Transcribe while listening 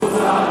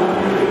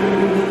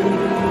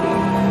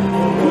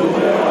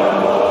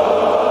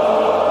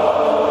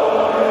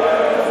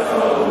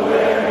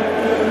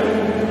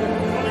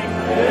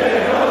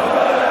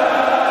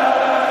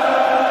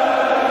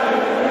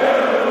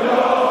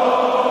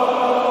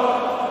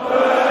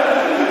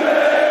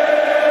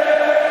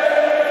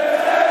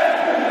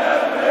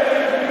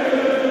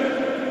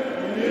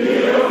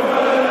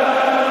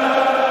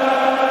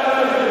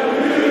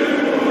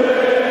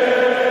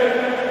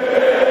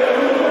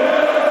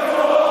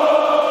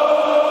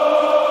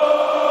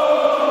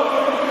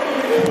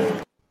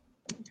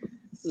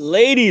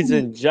Ladies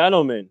and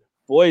gentlemen,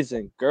 boys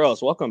and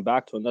girls, welcome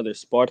back to another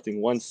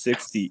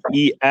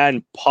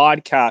Sporting160EN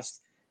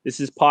podcast. This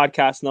is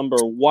podcast number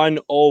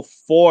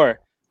 104.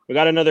 We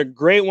got another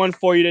great one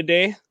for you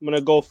today. I'm going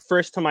to go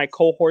first to my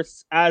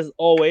cohorts as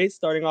always,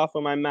 starting off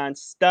with my man,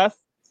 Steph.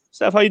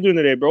 Steph, how you doing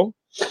today, bro?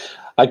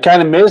 I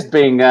kind of missed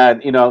being,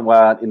 in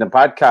the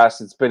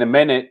podcast. It's been a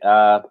minute.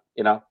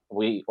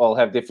 We all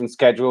have different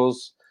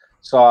schedules,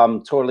 so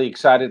I'm totally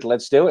excited.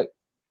 Let's do it.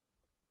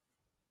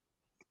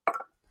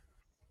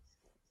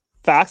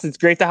 Facts. It's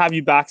great to have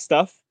you back,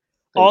 Steph.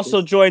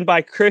 Also joined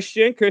by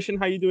Christian. Christian,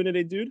 how you doing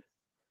today, dude?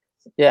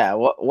 Yeah,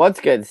 what's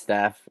good,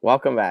 Steph?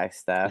 Welcome back,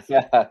 Steph.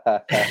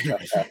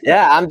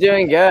 Yeah, I'm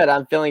doing good.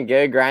 I'm feeling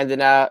good,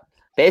 grinding out.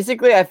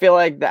 Basically, I feel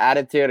like the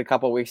attitude a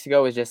couple weeks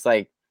ago was just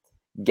like,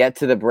 get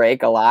to the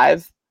break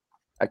alive,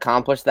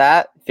 accomplish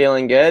that,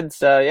 feeling good.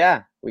 So,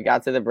 yeah, we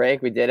got to the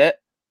break. We did it.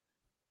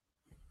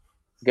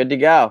 Good to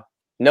go.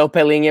 No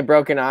Pelinha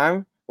broken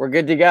arm. We're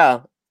good to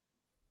go.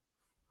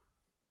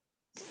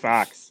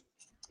 Facts.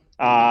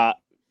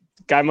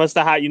 Guy must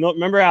have had,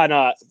 remember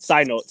on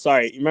side note,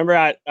 sorry,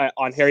 remember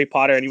on Harry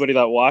Potter, anybody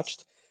that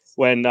watched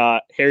when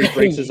Harry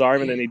breaks his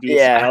arm and then they do the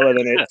spell and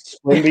then it's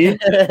swimmy?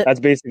 That's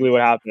basically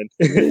what happened.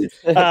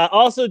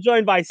 Also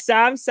joined by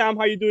Sam. Sam,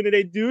 how you doing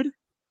today, dude?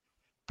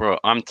 Bro,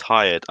 I'm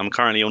tired. I'm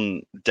currently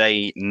on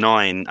day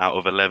 9 out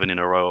of 11 in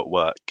a row at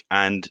work.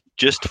 And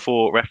just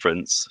for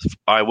reference,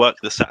 I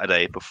worked the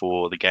Saturday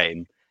before the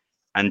game,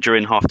 and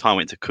during half time I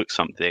went to cook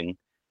something,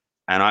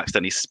 and I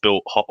accidentally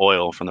spilt hot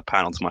oil from the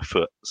pan onto my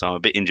foot. So I'm a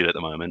bit injured at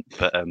the moment.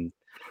 But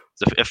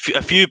a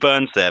few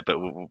burns there, but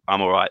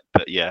I'm all right.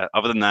 But yeah,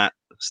 other than that,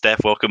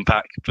 Steph, welcome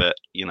back. But,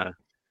 it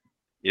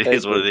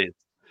is what it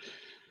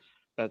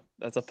is.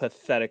 That's a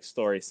pathetic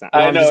story, Sam.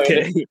 I know. I'm just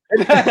kidding.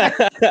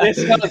 It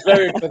sounds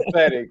very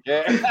pathetic.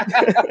 Yeah.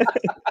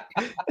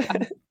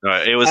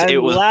 Right, it was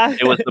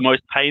the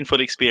most painful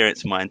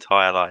experience of my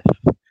entire life.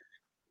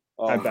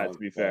 I bet, to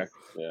be fair.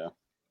 Yeah.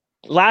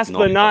 Last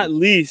but not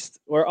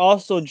least, we're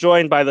also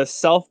joined by the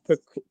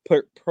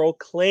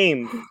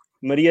self-proclaimed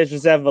Maria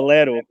Jose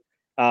Valero,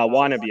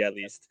 wannabe at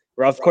least.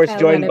 We're of course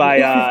joined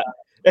by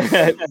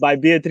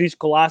Beatriz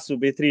Colaco.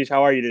 Beatriz,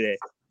 how are you today?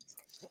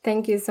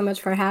 Thank you so much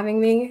for having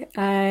me.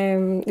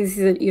 This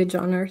is a huge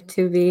honor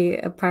to be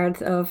a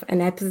part of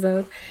an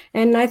episode,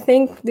 and I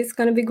think this is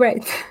going to be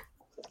great.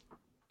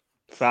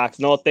 Facts.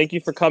 No, thank you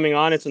for coming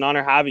on. It's an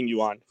honor having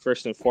you on,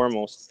 first and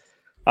foremost.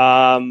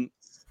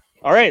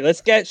 All right, let's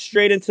get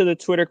straight into the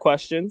Twitter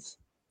questions.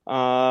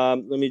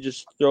 Let me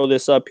just throw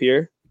this up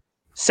here.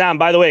 Sam,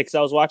 by the way, because I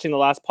was watching the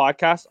last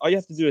podcast, all you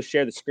have to do is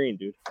share the screen,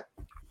 dude.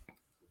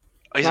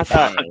 I was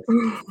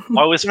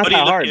fully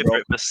looking for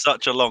it for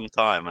such a long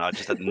time, and I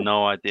just had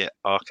no idea.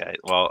 Okay,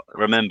 well,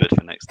 remembered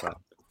for next time.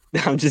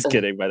 I'm just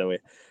kidding, by the way.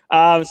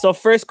 So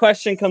first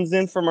question comes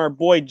in from our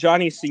boy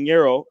Johnny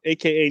Signero,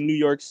 a.k.a. New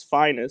York's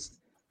finest.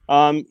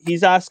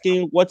 He's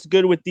asking, what's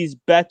good with these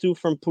Beto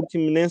from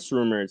Portimonense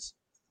rumors?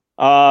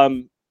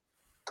 Sam,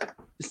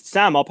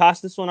 I'll pass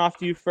this one off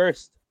to you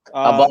first.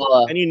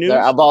 Any news?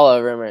 They're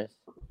Abala rumors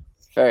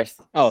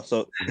first. Oh,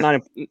 so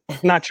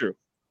not true.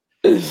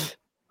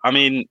 I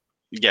mean,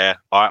 yeah,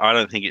 I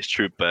don't think it's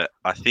true, but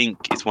I think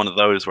it's one of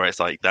those where it's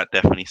like that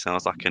definitely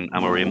sounds like an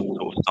Amorim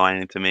sort of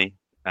signing to me,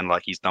 and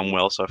like he's done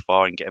well so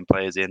far in getting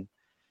players in.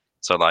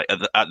 So like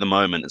at the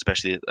moment,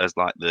 especially as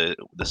like the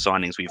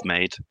signings we've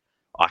made,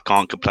 I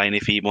can't complain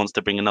if he wants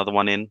to bring another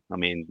one in. I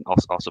mean,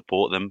 I'll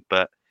support them,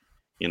 but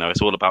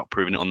it's all about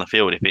proving it on the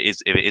field. If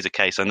it is a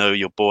case, I know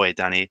your boy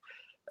Danny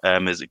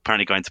is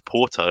apparently going to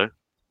Porto,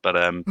 but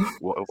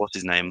what's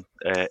his name?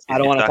 I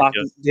don't want to talk.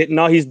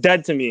 No, he's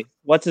dead to me.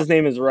 What's his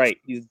name is right.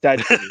 He's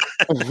dead to me.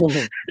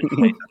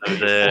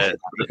 the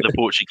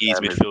Portuguese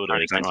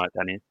midfielder, isn't right,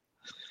 Danny?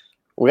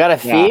 We got a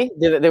fee.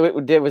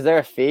 Yeah. Was there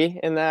a fee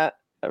in that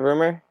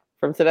rumor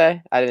from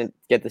today? I didn't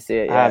get to see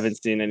it yet. I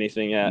haven't seen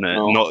anything yet.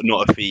 No,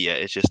 not a fee yet.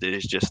 It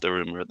is just a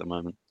rumor at the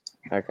moment.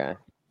 Okay.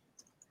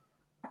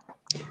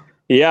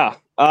 Yeah.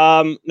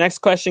 Next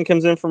question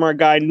comes in from our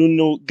guy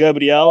Nuno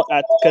Gabriel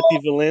at Cati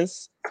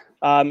Valence.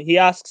 He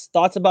asks,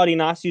 thoughts about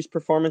Inácio's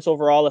performance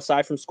overall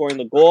aside from scoring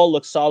the goal.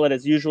 Looks solid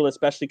as usual,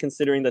 especially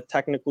considering that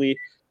technically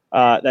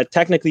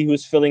he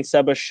was filling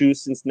Seba's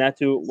shoes since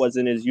Neto was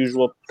in his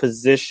usual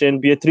position.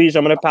 Beatriz,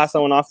 I'm going to pass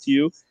that one off to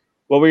you.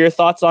 What were your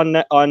thoughts on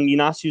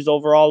Inácio's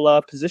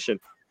overall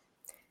position?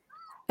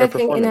 I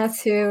think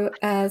Inácio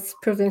has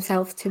proved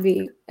himself to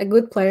be a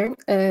good player,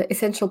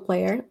 essential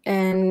player,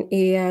 and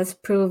he has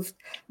proved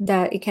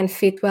that he can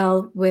fit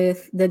well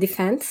with the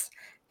defense.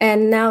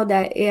 And now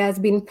that he has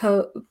been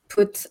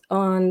put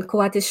on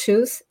Coates'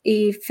 shoes,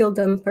 he filled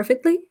them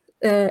perfectly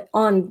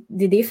on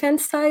the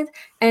defense side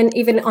and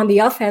even on the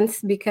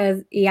offense,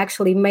 because he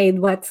actually made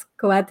what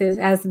Coates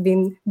has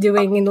been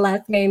doing in the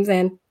last games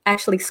and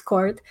actually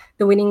scored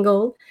the winning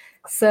goal.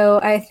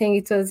 So I think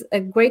it was a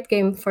great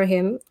game for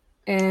him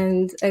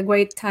and a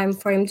great time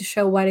for him to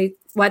show what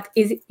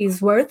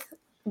is worth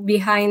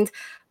behind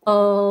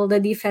all the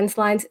defense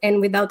lines and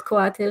without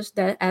Coates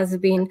that has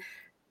been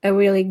a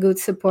really good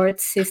support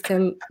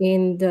system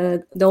in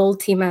the whole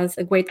team, as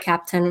a great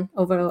captain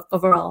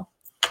overall.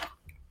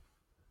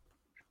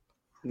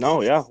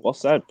 No, yeah, well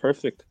said.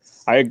 Perfect.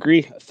 I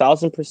agree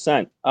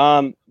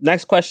 1,000%.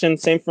 Next question,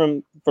 same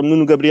from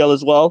Nuno Gabriel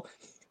as well.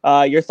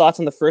 Your thoughts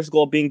on the first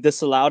goal being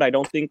disallowed? I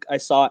don't think I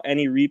saw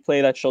any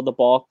replay that showed the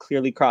ball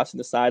clearly crossing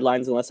the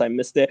sidelines, unless I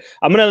missed it.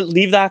 I'm gonna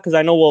leave that because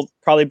I know we'll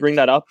probably bring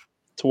that up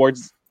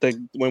towards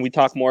when we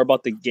talk more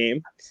about the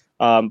game.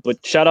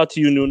 But shout out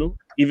to you, Nuno.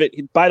 Even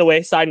by the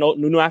way, side note,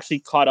 Nuno actually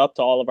caught up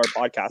to all of our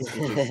podcasts,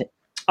 which is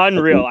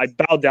unreal. I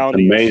bow down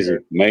to you, sir.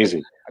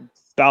 Amazing. I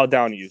bow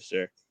down to you,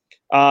 sir.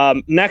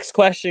 Next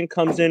question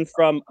comes in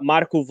from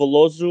Marco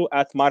Veloso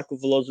at Marco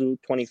Veloso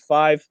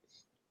 25.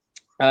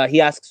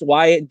 He asks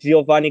why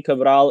Giovanni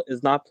Cabral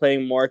is not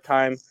playing more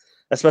time,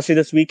 especially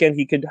this weekend.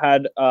 He could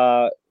had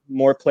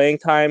more playing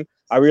time.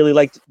 I really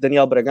liked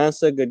Daniel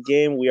Bragança. Good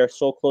game. We are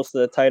so close to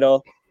the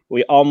title.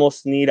 We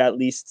almost need at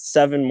least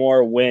 7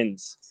 more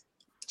wins.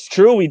 It's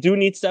true. We do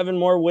need 7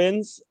 more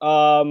wins.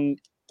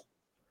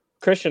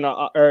 Christian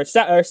or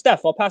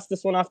Steph, I'll pass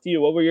this one off to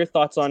you. What were your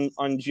thoughts on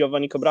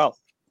Giovanni Cabral?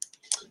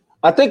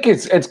 I think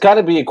it's got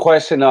to be a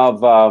question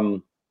of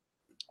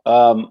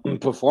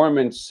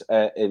performance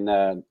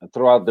in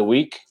throughout the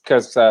week,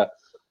 because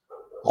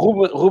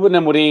Ruben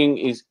Amorim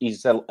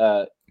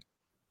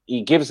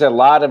he gives a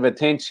lot of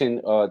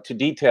attention to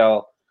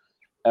detail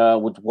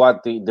with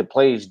what the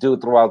players do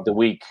throughout the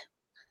week,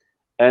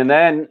 and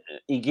then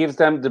he gives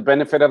them the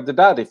benefit of the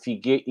doubt. If you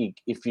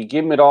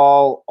give them it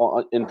all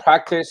in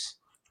practice,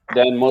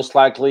 then most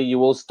likely you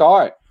will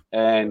start.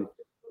 And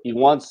he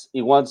wants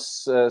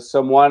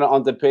someone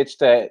on the pitch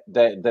that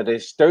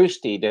is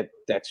thirsty,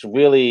 that's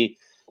really,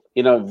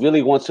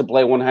 really wants to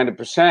play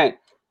 100%.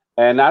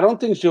 And I don't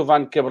think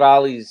Giovanni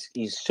Cabral is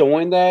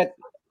showing that.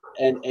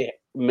 And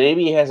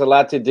maybe it has a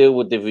lot to do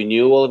with the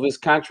renewal of his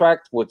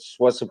contract, which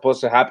was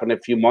supposed to happen a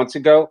few months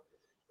ago,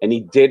 and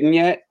he didn't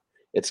yet.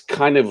 It's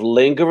kind of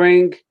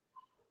lingering,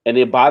 and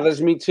it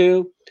bothers me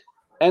too.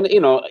 And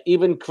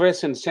even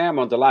Chris and Sam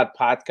on the Lot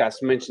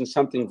podcast mentioned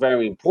something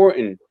very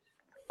important.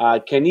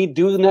 Can he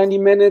do 90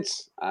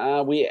 minutes?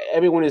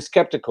 Everyone is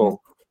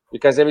skeptical,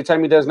 because every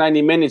time he does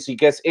 90 minutes, he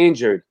gets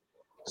injured.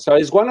 So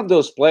he's one of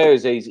those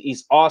players.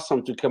 He's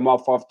awesome to come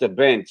off the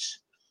bench.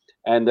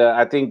 And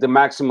I think the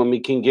maximum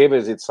he can give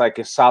it's like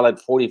a solid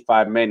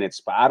 45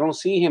 minutes. But I don't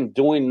see him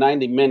doing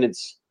 90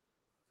 minutes.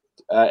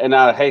 And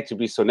I hate to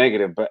be so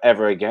negative, but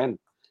ever again.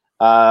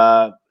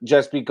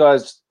 Just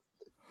because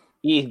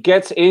he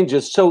gets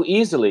injured so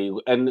easily.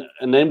 And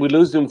then we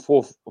lose him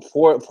for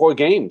four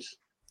games.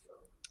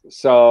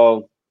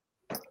 So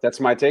that's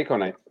my take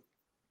on it.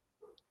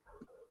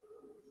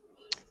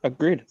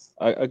 Agreed.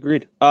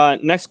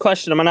 Next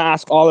question I'm going to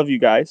ask all of you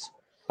guys,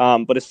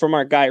 but it's from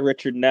our guy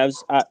Richard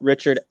Neves at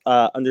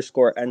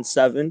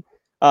Richard_N7.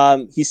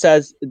 He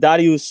says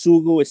Darius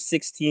Sugu is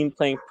 16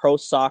 playing pro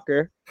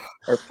soccer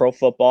or pro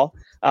football.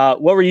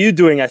 What were you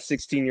doing at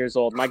 16 years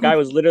old? My guy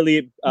was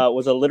literally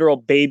was a literal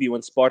baby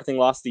when Sporting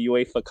lost the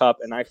UEFA Cup,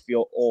 and I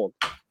feel old.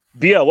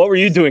 Bia, what were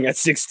you doing at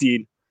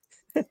 16?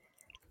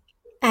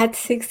 At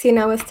 16,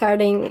 I was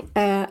starting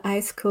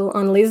high school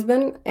on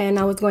Lisbon, and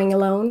I was going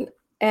alone.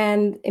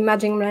 And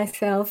imagine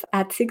myself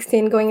at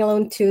 16 going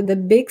alone to the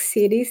big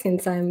city,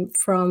 since I'm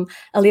from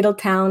a little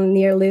town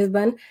near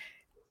Lisbon.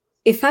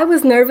 If I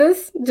was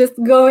nervous just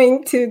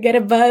going to get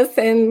a bus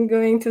and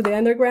going to the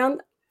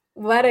underground,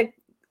 what a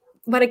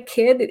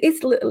kid.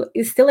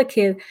 It's still a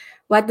kid.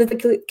 What does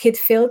the kid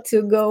feel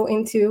to go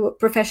into a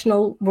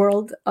professional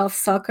world of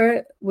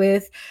soccer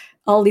with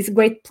all these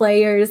great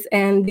players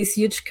and these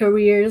huge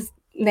careers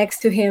next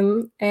to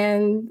him?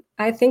 And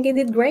I think he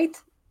did great.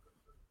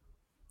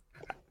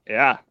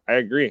 Yeah, I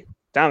agree.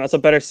 Damn, that's a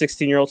better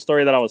 16-year-old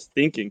story than I was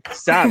thinking.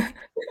 Sam,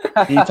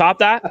 can you top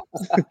that?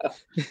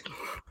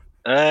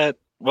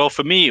 Well,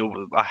 for me,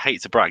 I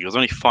hate to brag, it was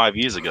only 5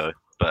 years ago.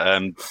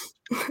 But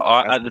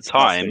at the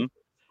time,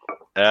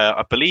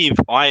 I believe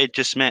I had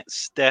just met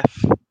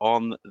Steph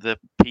on the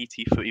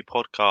PT Footy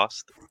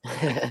podcast.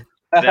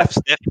 Steph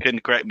can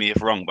correct me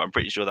if wrong, but I'm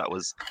pretty sure that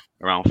was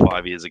around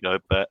 5 years ago.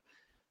 But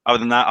other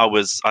than that,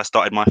 I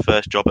started my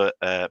first job at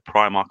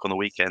Primark on the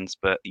weekends,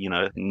 but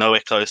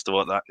nowhere close to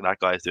what that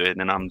guy's doing,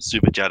 and I'm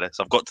super jealous.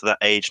 I've got to that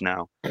age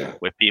now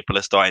where people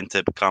are starting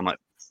to become like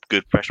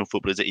good professional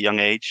footballers at a young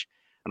age,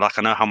 and like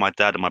I know how my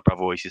dad and my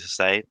brother always used to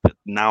say, but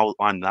now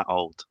I'm that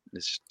old.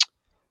 It's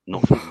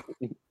not fun.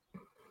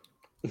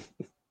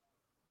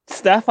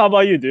 Steph, how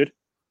about you, dude?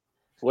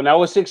 When I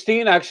was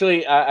 16,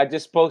 actually, I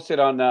just posted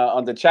on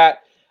the chat.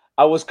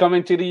 I was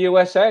coming to the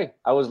USA.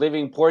 I was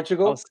leaving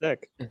Portugal. I was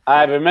sick.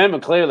 I remember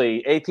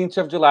clearly, 18th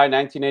of July,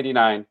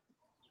 1989.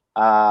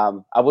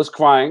 I was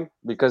crying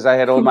because I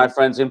had all my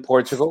friends in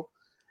Portugal,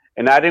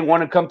 and I didn't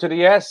want to come to the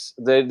US.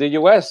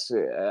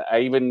 I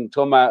even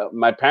told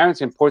my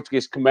parents in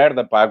Portuguese,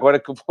 "Merda, pá, agora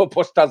que vou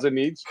para os Estados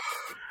Unidos."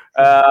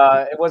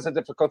 It was a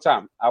difficult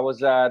time. I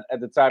was at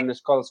the time na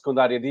Escola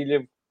Secundária de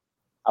Ilha.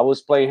 I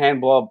was playing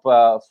handball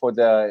for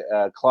the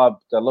club,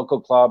 the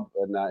local club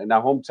in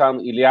our hometown,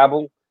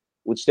 Ilhavo,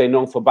 which they're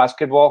known for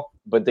basketball.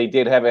 but they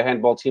did have a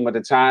handball team at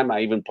the time.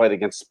 I even played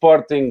against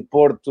Sporting,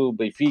 Porto,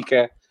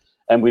 Benfica,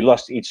 and we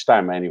lost each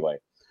time anyway.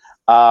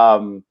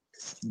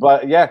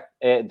 But yeah,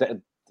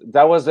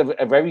 that was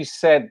a very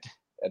sad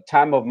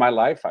time of my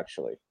life,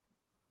 actually.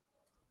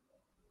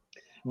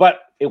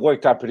 But it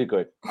worked out pretty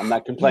good. I'm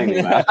not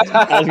complaining. I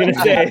was going to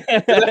say.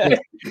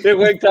 It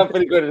worked out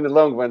pretty good in the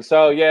long run.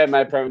 So, yeah,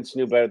 my parents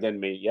knew better than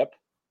me. Yep.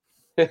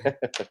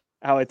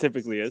 How it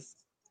typically is.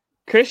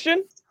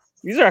 Christian,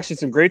 these are actually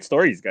some great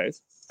stories,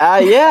 guys.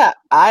 Yeah,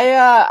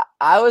 I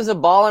was a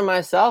baller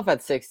myself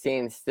at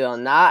 16 still,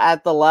 not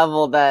at the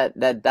level that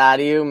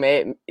Dadiu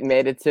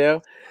made it to.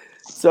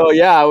 So,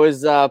 yeah, I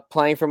was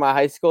playing for my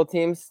high school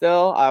team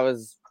still. I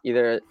was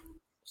either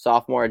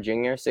sophomore or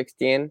junior,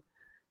 16.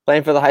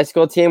 Playing for the high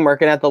school team,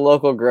 working at the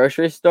local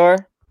grocery store.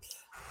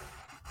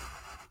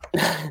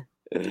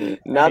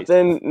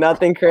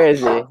 Nothing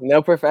crazy.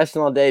 No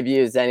professional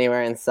debuts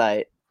anywhere in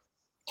sight.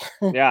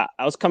 Yeah,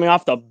 I was coming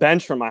off the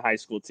bench from my high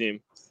school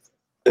team,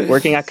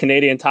 working at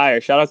Canadian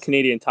Tire. Shout out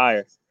Canadian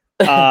Tire.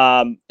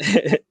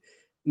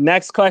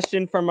 Next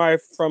question from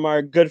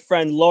our good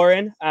friend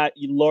Lauren at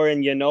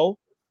Lauren Yano.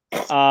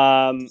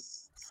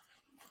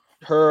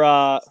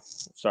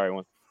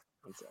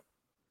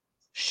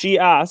 She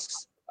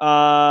asks,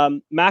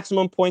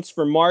 maximum points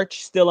for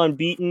March, still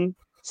unbeaten,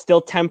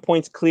 still 10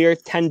 points clear,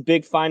 10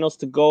 big finals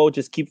to go.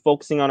 Just keep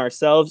focusing on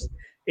ourselves.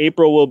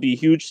 April will be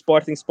huge.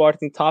 Sporting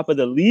top of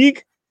the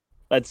league.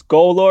 Let's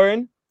go,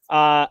 Lauren.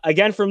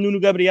 Again from Nuno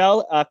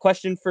Gabriel, a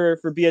question for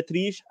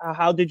Beatriz.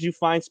 How did you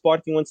find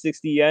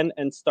Sporting160EN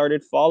and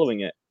started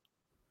following it?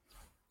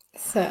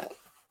 So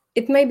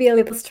it may be a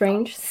little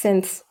strange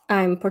since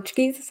I'm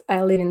Portuguese.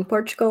 I live in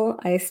Portugal.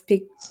 I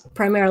speak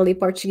primarily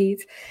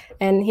Portuguese.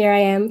 And here I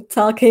am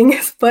talking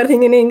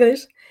Sporting in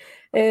English.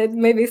 It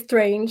may be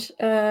strange,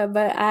 but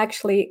I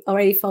actually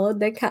already followed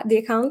the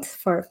account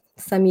for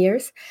some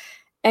years.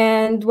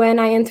 And when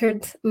I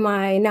entered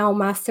my now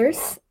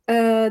master's,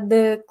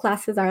 the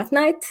classes are at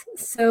night.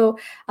 So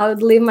I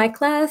would leave my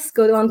class,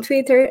 go on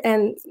Twitter,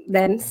 and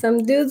then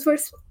some dudes were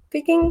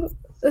speaking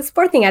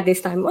Sporting at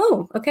this time.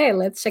 Oh, okay,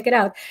 let's check it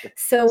out.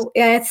 So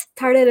it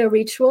started a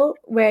ritual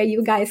where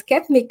you guys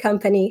kept me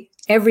company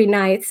every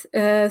night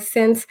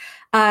since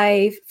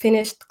I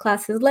finished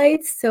classes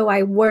late. So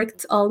I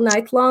worked all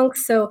night long.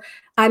 So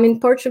I'm in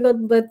Portugal,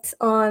 but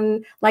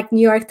on like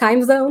New York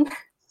time zone.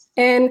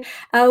 And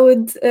I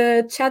would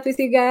chat with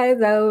you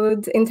guys, I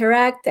would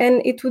interact,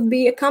 and it would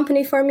be a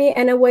company for me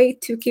and a way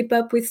to keep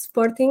up with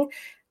Sporting,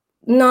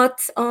 not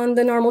on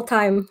the normal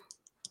time.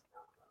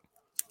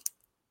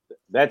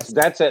 That's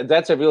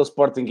a real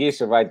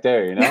Sportingista right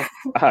there, you know.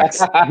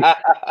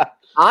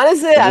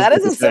 Honestly, that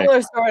is a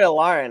similar story to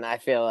Lauren. I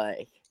feel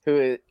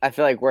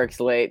like works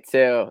late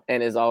too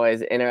and is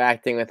always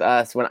interacting with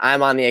us when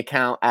I'm on the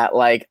account at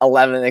like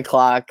 11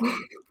 o'clock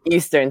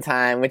Eastern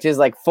time, which is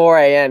like 4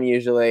 a.m.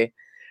 usually.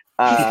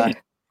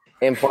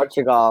 In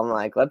Portugal, I'm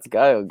like, let's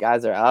go,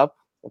 guys are up,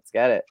 let's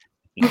get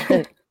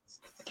it.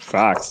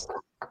 Facts.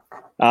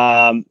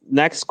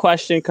 Next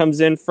question comes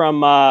in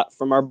from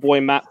our boy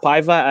Matt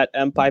Paiva at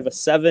M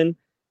Paiva7.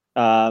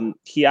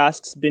 He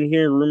asks, been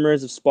hearing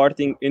rumors of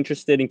Sporting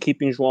interested in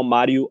keeping João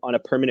Mario on a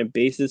permanent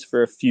basis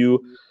for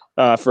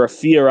a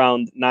fee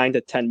around 9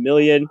 to 10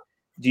 million.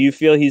 Do you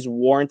feel he's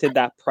warranted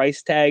that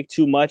price tag?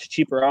 Too much?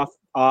 Cheaper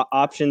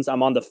options?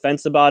 I'm on the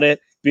fence about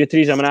it.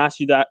 Beatriz, I'm going to ask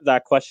you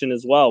that question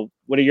as well.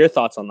 What are your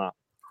thoughts on that?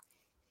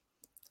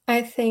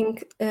 I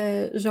think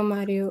João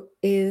Mario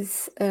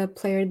is a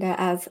player that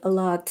has a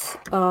lot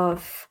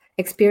of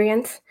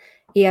experience.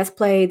 He has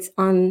played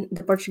on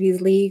the Portuguese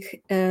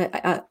league.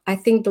 I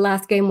think the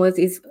last game was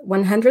his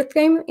 100th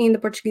game in the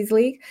Portuguese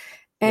league.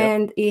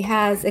 And He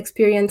has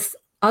experience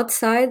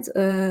outside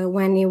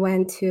when he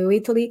went to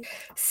Italy.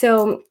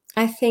 So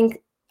I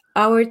think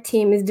our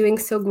team is doing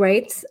so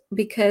great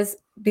because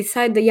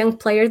beside the young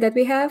players that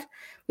we have,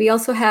 we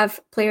also have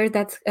players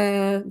that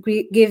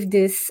give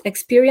this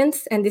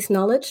experience and this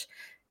knowledge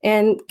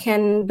and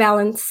can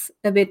balance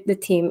a bit the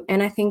team.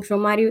 And I think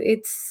João Mario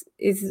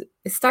is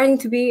starting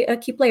to be a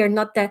key player.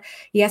 Not that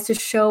he has to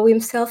show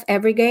himself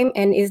every game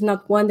and is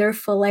not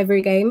wonderful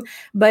every game,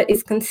 but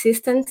is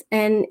consistent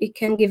and it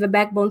can give a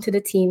backbone to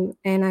the team.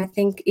 And I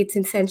think it's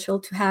essential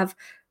to have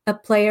a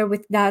player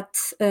with that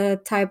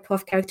type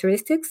of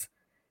characteristics.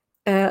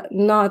 I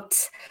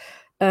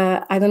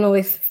don't know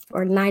if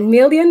for 9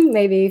 million,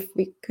 maybe if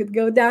we could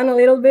go down a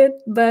little bit,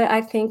 but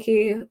I think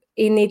he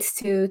needs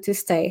to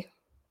stay.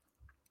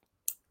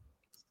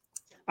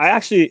 I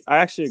actually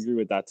agree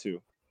with that too.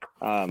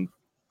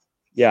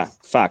 Yeah,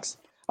 facts.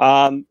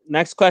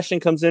 Next question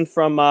comes in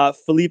from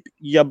Filip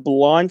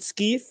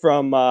Jablonski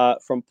from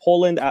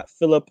Poland at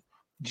Philip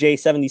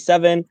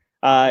J77.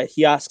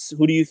 He asks,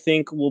 who do you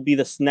think will be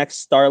the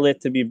next starlet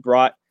to be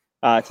brought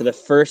to the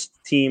first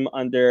team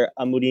under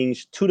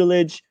Amorim's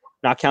tutelage?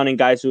 Not counting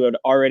guys who had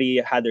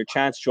already had their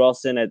chance,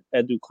 Joelson at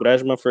Edu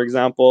Quaresma, for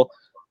example,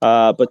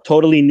 but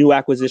totally new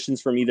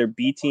acquisitions from either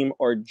B team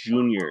or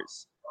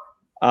juniors.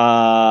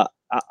 I'll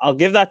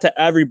give that to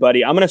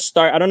everybody. I'm going to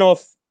start. I don't know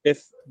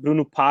if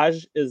Bruno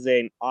Page is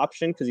an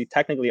option because he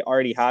technically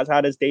already has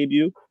had his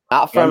debut.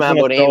 Not from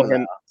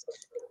Amorim.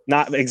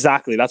 Not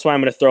exactly. That's why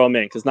I'm going to throw him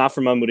in because not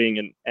from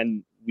Amorim,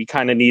 and we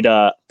kind of need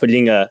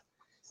putting a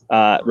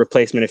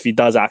replacement if he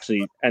does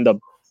actually end up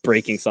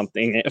breaking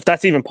something, if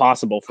that's even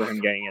possible for him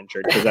getting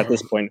injured. Because at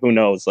this point, who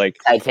knows? Like,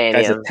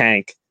 guy's a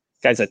tank.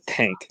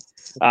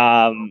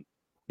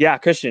 Yeah,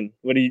 Christian,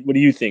 what do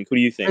you think? Who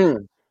do you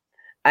think?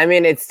 I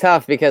mean, it's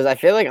tough because I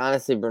feel like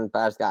honestly, Bruno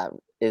Page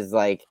is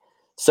like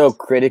so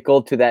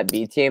critical to that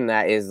B team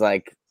that is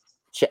like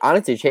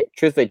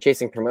truthfully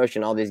chasing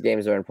promotion. All these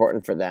games are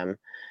important for them.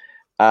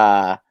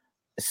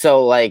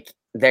 So like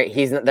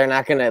they're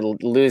not going to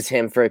lose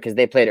him because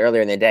they played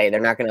earlier in the day. They're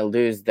not going to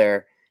lose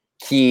their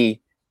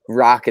key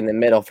rock in the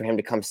middle for him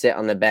to come sit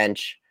on the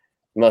bench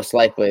most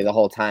likely the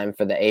whole time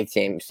for the A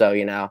team. So,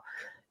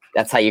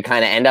 that's how you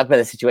kind of end up in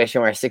a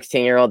situation where a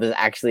 16-year-old is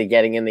actually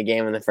getting in the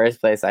game in the first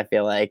place, I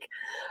feel like.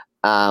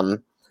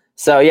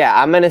 So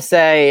yeah, I'm going to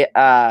say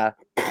I'm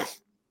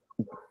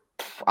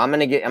going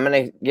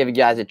to give you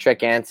guys a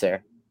trick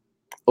answer.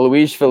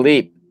 Luis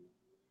Felipe.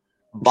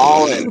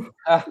 Balling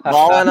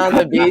on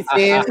the B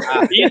team.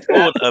 He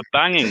scored a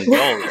banging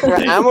goal.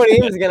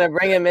 Amorim is gonna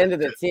bring him into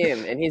the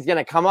team, and he's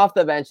gonna come off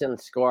the bench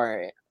and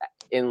score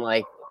he's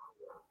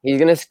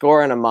gonna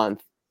score in a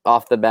month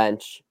off the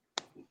bench.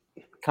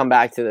 Come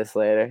back to this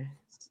later,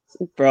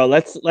 bro.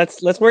 Let's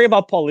worry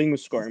about Paulinho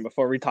scoring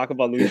before we talk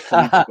about Luis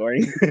Felipe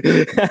scoring.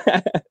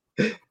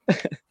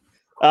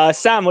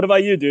 Sam, what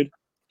about you, dude?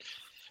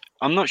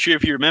 I'm not sure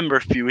if you remember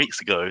a few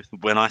weeks ago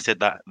when I said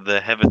that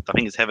I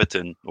think it's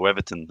Everton,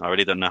 I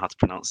really don't know how to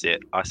pronounce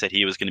it. I said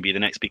he was going to be the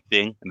next big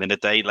thing, and then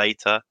not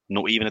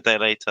even a day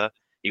later,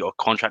 he got a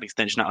contract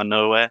extension out of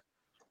nowhere.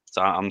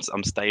 So I'm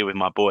staying with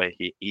my boy.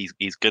 He's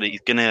good.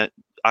 He's gonna.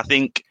 I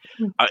think.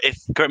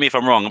 Correct me if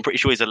I'm wrong. I'm pretty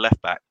sure he's a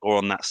left back or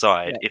on that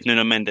side. Yeah. If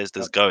Nuno Mendes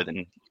does go,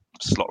 then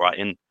slot right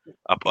in.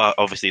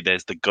 Obviously,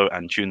 there's the goat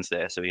and tunes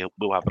there, so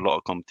we'll have a lot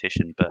of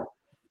competition. But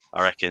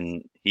I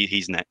reckon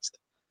he's next.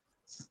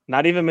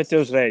 Not even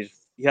Mateus Reis.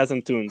 He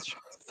hasn't tuned.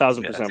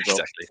 1,000%, bro.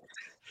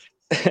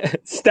 Exactly.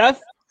 Steph?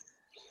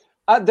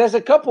 There's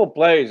a couple of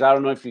players. I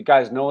don't know if you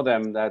guys know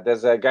them.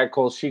 There's a guy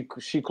called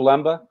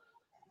Shikulemba.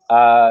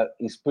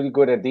 He's pretty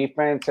good at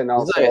defense. And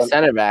also he's like a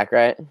center back,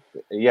 right?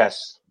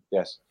 Yes.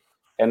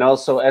 And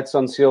also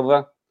Edson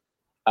Silva.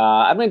 You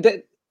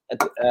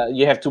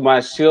have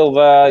Tomás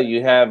Silva.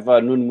 You have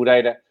Nuno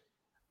Moreira.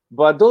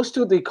 But those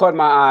two, they caught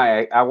my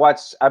eye.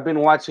 I've been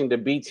watching the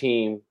B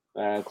team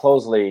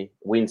closely.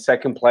 We in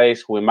second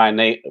place. We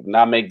might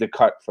not make the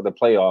cut for the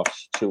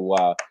playoffs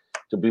to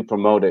be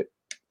promoted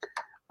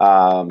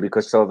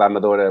because Silva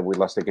Amadora, we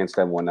lost against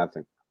them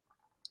 1-0.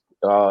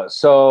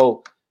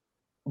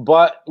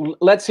 But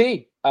let's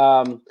see.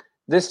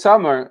 This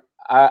summer,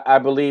 I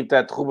believe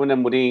that Ruben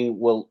Amorim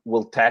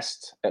will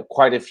test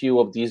quite a few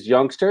of these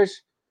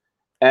youngsters,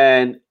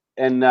 and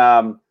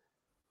I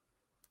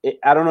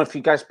don't know if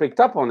you guys picked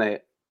up on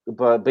it,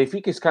 but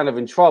Benfica is kind of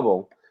in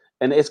trouble.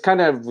 And it's kind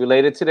of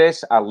related to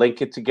this. I'll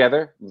link it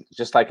together,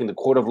 just like in the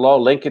court of law.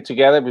 Link it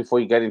together before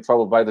you get in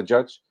trouble by the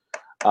judge.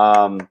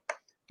 But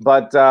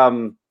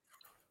a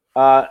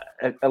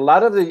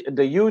lot of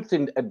the youth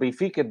at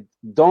Benfica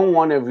don't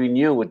want to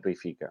renew with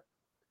Benfica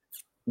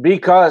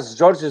because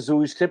Jorge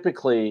Jesus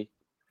typically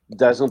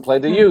doesn't play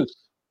the youth.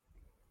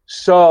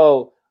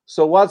 So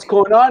what's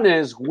going on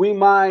is we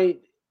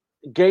might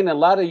gain a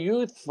lot of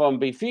youth from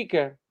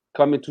Benfica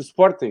coming to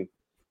Sporting.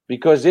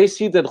 Because they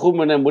see that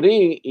Ruben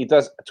Amorim, he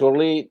does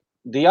totally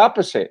the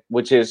opposite,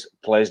 which is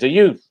plays the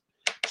youth.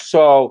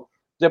 So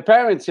the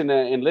parents in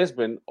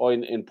Lisbon or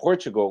in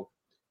Portugal,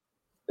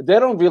 they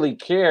don't really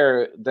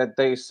care that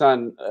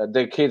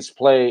their kids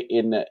play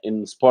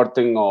in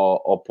Sporting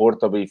or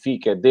Porto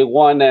Benfica. They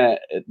want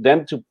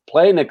them to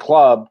play in a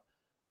club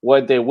where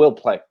they will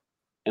play,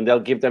 and they'll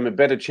give them a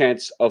better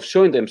chance of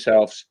showing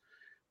themselves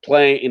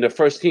playing in the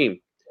first team.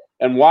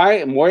 And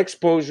why? More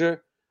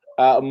exposure.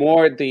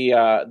 More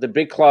the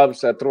big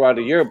clubs throughout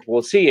Europe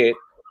will see it,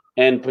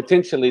 and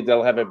potentially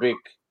they'll have a big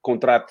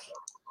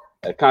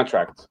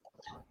contract.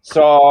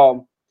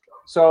 So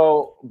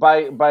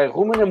by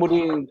Ruben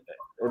Amorim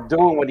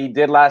doing what he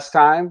did last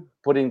time,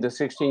 putting the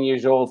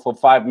 16-year-old for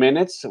 5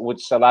 minutes,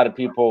 which a lot of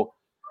people,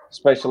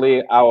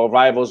 especially our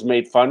rivals,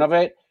 made fun of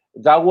it.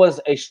 That was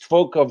a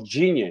stroke of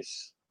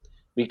genius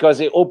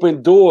because it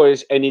opened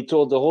doors, and he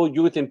told the whole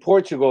youth in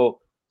Portugal.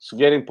 So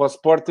getting past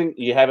Sporting,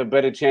 you have a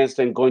better chance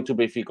than going to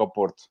Benfica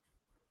Porto.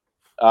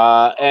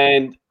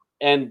 And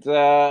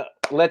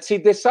let's see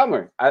this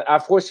summer. I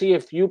foresee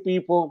a few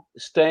people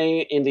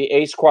staying in the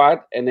A squad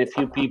and a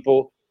few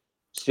people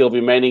still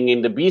remaining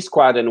in the B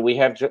squad. And we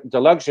have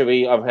the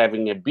luxury of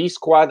having a B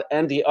squad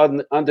and the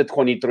under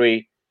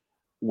 23,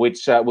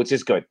 which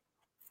is good.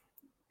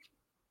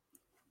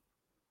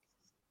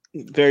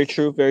 Very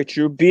true. Very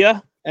true.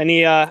 Bia,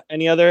 any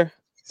other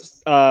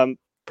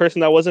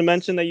person that wasn't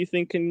mentioned that you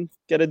think can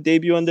get a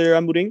debut under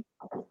Amorim?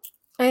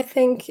 I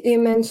think you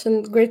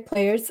mentioned great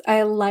players.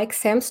 I like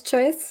Sam's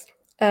choice.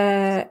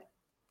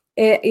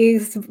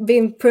 He's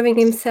been proving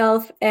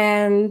himself,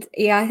 and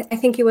yeah, I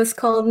think he was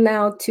called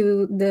now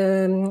to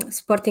the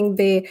Sporting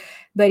B,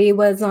 but he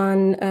was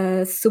on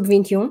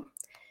Sub-21.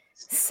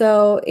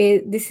 So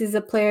this is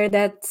a player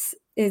that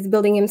is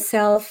building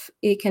himself.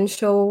 He can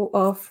show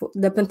off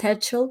the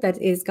potential that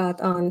he's got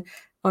on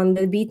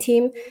the B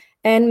team,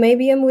 and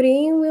maybe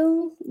Amorim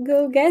will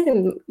go get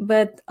him.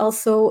 But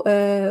also,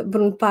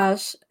 Bruno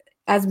Paz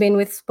has been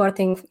with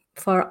Sporting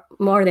for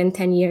more than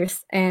 10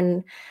 years,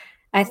 and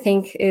I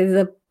think is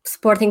a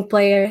Sporting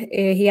player.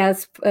 He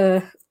has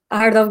a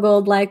heart of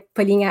gold like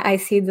Palhinha. I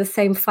see the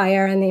same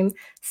fire on him.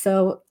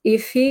 So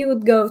if he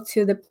would go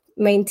to the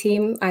main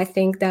team, I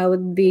think that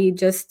would be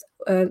just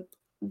the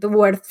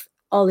worth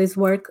all his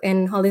work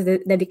and all his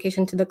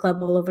dedication to the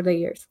club all over the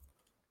years.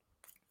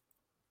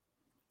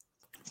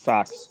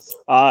 Facts.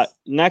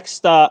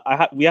 Next,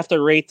 we have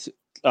to rate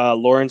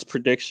Lauren's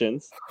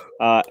predictions.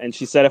 And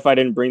she said if I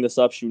didn't bring this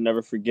up, she would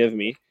never forgive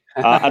me.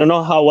 I don't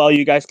know how well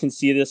you guys can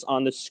see this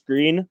on the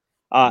screen.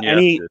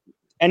 Any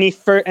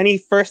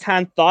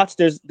first-hand thoughts?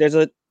 There's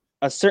a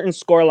certain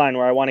scoreline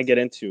where I want to get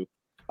into,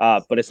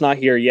 but it's not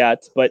here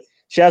yet. But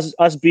she has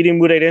us beating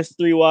Moreirense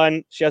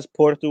 3-1. She has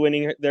Porto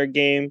winning their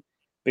game.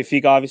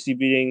 Benfica obviously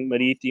beating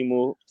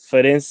Marítimo.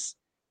 Farense,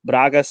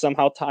 Braga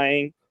somehow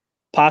tying.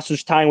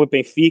 Passos tying with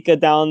Benfica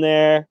down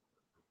there.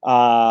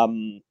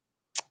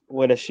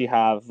 What does she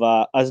have?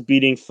 Us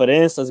beating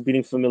Farense, us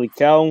beating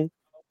Famalicão.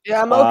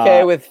 Yeah, I'm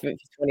okay with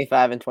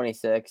 25 and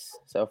 26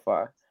 so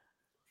far.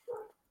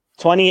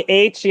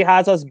 28, she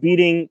has us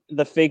beating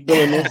the fake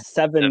Belenenses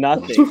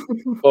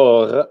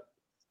 7-0.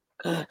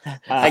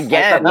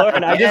 Again,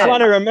 Lauren, I just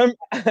want to remember.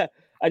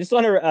 I just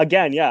want to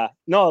again, yeah.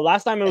 No,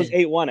 last time it was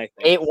 8-1. I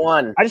think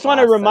 8-1. I just want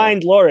to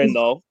remind Lauren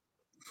though.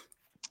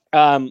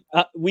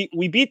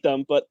 We beat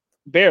them, but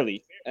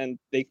barely, and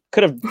they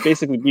could have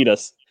basically beat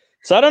us.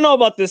 So I don't know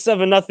about this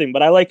 7-0,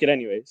 but I like it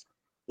anyways.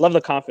 Love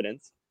the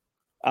confidence.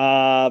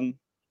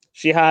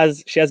 She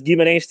has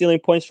Guimarães stealing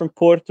points from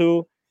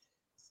Porto.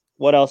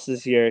 What else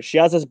is here? She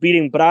has us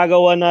beating Braga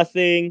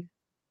 1-0.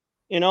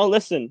 You know,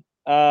 listen.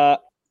 I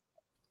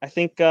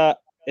think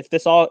if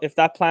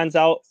that plans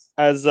out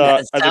as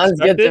sounds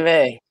expected, good to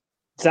me.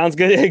 Sounds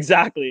good.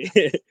 Exactly.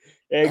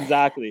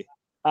 Exactly.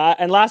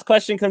 And last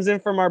question comes in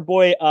from our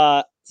boy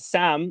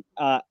Sam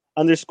 _Sam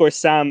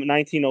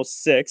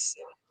 1906.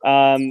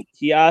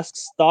 He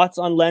asks thoughts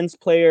on Lens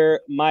player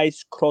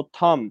Mais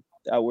Crotum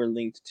that we're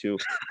linked to.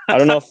 I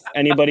don't know if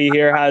anybody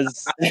here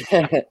has.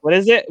 What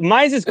is it?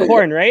 Mais is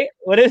corn, right?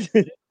 What is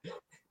it?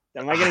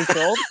 Am I getting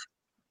trolled?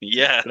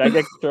 Yeah. Did I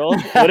get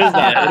trolled? What is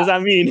that? What does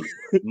that mean?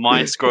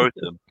 My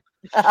scrotum.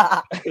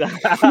 Fuck you,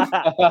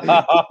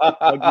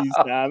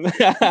 Sam.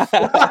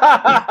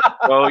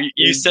 Well,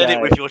 you said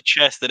it with your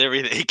chest and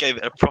everything. He gave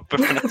it a proper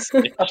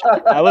pronunciation.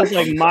 I was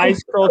like, my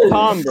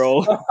scrotum,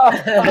 bro.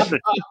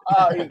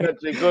 You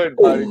got you good,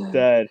 buddy.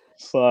 Dead.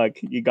 Fuck,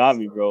 you got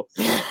me, bro.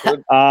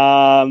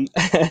 I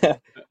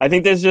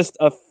think there's just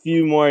a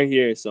few more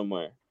here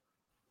somewhere.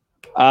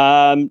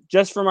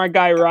 Just from our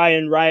guy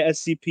Ryan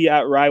SCP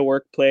at Rye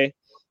Workplay.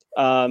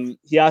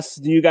 He asks,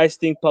 do you guys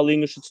think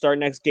Paulinho should start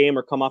next game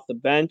or come off the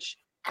bench?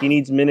 He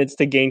needs minutes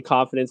to gain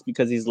confidence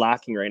because he's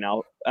lacking right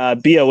now.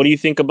 Bia, what do you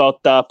think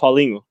about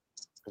Paulinho?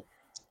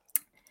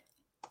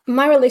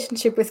 My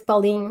relationship with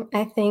Paulinho,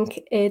 I think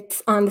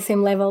it's on the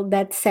same level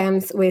that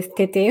Sam's with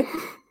TT.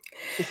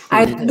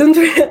 I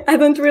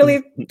don't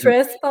really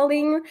trust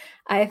Paulinho.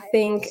 I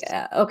think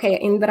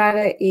in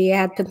Braga he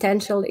had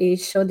potential, he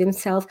showed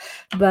himself,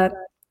 but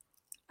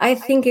I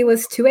think it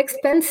was too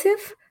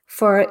expensive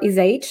for his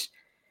age.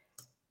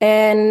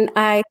 And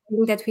I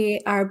think that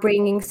we are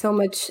bringing so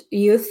much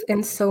youth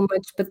and so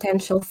much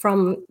potential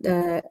from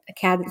our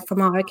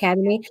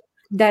academy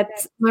that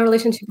my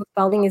relationship with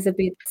Paulinho is a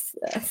bit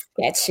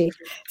sketchy.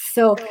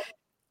 So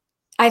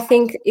I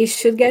think he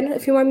should get a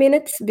few more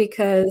minutes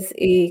because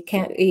he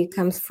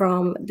comes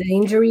from the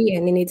injury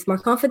and he needs more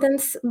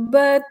confidence,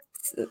 but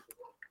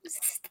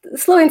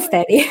slow and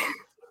steady.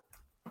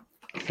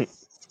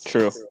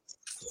 True.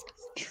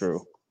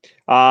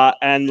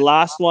 And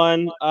last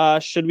one,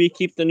 should we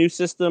keep the new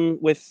system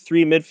with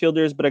 3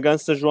 midfielders,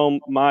 Bragança, João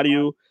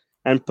Mário,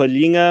 and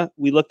Palhinha?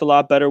 We looked a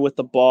lot better with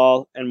the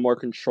ball and more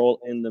control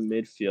in the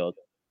midfield.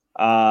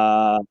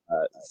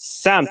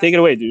 Sam, take it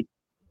away, dude.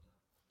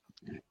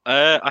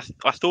 I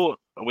thought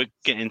we'll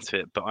get into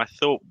it, but I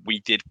thought we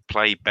did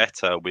play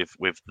better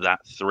with that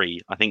 3.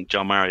 I think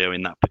João Mário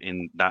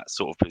in that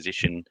sort of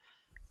position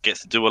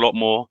gets to do a lot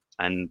more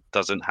and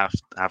doesn't have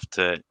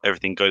to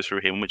everything goes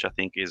through him, which I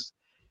think is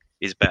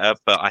better.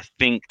 But I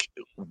think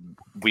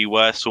we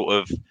were sort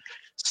of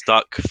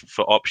stuck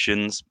for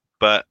options.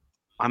 But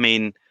I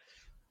mean,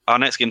 our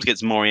next game's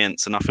against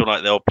Moreirense, and I feel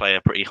like they'll play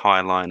a pretty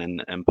high line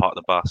and park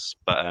the bus.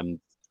 But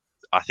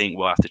I think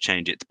we'll have to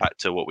change it back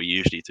to what we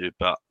usually do.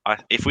 But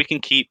if we can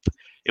keep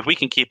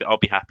it, I'll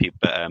be happy.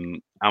 But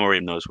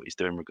Amorim knows what he's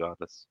doing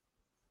regardless.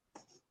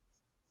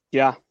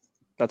 Yeah,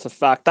 that's a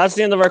fact. That's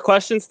the end of our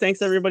questions.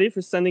 Thanks everybody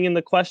for sending in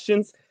the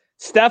questions.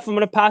 Steph, I'm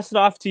going to pass it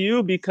off to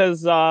you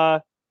because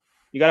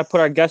you got to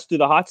put our guest through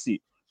the hot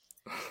seat.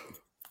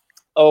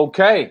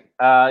 Okay,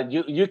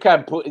 you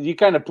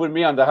kind of put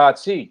me on the hot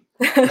seat.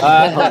 Oh,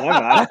 my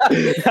bad.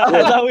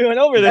 I thought we went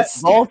over this.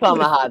 Both on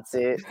the hot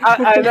seat.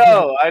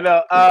 I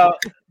know.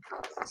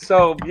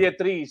 So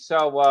Beatriz,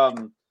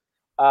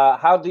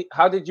 how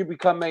did you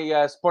become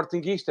a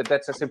Sportingista?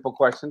 That's a simple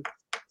question.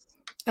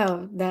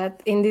 Oh,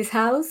 that in this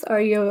house, are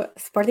you a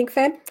Sporting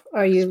fan,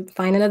 or you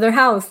find another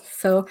house?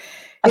 So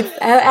it's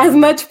as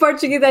much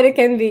Portuguese that it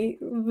can be.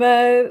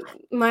 But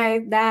my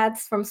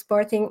dad's from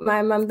Sporting.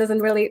 My mom doesn't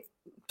really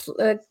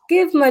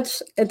give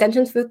much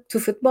attention to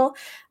football,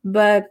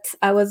 but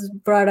I was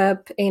brought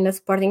up in a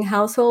Sporting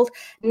household,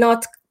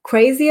 not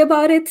crazy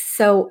about it,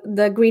 so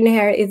the green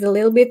hair is a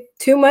little bit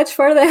too much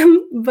for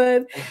them,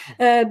 but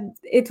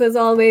it was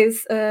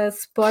always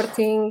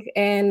Sporting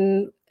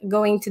and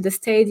going to the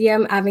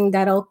stadium, having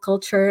that whole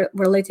culture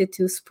related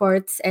to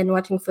sports and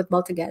watching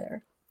football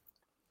together.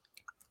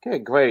 Okay,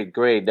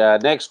 great.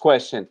 Next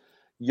question.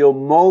 Your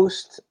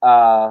most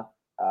the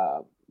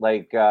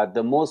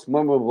most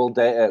memorable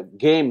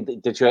game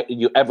that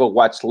you ever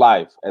watched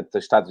live at the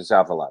Estádio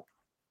Alvalade?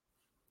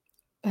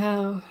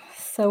 Oh,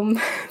 so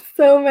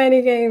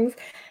many games.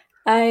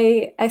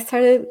 I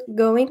started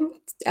going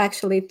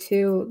actually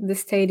to the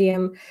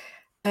stadium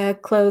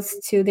close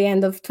to the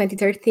end of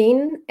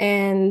 2013,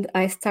 and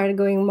I started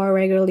going more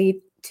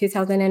regularly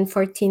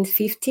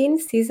 2014-15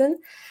 season.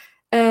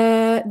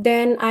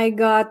 Then I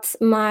got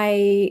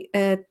my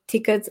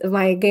tickets,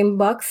 my game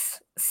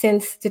box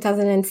since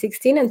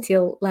 2016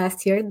 until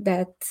last year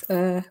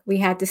that we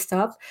had to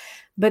stop.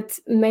 But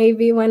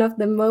maybe one of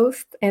the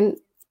most, and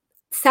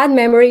sad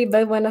memory,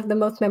 but one of the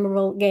most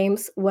memorable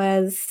games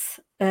was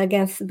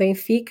against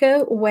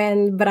Benfica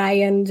when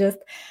Brian just,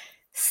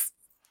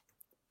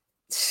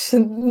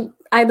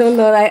 I don't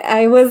know,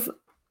 I was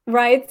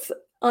right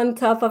on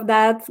top of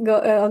that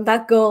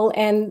goal,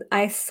 and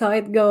I saw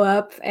it go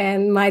up,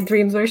 and my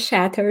dreams were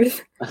shattered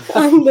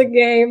on the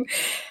game.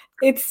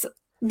 It's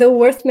the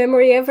worst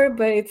memory ever,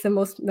 but it's the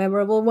most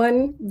memorable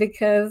one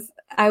because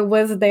I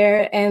was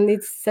there, and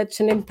it's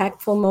such an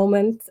impactful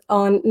moment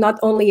on not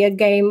only a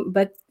game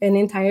but an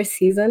entire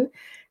season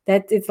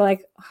that it's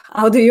like,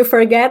 how do you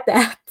forget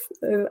that?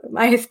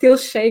 I still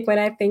shake when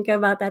I think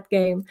about that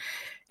game.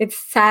 It's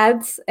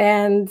sad,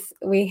 and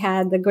we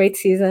had a great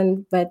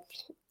season, but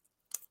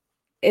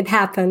it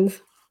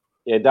happened.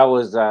 Yeah, that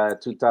was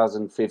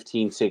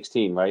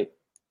 2015-16, right?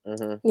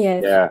 Mm-hmm.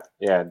 Yes.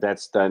 Yeah.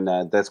 That's done.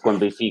 That's when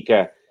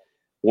Benfica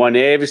won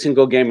every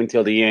single game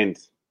until the end.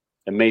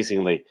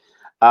 Amazingly.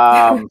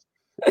 I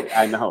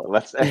know.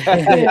 Let's.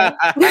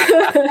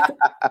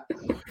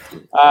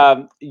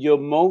 Your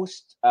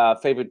most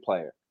favorite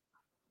player?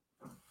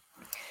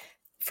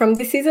 From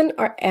this season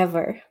or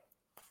ever?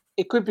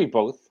 It could be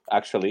both,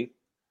 actually.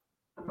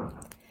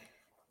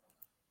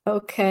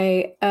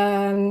 Okay.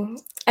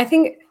 I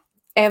think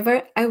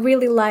ever. I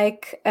really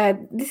like.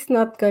 This is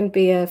not going to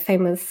be a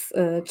famous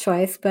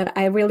choice, but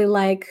I really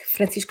like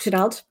Francisco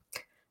Geraldo.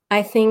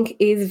 I think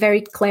he's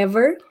very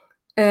clever.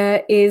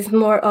 Is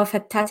more of a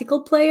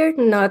tactical player,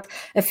 not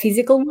a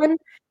physical one.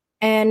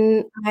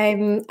 And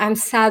I'm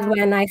sad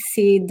when I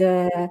see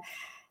the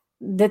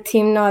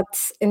team not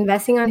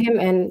investing on him,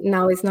 and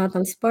now he's not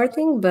on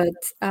Sporting, but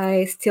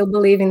I still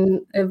believe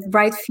in a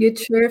bright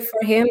future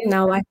for him.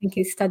 Now I think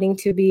he's studying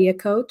to be a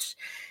coach,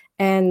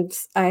 and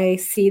I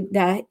see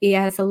that he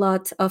has a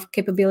lot of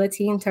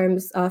capability in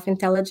terms of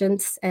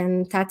intelligence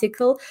and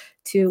tactical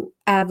to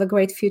have a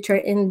great future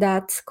in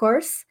that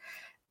course.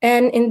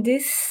 And in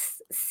this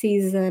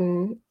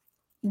season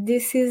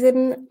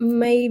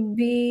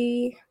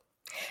maybe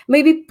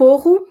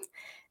Porro,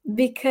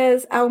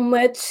 because how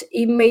much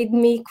it made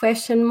me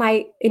question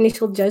my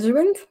initial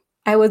judgment.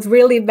 I was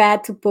really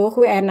bad to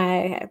Porro, and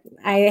I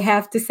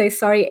have to say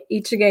sorry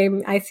each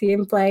game I see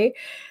him play,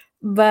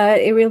 but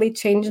it really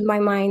changed my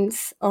mind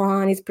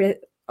on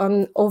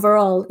on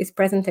overall his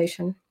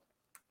presentation.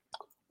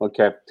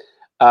 Okay.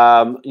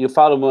 You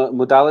follow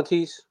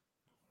modalities?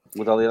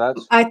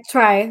 I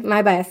try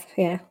my best,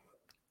 yeah.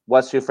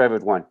 What's your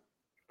favorite one?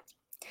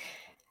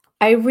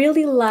 I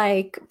really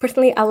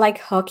personally I like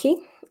hockey.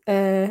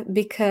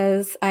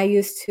 Because I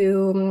used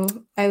to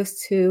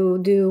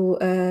do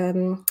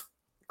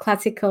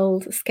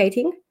classical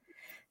skating,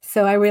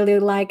 so I really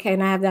like,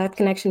 and I have that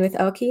connection with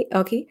hockey.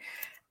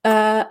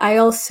 I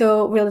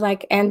also really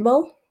like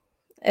handball.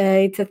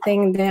 It's a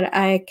thing that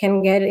I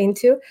can get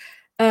into.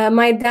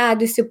 My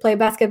dad used to play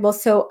basketball,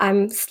 so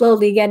I'm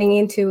slowly getting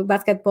into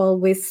basketball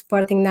with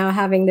Sporting now,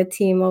 having the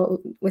team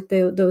with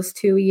those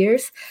 2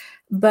 years.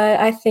 But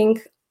I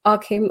think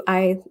hockey,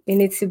 it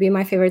needs to be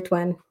my favorite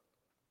one.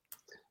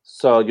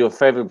 So your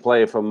favorite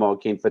player from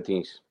Quem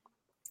Patins?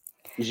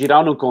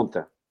 Giral não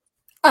conta.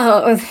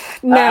 Oh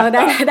no,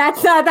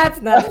 that's not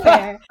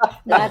fair.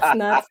 That's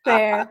not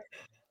fair.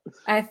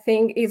 I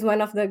think he's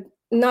one of the,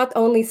 not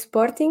only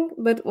Sporting,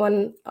 but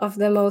one of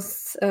the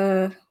most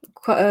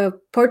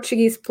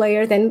Portuguese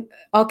players and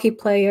hockey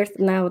players,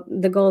 now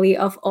the goalie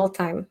of all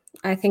time.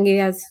 I think he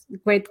has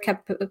great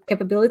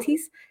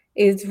capabilities.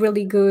 He's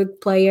really good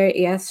player.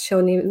 He has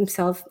shown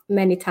himself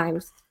many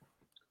times.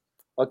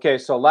 Okay,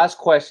 so last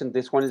question.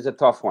 This one is a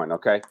tough one.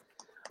 Okay.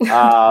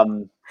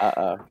 So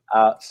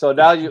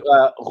now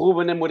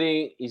Ruben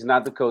Amorim is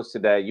not the coach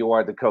today. You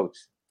are the coach.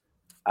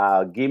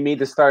 Give me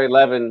the start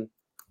 11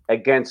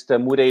 against the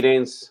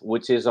Moreirense,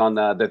 which is on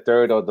the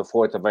 3rd or the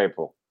 4th of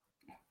April.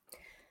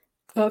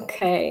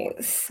 Okay,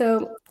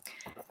 so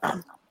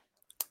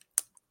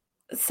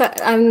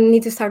I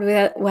need to start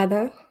with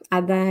weather.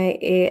 Ada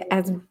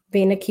has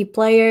been a key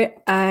player.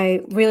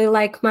 I really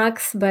like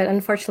Max, but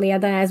unfortunately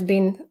Ada has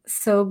been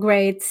so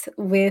great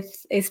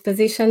with his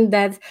position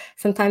that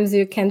sometimes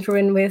you can't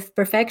ruin with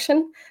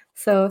perfection.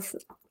 So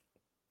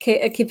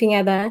keeping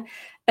Ada.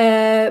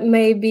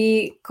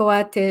 Maybe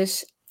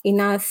Coates,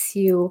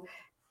 Inácio,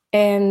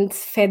 and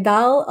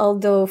Fedal,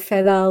 although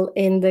Fedal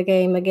in the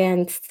game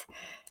against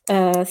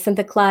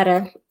Santa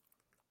Clara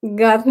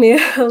got me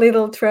a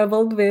little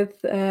troubled with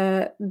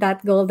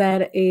that goal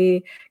that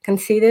he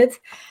conceded.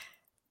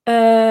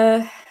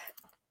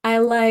 I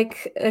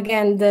like,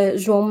 again, the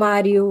João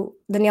Mário,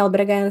 Daniel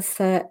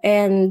Bragança,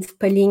 and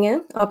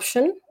Palhinha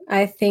option.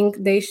 I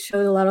think they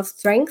showed a lot of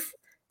strength.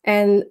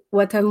 And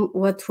what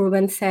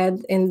Ruben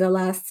said in the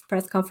last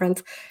press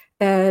conference,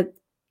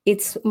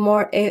 it's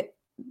more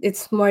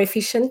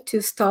efficient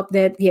to stop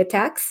the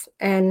attacks,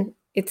 and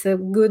it's a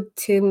good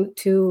team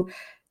to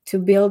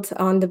build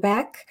on the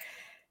back.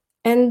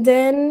 And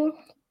then,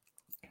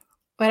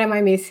 what am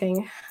I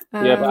missing? You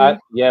have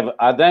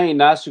Adam,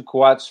 Inácio,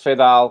 Coates,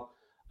 Fedal,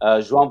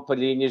 João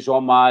Palhinha,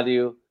 João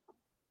Mário,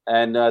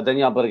 and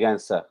Daniel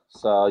Bragança.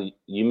 So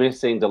you're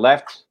missing the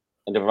left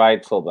and the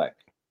right fullback.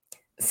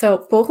 So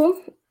Porro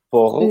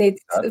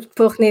needs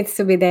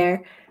to be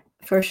there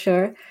for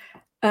sure.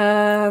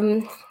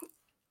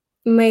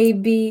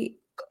 Maybe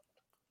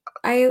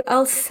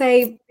I'll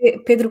say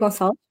Pedro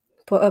Gonçalves,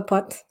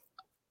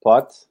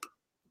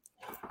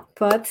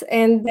 Pot,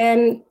 and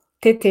then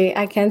Tete.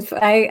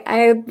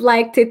 I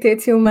like Tete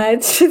too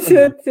much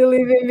to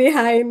leave him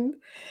behind.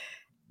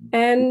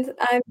 And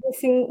I'm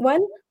missing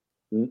one.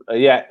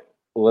 Yeah,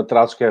 o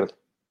lateral esquerdo.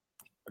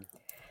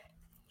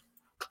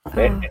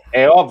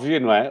 É óbvio,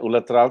 não é? O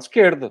lateral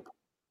esquerdo.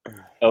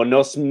 É o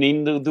nosso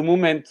menino do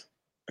momento.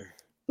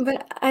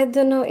 But I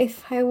don't know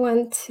if I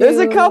want to. There's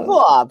a couple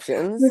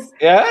options.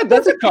 Yeah,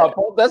 there's a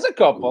couple.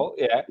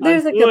 Yeah.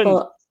 There's a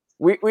couple.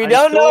 We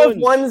don't know if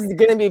one's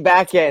going to be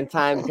back yet in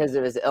time because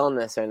of his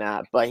illness or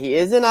not, but he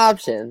is an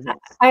option.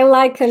 I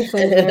like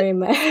Antunes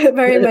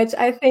very much.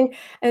 I think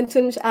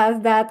Antunes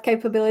has that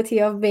capability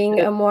of being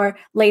a more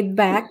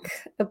laid-back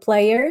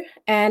player,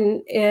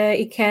 and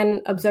he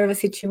can observe a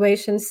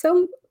situation.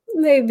 So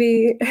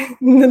maybe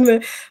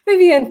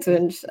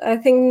Antunes. I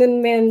think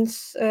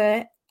Nunes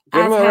has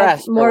had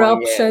more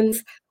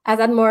options, has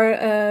had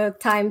more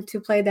time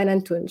to play than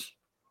Antunes.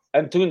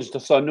 Antunes,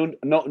 so no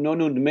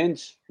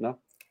Nunes, no?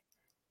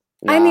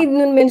 I need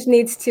Nunes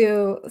needs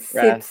to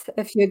sit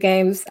a few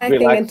games. I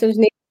think Antunes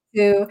needs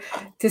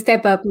to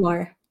step up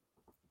more.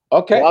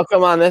 Okay.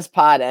 Welcome on this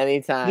pod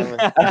anytime.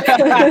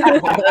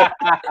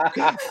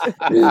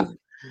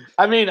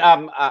 I mean,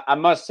 I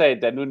must say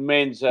that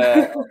Nunes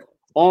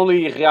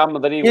only Real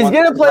Madrid. He's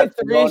going to play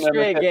 3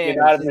 straight games.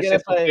 He's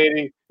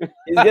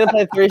going to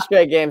play 3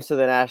 straight games for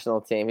the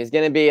national team. He's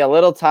going to be a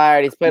little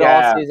tired. He's played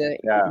all season.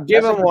 Yeah.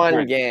 Give him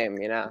one game,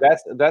 you know.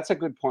 That's a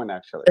good point,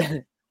 actually.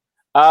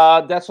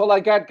 That's all I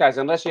got, guys.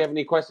 Unless you have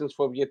any questions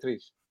for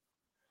Beatriz.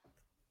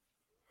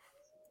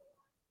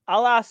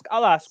 I'll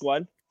ask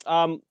one.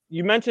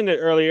 You mentioned it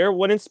earlier.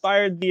 What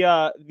inspired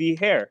the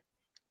hair?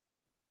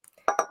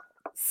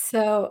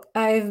 So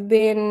I've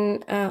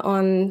been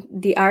on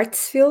the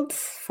arts field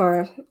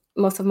for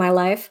most of my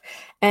life,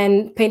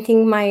 and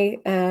painting my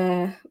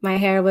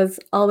hair was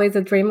always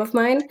a dream of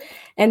mine.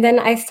 And then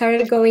I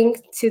started going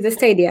to the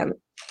stadium.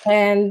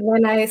 And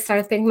when I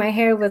started painting my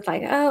hair, it was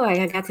like, oh,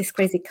 I got these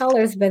crazy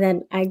colors. But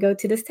then I go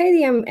to the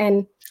stadium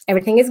and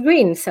everything is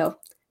green. So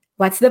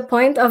what's the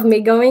point of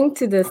me going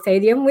to the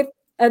stadium with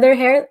other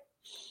hair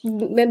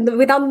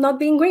without not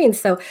being green?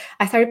 So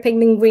I started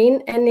painting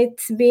green, and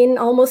it's been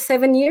almost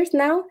 7 years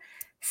now.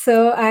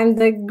 So I'm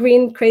the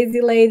green crazy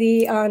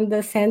lady on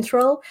the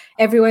Central.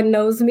 Everyone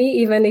knows me.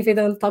 Even if they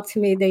don't talk to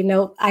me, they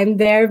know I'm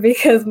there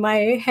because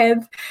my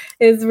head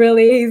is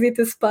really easy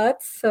to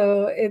spot.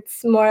 So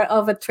it's more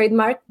of a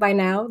trademark by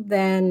now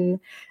than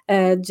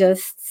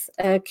just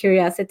a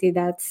curiosity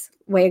that's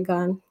way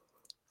gone.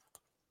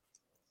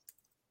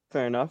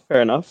 Fair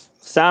enough.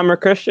 Sam or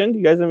Christian, do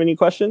you guys have any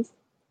questions?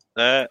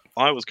 I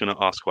was going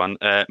to ask one.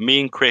 Me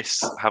and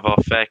Chris have our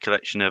fair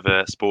collection of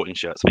sporting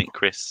shirts. I think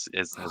Chris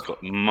has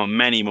got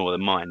many more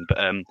than mine.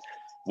 But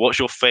what's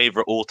your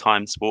favourite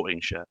all-time sporting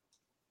shirt?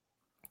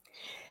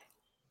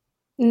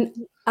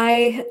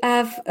 I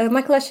have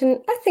my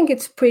collection. I think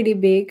it's pretty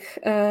big.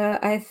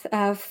 I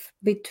have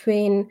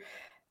between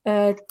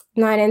 9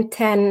 and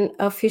 10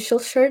 official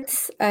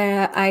shirts.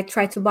 I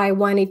try to buy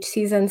one each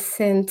season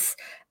since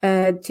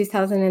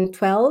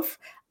 2012.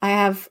 I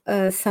have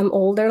some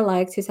older,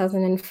 like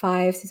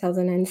 2005,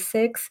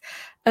 2006.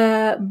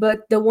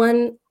 But the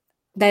one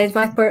that is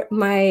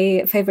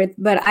my favorite,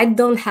 but I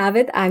don't have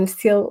it. I'm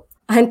still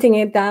hunting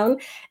it down.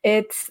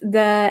 It's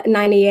the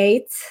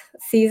 98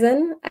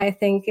 season. I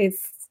think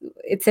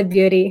it's a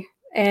beauty,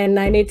 and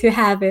I need to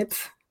have it.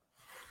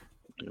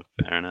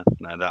 Fair enough.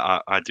 No,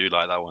 that I do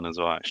like that one as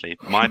well. Actually,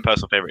 my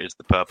personal favorite is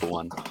the purple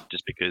one,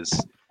 just because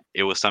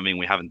it was something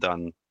we haven't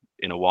done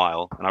in a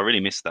while, and I really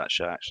missed that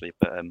shirt actually.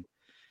 But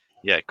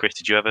yeah, Chris,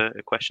 did you have a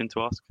question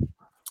to ask?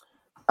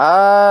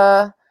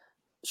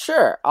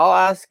 Sure. I'll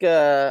ask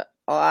a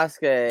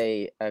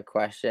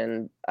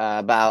question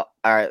about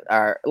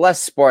our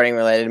less sporting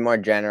related, more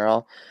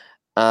general.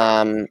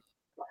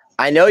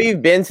 I know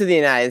you've been to the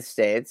United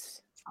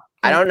States.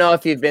 I don't know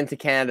if you've been to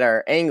Canada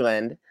or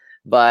England,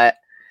 but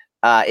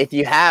if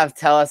you have,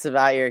 tell us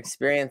about your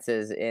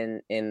experiences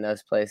in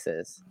those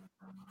places.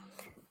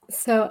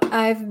 So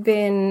I've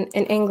been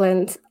in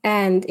England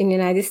and in the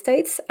United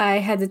States. I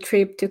had a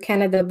trip to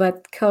Canada,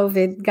 but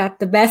COVID got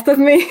the best of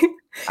me.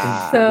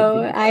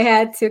 So I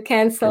had to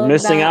cancel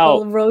that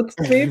whole road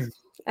trip.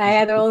 I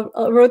had a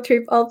road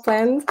trip all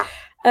planned.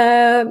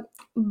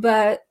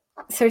 But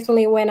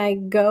certainly when I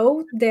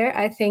go there,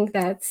 I think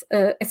that,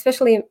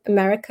 especially in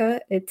America,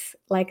 it's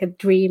like a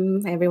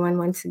dream. Everyone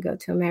wants to go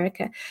to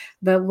America.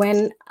 But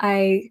when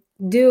I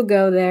do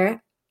go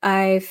there,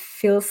 I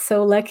feel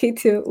so lucky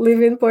to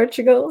live in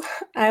Portugal.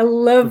 I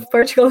love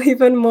Portugal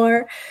even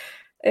more.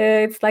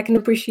 It's like an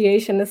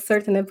appreciation, a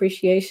certain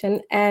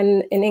appreciation.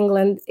 And in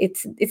England,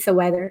 it's the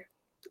weather.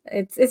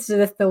 It's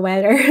just the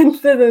weather.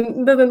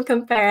 It doesn't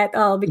compare at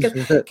all,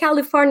 because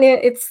California,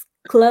 it's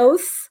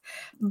close,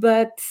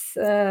 but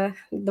the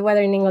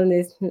weather in England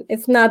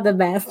it's not the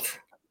best.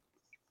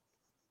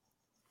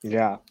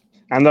 Yeah,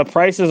 and the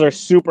prices are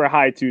super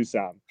high too,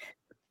 Sam.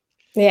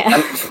 Yeah.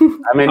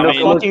 I mean, the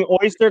fucking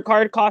Oyster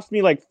card cost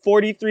me like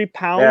 43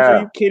 pounds. Yeah.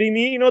 Are you kidding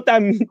me? You know what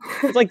that means?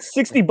 It's like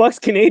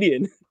 $60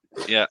 Canadian.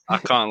 Yeah, I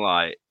can't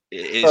lie.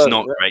 It's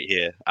not great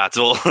here at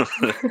all.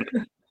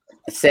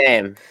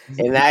 Same.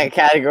 In that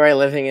category,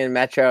 living in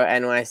Metro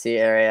NYC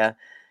area,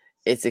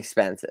 it's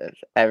expensive.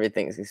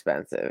 Everything's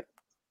expensive.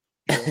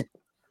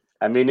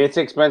 I mean, it's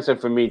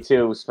expensive for me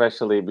too,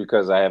 especially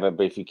because I have a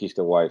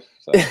Benfiquista wife.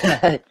 So.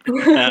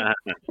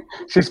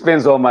 She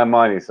spends all my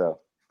money, so.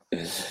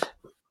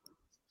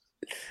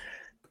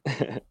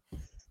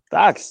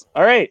 Facts.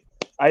 All right.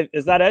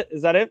 Is that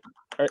it?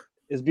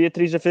 Is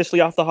Beatriz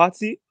officially off the hot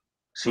seat?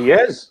 She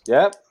is.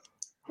 Yep.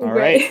 All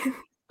right.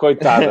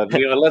 Coitada.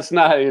 Let's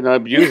not,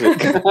 abuse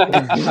it.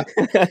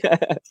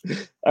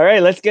 All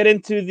right. Let's get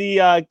into the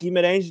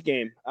Guimarães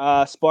game.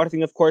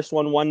 Sporting, of course,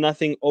 won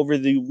 1-0 over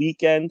the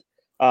weekend.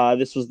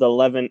 This was the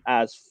 11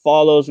 as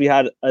follows. We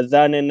had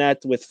Adan in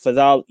net with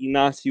Fadal,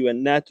 Inácio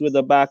in net with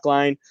the back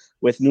line,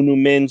 with Nuno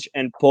Mendes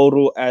and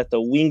Porro at the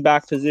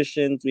wing-back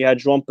positions. We had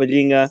João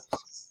Palhinha,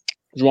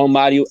 João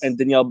Mário, and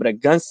Daniel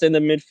Bragança in the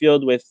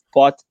midfield, with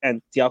Pot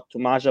and Tiago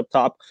Tomás up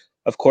top.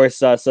 Of course,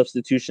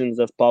 substitutions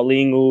of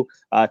Paulinho,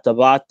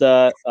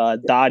 Tabata,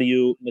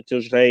 Dario,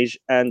 Mateus Reis,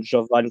 and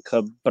Giovanni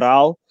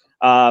Cabral.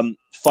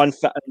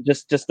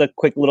 Just a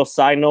quick little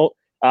side note.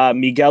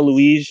 Miguel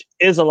Luiz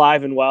is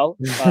alive and well.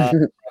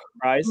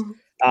 Surprise.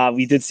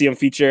 We did see him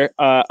feature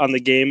on the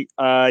game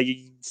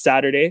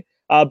Saturday.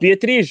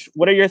 Beatriz,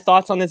 what are your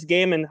thoughts on this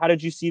game, and how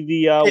did you see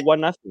the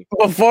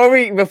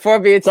 1-0? Before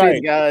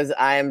Beatriz goes,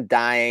 I am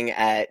dying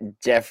at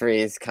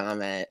Jeffrey's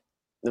comment,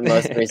 the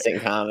most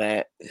recent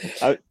comment.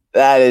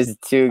 That is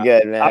too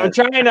good, man. I'm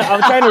trying to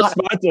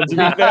respond to him, to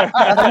be fair.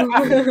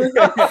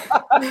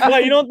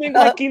 What, you don't think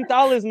the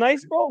Quintal is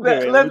nice, bro?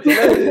 You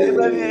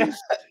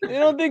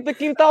don't think the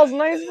Quintal's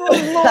nice, bro?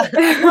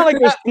 It's not like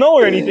there's snow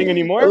or anything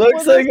anymore. I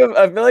feel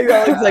like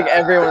that looks like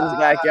everyone's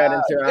backyard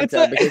in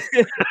Toronto. Because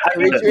I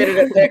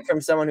retweeted a pic from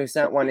someone who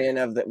sent one in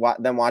of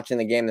them watching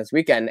the game this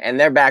weekend, and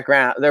their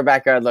backyard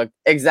looked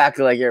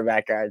exactly like your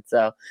backyard.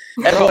 So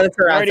everyone in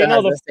Toronto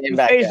has the same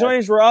backyard. The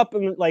joints were up,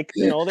 and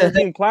they're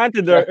being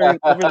planted over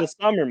the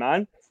summer,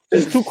 man.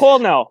 It's too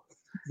cold now.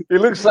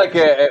 It looks like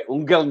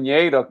un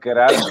galneiro,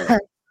 caralho.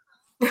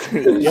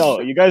 Yo,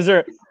 you guys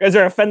are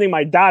offending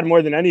my dad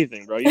more than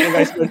anything, bro. You think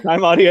I spend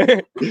time out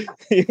here?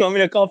 You want me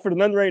to call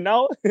Fernand right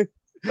now?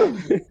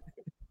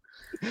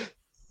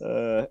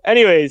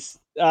 Anyways,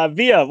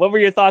 Via, what were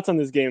your thoughts on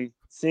this game,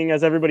 seeing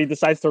as everybody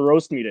decides to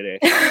roast me today?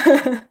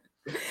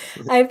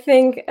 I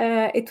think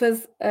it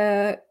was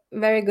a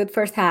very good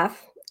first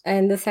half,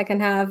 and the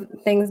second half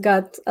things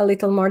got a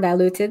little more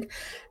diluted,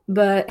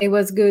 but it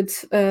was good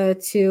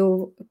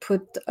to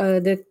put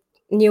the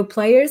new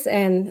players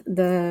and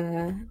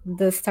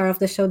the star of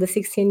the show, the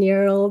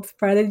 16-year-old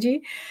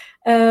prodigy.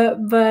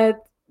 But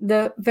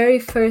the very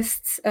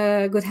first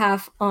good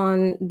half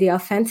on the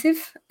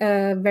offensive,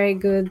 very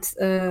good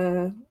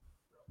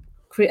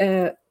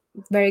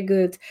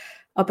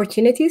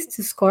opportunities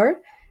to score.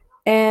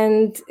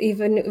 And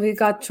even we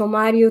got João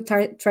Mário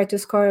try to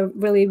score a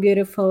really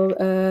beautiful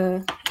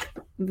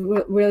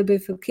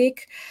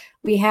kick.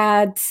 We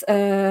had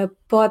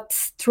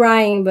Pot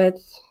trying, but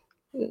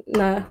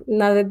not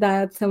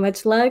that so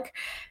much luck.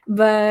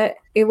 But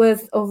it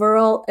was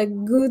overall a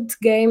good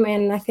game,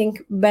 and I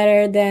think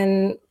better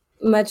than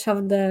much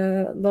of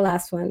the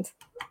last ones.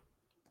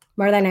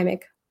 More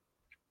dynamic.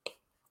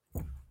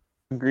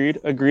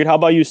 Agreed. How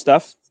about you,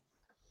 Steph?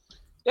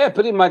 Yeah,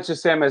 pretty much the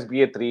same as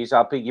Beatriz.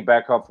 I'll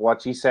piggyback off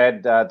what she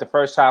said. The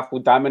first half we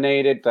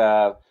dominated.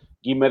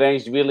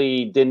 Guimarães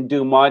really didn't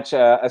do much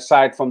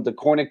aside from the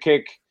corner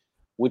kick,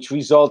 which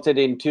resulted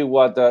into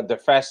the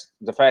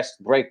fast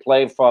break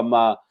play from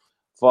the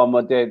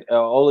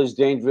always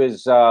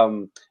dangerous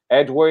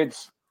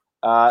Edwards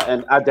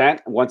and Adan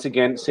once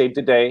again saved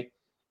the day.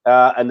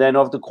 And then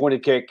off the corner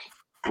kick,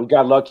 we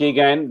got lucky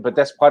again, but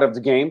that's part of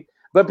the game.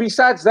 But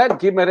besides that,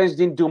 Guimarães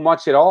didn't do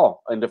much at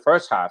all in the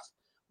first half.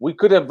 We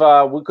could have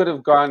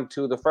gone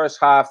to the first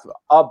half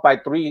up by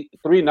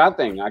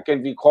 3-0. I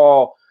can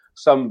recall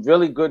some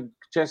really good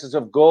chances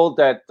of goal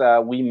that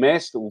we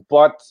missed.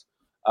 But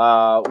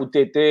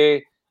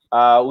UTT,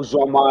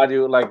 João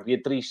Mario, like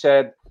Beatriz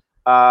said,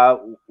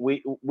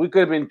 we could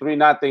have been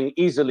 3-0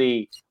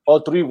 easily,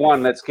 or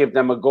 3-1. Let's give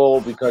them a goal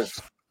because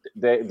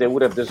they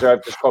would have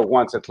deserved to score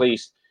once at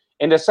least.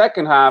 In the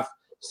second half,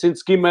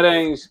 since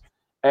Guimarães,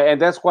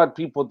 and that's what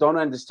people don't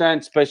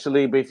understand,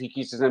 especially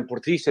Benfiquistas and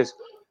Portistas.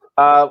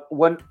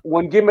 When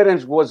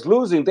Guimarães was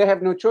losing, they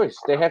have no choice.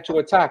 They have to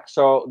attack.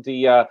 So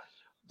the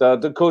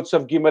coach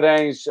of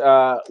Guimarães,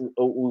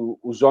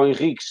 João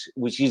Henriques,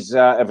 which is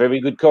a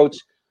very good coach,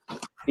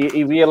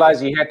 he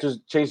realized he had to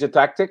change the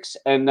tactics,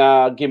 and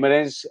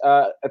Guimarães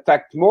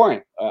attacked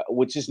more,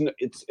 which is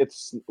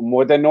it's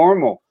more than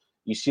normal.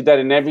 You see that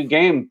in every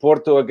game.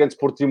 Porto against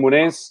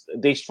Portimonense,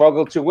 they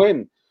struggled to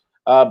win.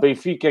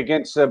 Benfica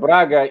against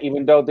Braga,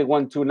 even though they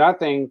won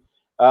 2-0.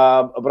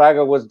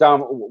 Braga was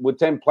down with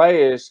 10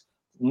 players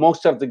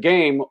most of the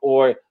game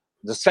or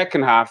the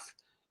second half,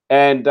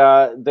 and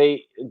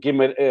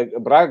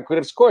Braga could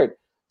have scored.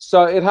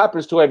 So it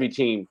happens to every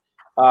team.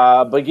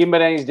 But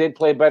Guimarães did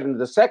play better in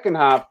the second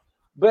half.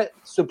 But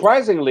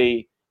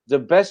surprisingly, the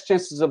best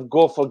chances of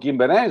goal for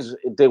Guimarães,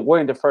 they were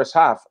in the first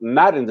half,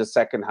 not in the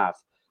second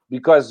half,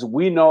 because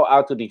we know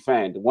how to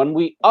defend. When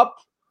we up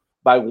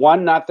by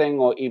 1-0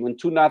 or even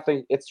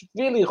 2-0, it's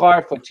really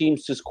hard for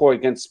teams to score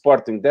against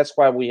Sporting. That's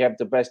why we have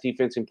the best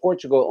defense in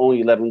Portugal.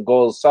 Only 11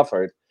 goals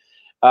suffered.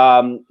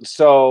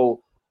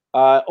 Overall,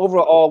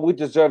 we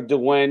deserve to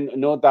win.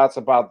 No doubts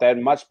about that.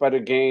 Much better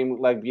game,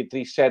 like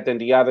Beatriz said, than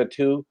the other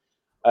two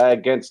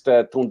against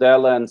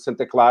Tondela and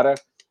Santa Clara.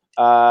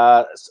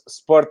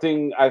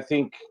 Sporting, I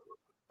think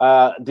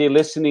they're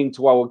listening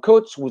to our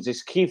coach, which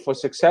is key for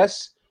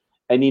success,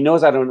 and he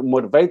knows how to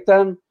motivate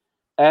them.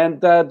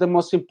 And the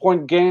most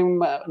important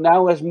game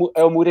now is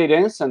El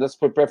Moreirense, and let's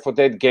prepare for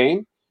that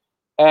game.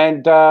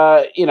 And,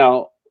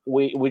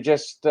 we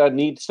just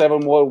need 7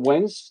 more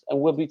wins, and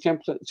we'll be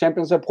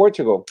champions of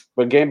Portugal.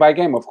 But game by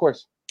game, of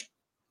course.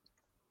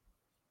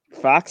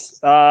 Facts.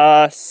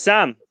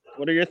 Sam,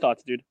 what are your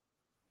thoughts, dude?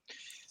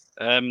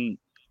 I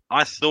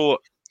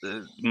thought,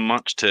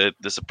 much to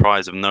the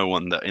surprise of no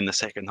one, that in the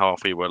second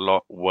half we were a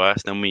lot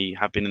worse than we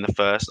have been in the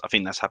first. I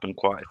think that's happened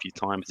quite a few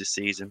times this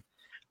season.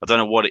 I don't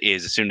know what it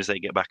is. As soon as they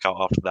get back out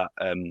after that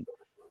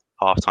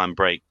halftime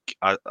break,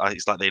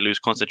 it's like they lose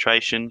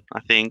concentration,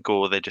 I think,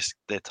 or they're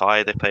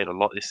tired. They played a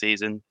lot this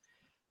season.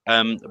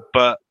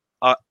 But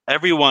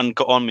everyone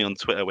got on me on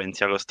Twitter when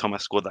Thiago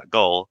Thomas scored that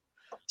goal.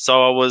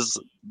 So I was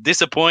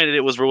disappointed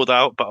it was ruled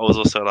out, but I was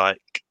also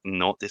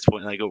not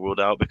disappointed they got ruled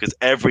out, because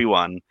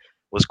everyone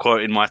was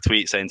quoting my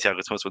tweet saying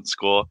Thiago Thomas would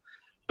score.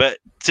 But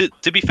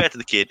to be fair to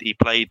the kid,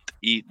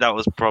 that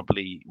was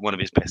probably one of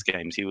his best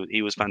games.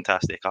 He was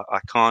fantastic. I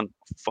can't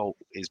fault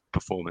his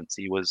performance.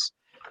 He was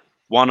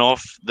one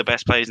of the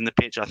best players in the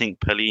pitch. I think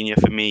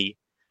Palhinha, for me,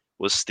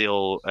 was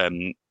still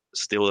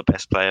the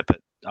best player,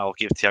 but I'll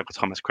give Thiago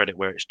Thomas credit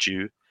where it's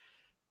due.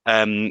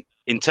 In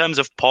terms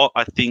of Pot,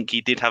 I think he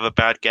did have a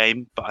bad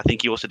game, but I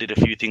think he also did a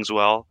few things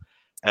well.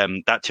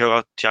 That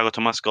Thiago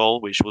Thomas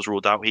goal, which was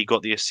ruled out, he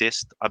got the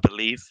assist, I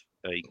believe.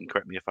 You can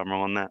correct me if I'm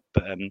wrong on that,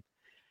 but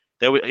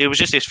it was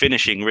just his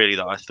finishing really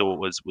that I thought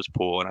was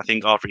poor, and I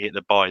think after he hit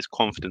the bar, his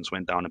confidence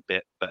went down a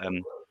bit. But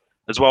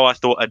as well, I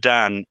thought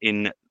Adan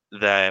in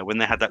there, when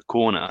they had that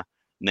corner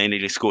and they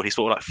nearly scored, he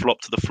sort of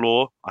flopped to the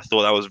floor. I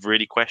thought that was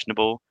really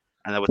questionable,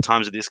 and there were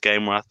times of this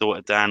game where I thought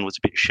Adan was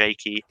a bit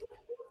shaky.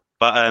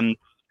 But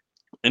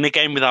in a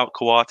game without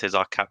Coates,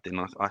 our captain,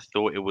 I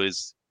thought it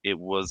was a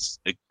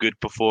good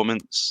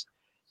performance.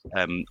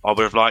 I would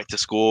have liked to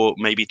score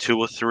maybe 2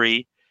 or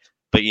 3,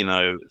 but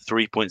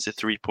 3 points are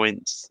 3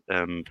 points.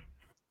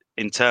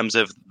 In terms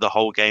of the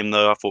whole game,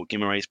 though, I thought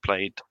Guimarães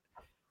played.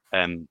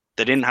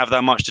 They didn't have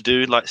that much to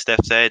do, like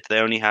Steph said. They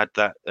only had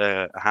that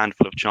a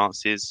handful of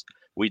chances.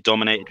 We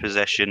dominated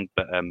possession,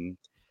 but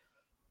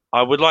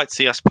I would like to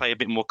see us play a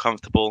bit more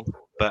comfortable.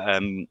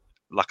 But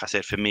like I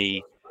said, for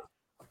me,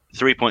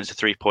 3 points are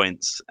 3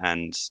 points,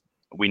 and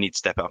we need to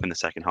step it up in the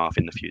second half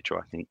in the future,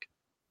 I think.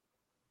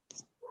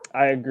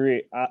 I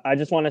agree. I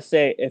just want to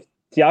say, if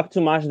Thiago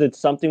Tomás did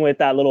something with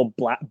that little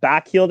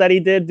back heel that he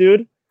did,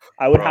 dude,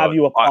 I would have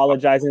you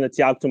apologizing to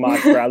Thiago Tomás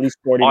for at least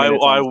 40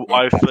 minutes.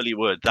 I fully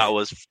would. That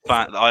was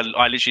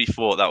I literally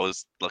thought that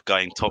was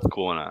going top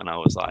corner, and I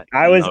was like,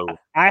 no.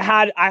 I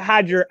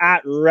had your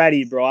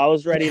ready, bro. I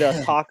was ready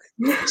to talk.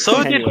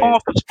 So anyway, did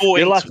half of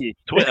Sporting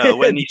Twitter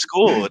when he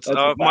scored.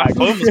 My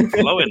phone was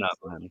blowing up,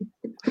 man.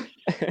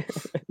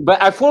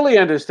 But I fully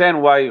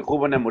understand why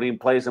Ruben Amorim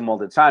plays him all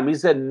the time.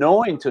 He's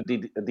annoying to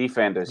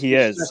defenders.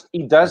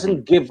 He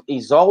doesn't give.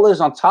 He's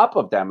always on top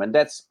of them, and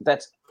that's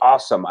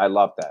awesome. I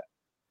love that.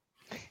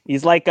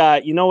 He's like,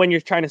 when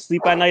you're trying to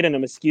sleep at night and a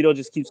mosquito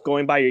just keeps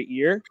going by your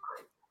ear.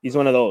 He's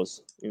one of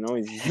those.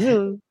 He's.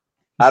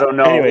 I don't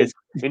know. Anyways,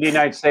 in the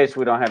United States,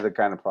 we don't have that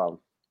kind of problem.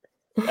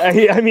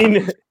 I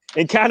mean,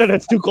 in Canada,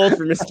 it's too cold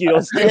for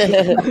mosquitoes.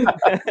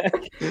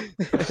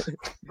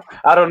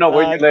 I don't know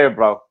where you live,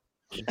 bro.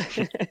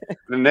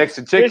 Next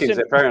to chickens,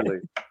 apparently.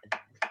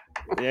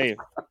 Yeah.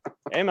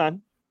 Hey,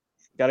 man.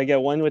 Got to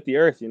get one with the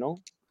earth,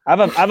 I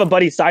have a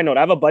buddy, side note. I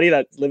have a buddy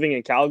that's living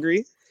in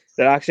Calgary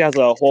that actually has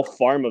a whole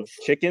farm of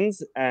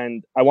chickens,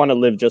 and I want to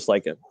live just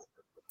like him.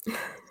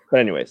 But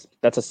anyways,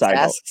 that's a side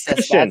note.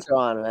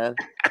 Saskatchewan, man.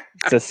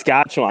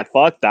 Saskatchewan.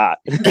 Fuck that.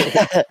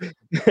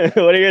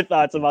 What are your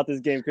thoughts about this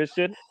game,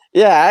 Christian?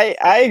 Yeah,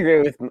 I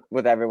agree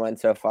with everyone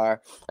so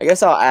far. I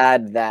guess I'll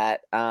add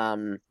that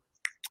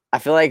I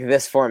feel like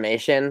this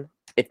formation,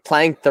 if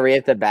playing 3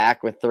 at the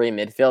back with 3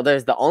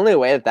 midfielders, the only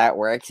way that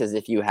works is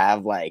if you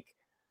have like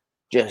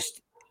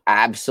just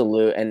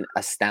absolute and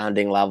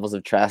astounding levels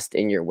of trust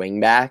in your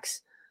wing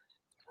backs.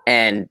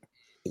 And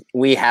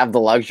we have the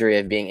luxury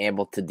of being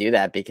able to do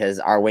that because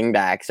our wing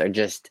backs are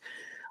just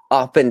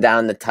up and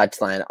down the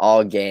touchline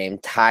all game,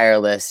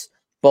 tireless,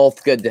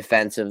 both good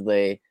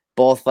defensively,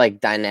 both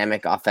like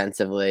dynamic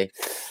offensively.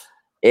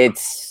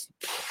 It's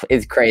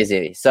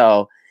crazy.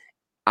 So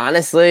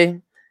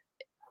honestly,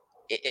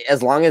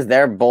 as long as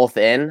they're both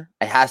in,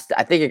 it has to.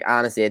 I think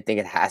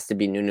it has to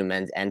be Nuno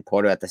Mendes and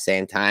Porto at the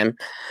same time.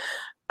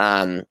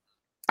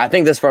 I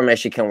think this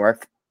formation can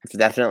work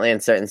definitely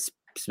in certain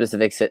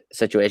specific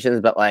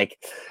situations, but like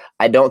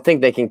I don't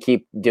think they can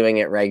keep doing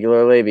it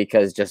regularly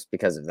because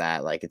of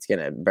that, like it's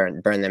gonna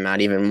burn them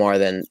out even more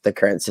than the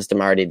current system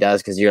already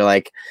does. Because you're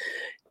like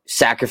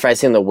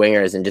sacrificing the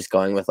wingers and just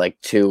going with like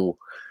 2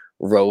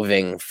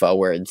 roving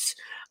forwards.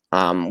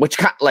 Which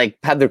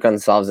like Pedro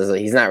Gonçalves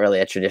he's not really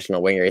a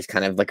traditional winger. He's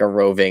kind of like a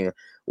roving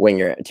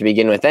winger to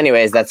begin with.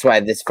 Anyways, that's why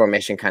this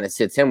formation kind of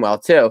suits him well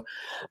too.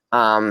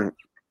 I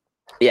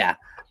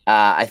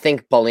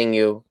think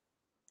Paulinho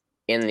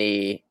in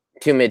the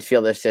 2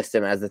 midfielder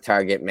system as the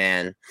target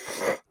man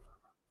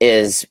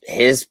is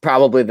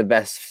probably the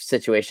best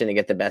situation to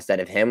get the best out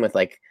of him with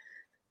like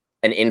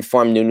an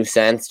informed Nuno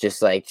sense,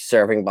 just like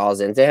serving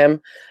balls into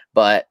him.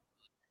 But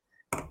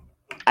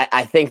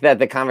I think that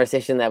the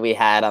conversation that we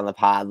had on the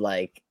pod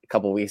like a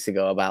couple weeks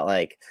ago about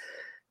like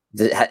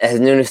has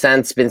Nuno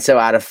Santos been so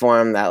out of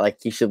form that like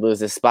he should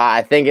lose his spot?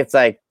 I think it's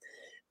like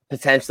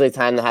potentially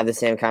time to have the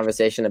same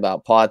conversation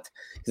about Pot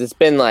because it's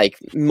been like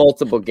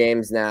multiple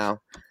games now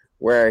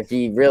where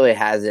he really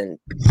hasn't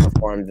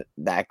performed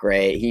that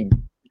great. He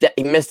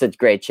missed a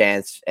great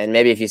chance, and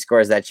maybe if he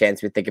scores that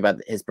chance, we think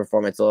about his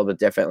performance a little bit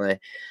differently.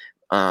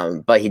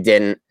 But he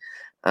didn't.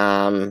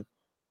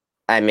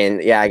 I mean,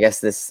 yeah, I guess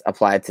this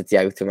applied to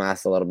Thiago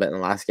Tomas a little bit in the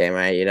last game,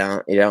 right?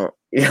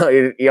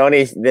 We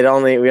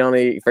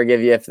only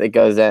forgive you if it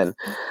goes in.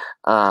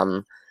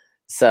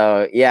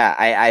 So yeah,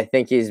 I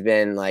think he's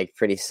been like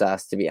pretty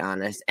sus, to be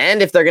honest.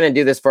 And if they're gonna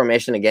do this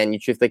formation again, you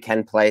truthfully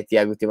can play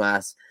Thiago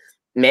Tomas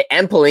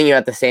and Paulinho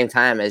at the same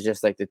time as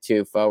just like the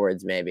 2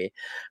 forwards, maybe,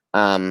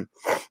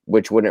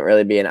 which wouldn't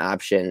really be an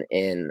option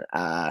in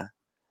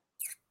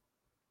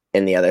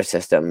the other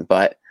system.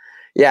 But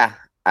yeah.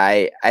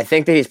 I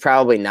think that he's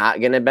probably not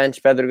going to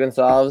bench Pedro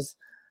Gonçalves,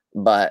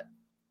 but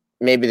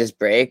maybe this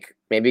break,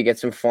 maybe get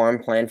some form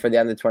planned for the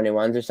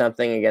under-21s or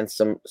something against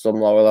some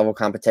lower level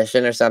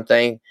competition or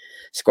something,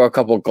 score a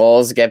couple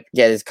goals, get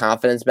his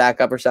confidence back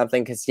up or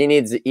something, because he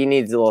needs a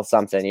little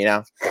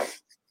something,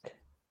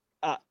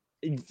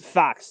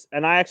 Facts.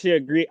 And I actually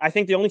agree. I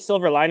think the only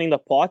silver lining the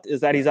Pot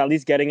is that he's at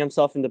least getting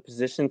himself in the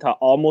position to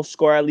almost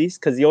score at least,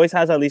 because he always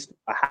has at least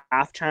a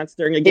half chance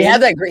during a game. He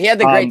had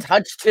the great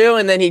touch too,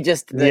 and then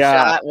the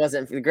shot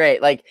wasn't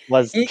great. Like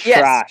was trash.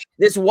 Yes,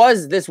 this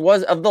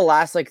was of the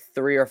last like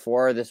 3 or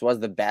 4. This was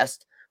the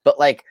best, but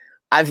like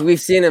we've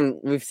seen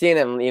him,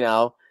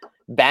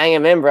 bang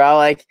him in, bro.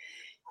 Like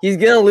he's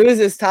gonna lose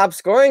his top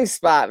scoring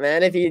spot,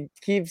 man, if he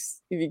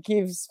keeps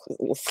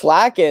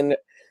slacking.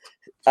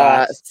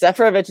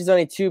 Seferovic is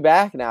only 2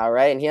 back now,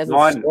 right? And he hasn't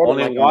scored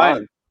only in like one. A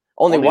month.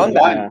 Only one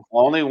back.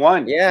 Only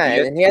one. Yeah,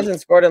 and he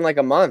hasn't scored in like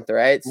a month,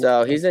 right?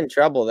 So he's in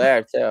trouble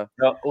there too.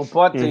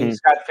 Upot, he's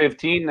got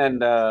 15,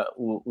 and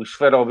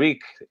Seferovic,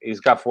 he's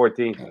got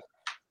 14.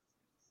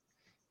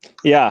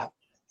 Yeah,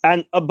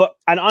 and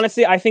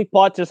honestly, I think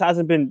Pot just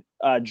hasn't been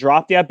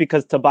dropped yet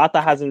because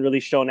Tabata hasn't really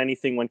shown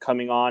anything when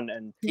coming on,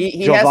 and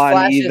he has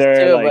flashes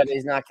too, but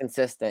he's not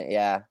consistent.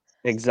 Yeah,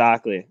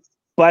 exactly.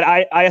 But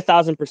I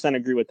 1,000%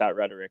 agree with that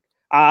rhetoric.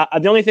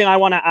 The only thing I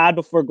want to add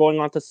before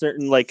going on to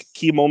certain like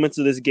key moments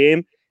of this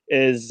game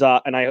is,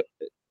 and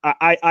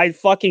I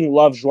fucking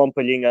love João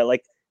Palhinha.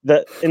 Like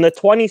in the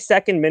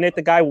 22nd minute,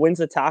 the guy wins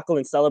a tackle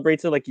and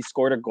celebrates it like he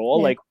scored a goal.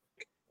 Yeah. Like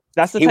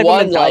that's the type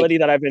of mentality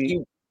that I've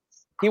been.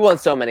 He won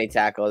so many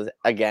tackles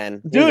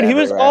again. Dude, he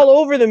was all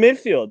over the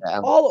midfield,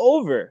 all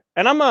over.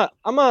 And I'm a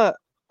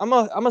I'm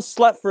a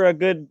slut for a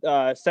good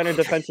center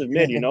defensive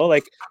mid. You know,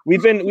 like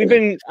we've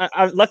been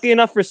lucky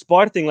enough for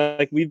Sporting.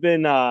 Like we've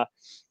been,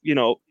 you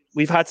know,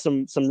 we've had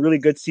some really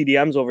good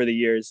CDMs over the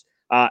years.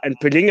 And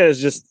Pelinga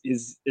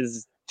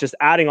is just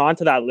adding on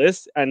to that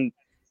list. And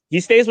he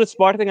stays with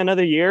Sporting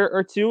another year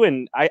or two.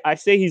 And I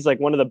say he's like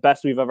one of the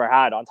best we've ever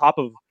had, on top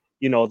of,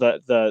 you know,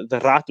 the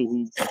Ratu,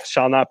 who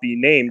shall not be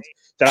named,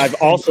 that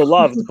I've also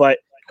loved. But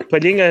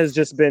Pelinga has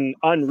just been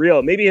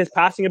unreal. Maybe his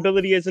passing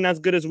ability isn't as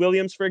good as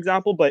Williams, for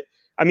example, but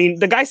I mean,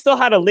 the guy still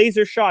had a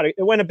laser shot. It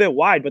went a bit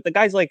wide, but the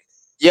guy's like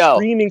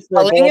screaming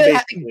for a goal,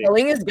 basically.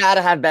 Pelinga's got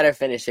to have better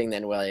finishing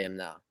than William,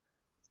 though.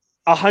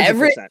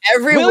 100%.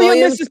 Every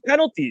William misses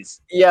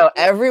penalties.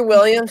 Every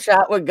Williams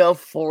shot would go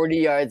 40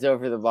 yards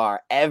over the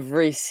bar.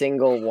 Every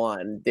single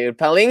one, dude.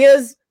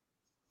 Pelinga's,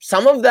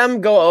 some of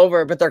them go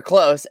over, but they're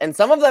close, and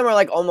some of them are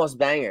like almost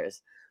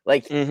bangers.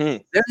 Like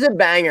there's a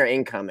banger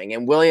incoming,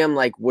 and William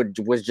like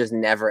was just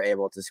never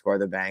able to score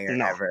the banger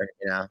ever,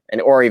 you know,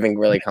 or even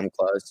really come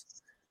close.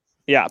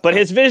 Yeah, but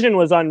his vision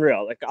was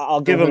unreal. Like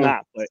I'll give him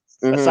that. But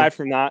aside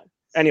from that,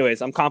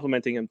 anyways, I'm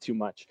complimenting him too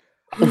much.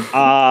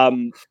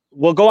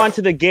 We'll go on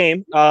to the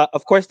game.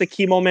 Of course, the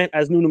key moment,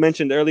 as Nuno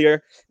mentioned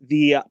earlier,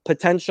 the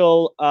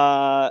potential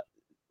out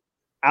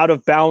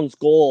of bounds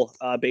goal.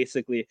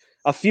 Basically,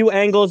 a few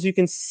angles you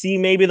can see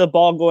maybe the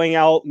ball going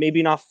out,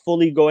 maybe not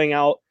fully going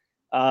out.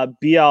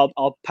 Bia,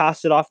 I'll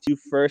pass it off to you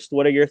first.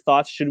 What are your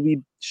thoughts? Should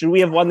we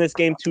have won this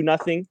game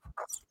 2-0?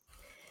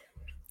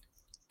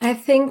 I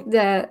think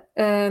that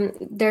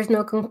there's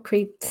no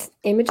concrete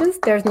images.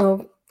 There's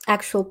no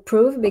actual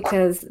proof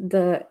because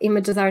the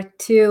images are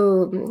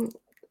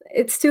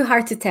it's too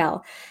hard to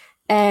tell.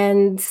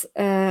 And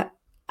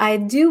I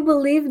do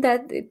believe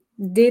that it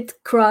did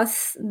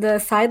cross the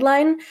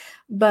sideline,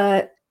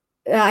 but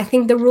I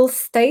think the rule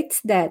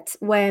states that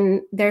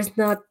when there's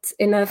not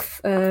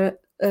enough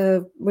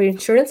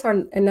reinsurance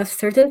or enough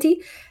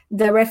certainty,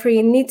 the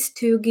referee needs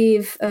to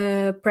give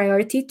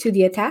priority to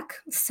the attack.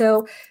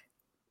 So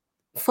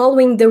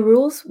following the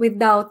rules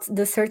without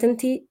the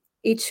certainty,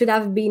 it should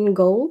have been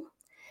goal,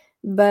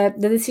 but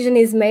the decision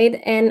is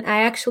made, and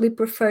I actually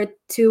prefer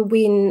to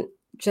win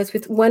just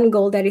with one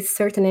goal that is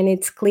certain and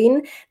it's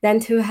clean than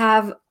to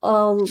have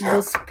all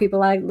those people,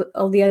 like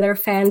all the other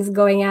fans,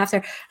 going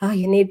after, oh,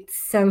 you need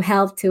some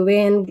help to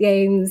win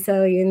games,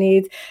 so you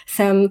need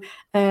some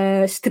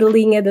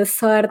estrelinha de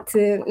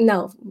sorte.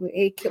 No,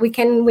 we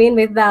can win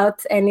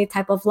without any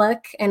type of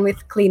luck and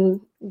with clean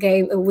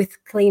game,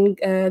 with clean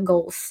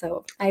goals.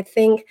 So I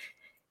think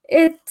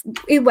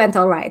it went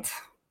all right.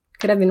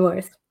 Could have been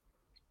worse.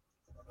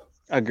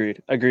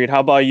 Agreed. How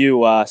about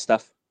you,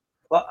 Steph?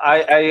 Well, I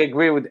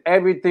agree with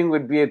everything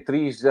what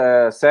Beatriz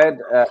said,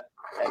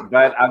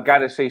 but I've got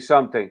to say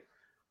something.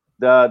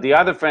 The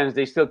other friends,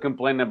 they still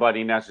complain about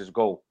Inas's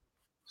goal.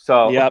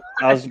 So yep,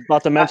 I was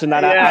about to mention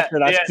that after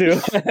that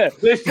too.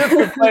 They still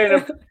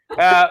complain.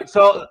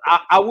 So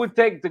I would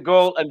take the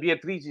goal, and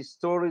Beatriz is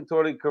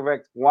totally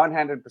correct,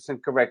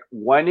 100% correct.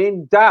 When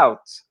in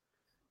doubt,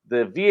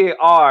 the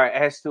VAR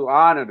has to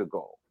honor the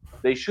goal.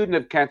 They shouldn't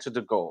have canceled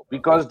the goal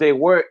because they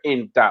were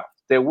in doubt.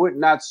 They were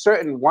not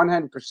certain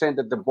 100%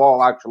 that the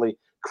ball actually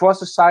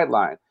crossed the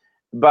sideline.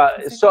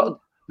 But so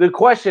the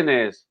question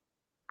is,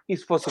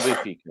 he's supposed to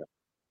Benfica.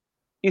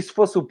 He's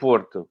supposed to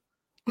Porto.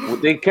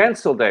 They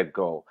canceled that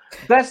goal.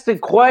 That's the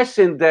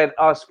question that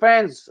us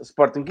fans,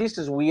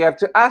 Sportingistas, we have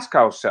to ask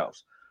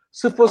ourselves.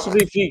 Se fosse o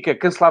Benfica,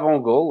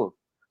 cancelavam golo.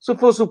 Se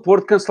fosse o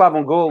Porto,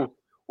 cancelavam golo.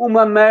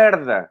 Uma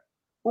merda.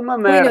 We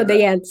know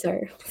the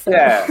answer. So.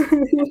 Yeah,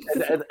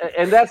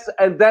 and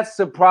that's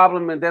the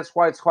problem, and that's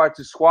why it's hard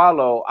to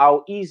swallow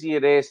how easy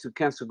it is to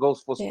cancel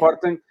goals for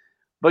Sporting.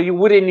 But you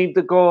wouldn't need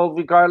the goal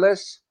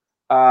regardless.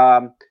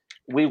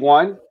 We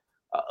won,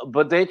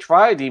 but they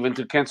tried even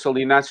to cancel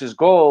Inas's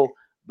goal.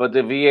 But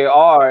the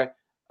VAR,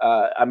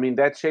 I mean,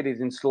 that shit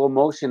is in slow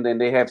motion. Then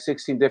they have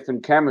 16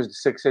 different cameras,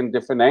 16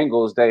 different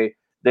angles. They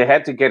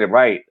had to get it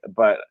right,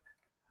 but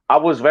I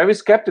was very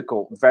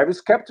skeptical.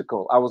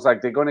 I was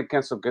like, they're going to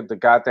cancel the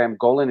goddamn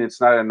goal, and it's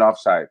not an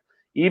offside.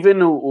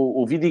 Even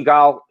o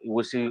Vidigal,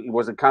 he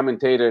was a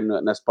commentator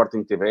na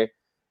Sporting TV.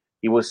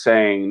 He was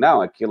saying, não,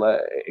 aquilo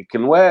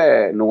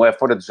não é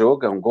fora de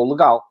jogo, é gol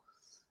legal.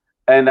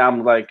 And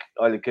I'm like,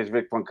 olha, queres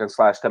ver que vão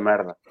cancelar esta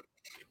merda?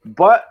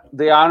 But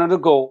they honored the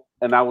goal,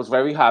 and I was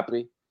very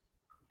happy.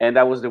 And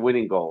that was the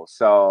winning goal.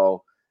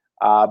 So,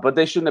 but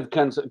they shouldn't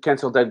have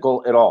canceled that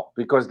goal at all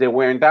because they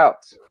were in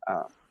doubt.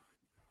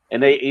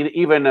 And they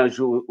even o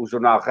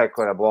Jornal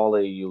Record, a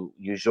bola e o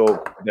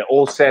jogo, they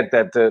all said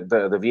that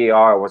the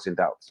VAR was in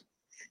doubt.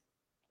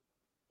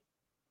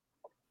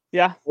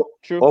 Yeah,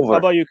 true. Over. How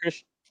about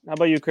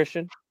you,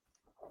 Christian?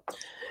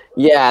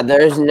 Yeah,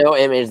 there's no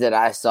image that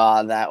I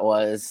saw that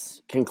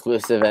was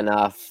conclusive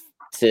enough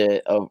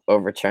to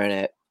overturn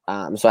it.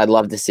 So I'd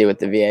love to see what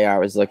the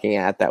VAR was looking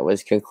at that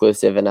was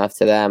conclusive enough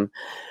to them.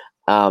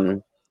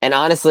 And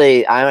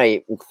honestly,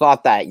 I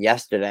thought that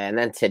yesterday, and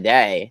then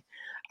today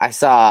I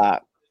saw.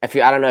 I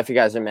don't know if you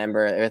guys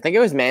remember, I think it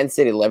was Man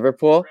City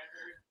Liverpool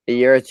a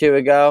year or two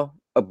ago,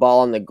 a ball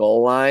on the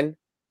goal line,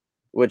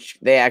 which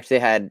they actually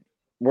had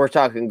we're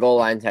talking goal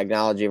line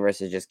technology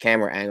versus just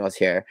camera angles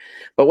here.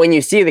 But when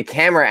you see the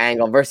camera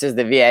angle versus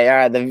the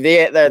VAR,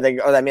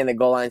 the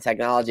goal line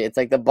technology, it's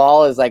like the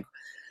ball is like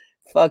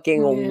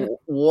fucking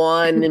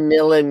 1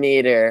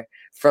 millimeter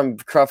from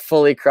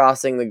fully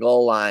crossing the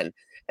goal line.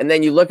 And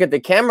then you look at the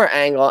camera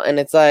angle, and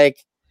it's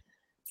like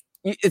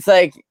you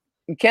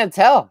can't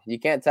tell. You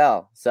can't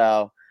tell.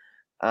 So,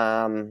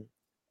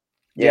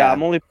 yeah,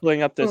 I'm only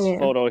pulling up this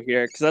photo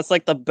here because that's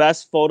like the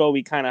best photo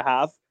we kind of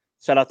have.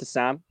 Shout out to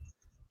Sam.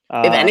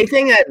 If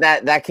anything,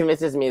 that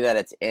convinces me that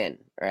it's in,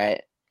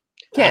 right?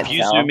 If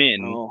you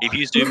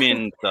zoom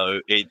in, though,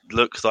 it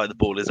looks like the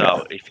ball is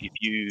out. If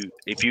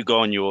you go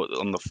on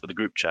the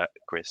group chat,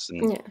 Chris,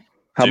 and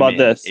how about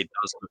this? It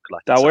does look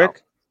like that work.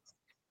 Out.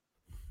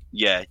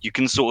 Yeah, you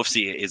can sort of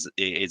see it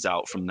is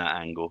out from that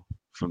angle.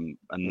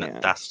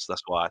 That's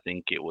why I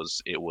think it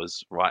was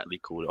rightly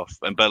called off.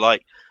 But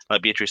like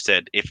Beatrice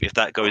said, if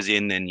that goes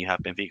in, then you have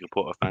Benfica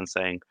Porto fans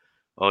saying,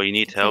 "Oh, you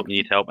need help,"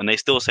 and they're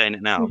still saying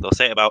it now. They'll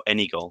say it about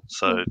any goal.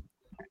 So,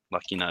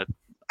 like, you know,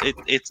 it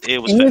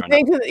was.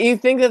 You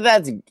think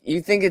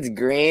it's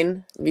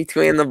green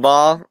between the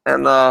ball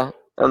and the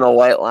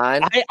white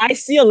line? I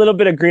see a little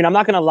bit of green. I'm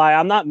not gonna lie.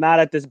 I'm not mad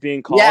at this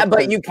being called. Yeah,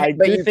 but you can.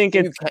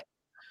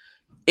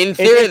 In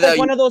theory, though,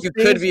 you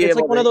could be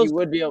able. You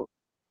would be able.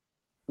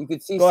 You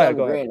could see some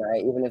green,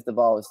 right? Even if the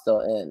ball was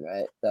still in,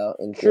 right? So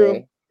in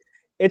theory,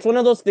 it's one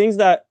of those things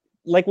that,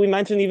 like we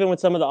mentioned, even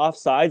with some of the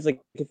offsides, like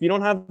if you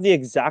don't have the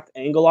exact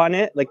angle on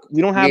it, like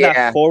we don't have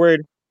that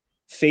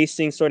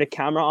forward-facing sort of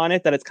camera on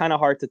it, that it's kind of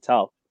hard to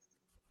tell.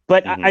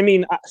 But I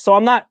mean, so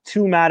I'm not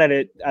too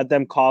mad at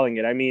them calling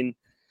it. I mean,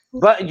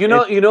 but it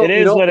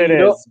is what it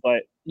is.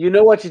 But you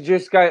know what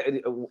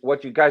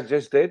you guys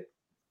just did?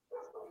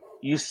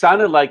 You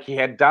sounded like you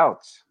had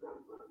doubts.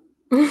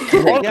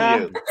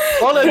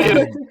 All of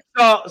you.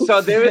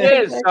 So there it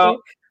is.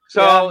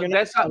 So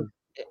that's how,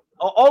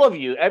 all of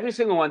you, every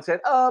single one said,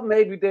 "Oh,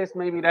 maybe this,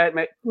 maybe that."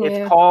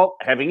 It's called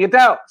having a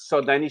doubt.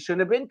 So then he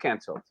shouldn't have been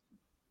canceled.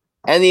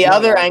 And the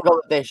other angle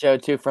that they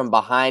showed too from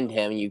behind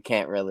him, you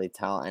can't really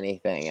tell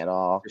anything at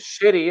all.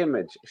 Shitty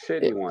image,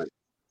 shitty one.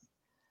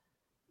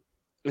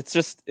 It's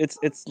just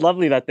it's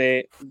lovely that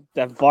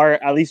VAR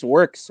at least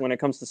works when it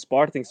comes to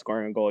Sporting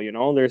scoring a goal. You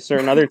know, there's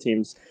certain other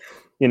teams.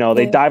 You know,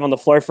 they dive on the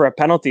floor for a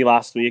penalty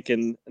last week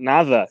and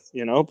nada,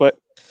 you know, but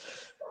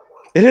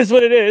it is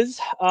what it is.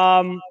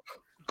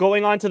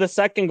 Going on to the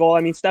second goal,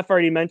 I mean, Steph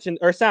already mentioned,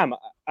 or Sam,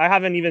 I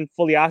haven't even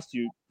fully asked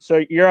you.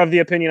 So you're of the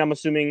opinion, I'm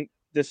assuming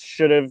this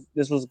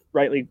was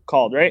rightly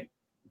called, right?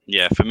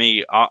 Yeah, for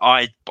me,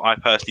 I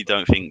personally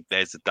don't think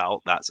there's a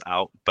doubt that's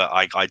out, but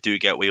I do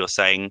get what you're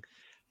saying.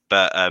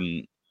 But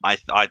I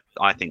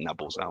think that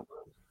ball's out.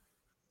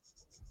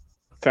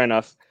 Fair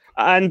enough.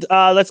 And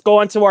let's go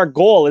on to our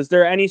goal. Is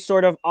there any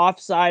sort of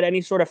offside,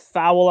 any sort of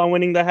foul on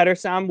winning the header,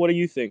 Sam? What do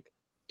you think?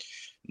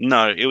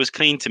 No, it was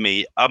clean to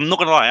me. I'm not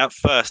going to lie. At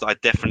first, I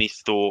definitely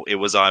thought it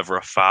was either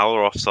a foul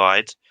or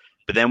offside.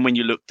 But then when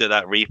you looked at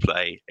that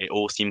replay, it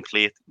all seemed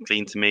clean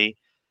to me.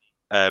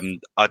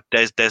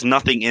 There's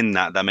nothing in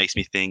that makes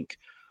me think,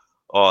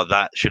 oh,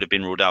 that should have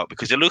been ruled out.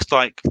 Because it looks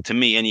like, to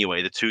me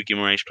anyway, the two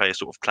Guimarães players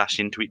sort of clash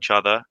into each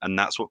other. And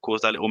that's what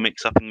caused that little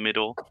mix-up in the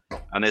middle.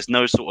 And there's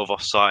no sort of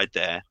offside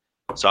there.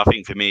 So I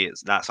think for me,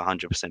 that's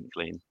 100%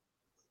 clean.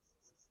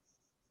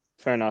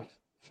 Fair enough.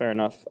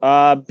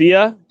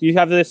 Bia, do you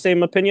have the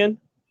same opinion?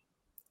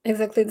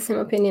 Exactly the same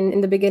opinion.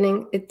 In the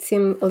beginning, it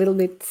seemed a little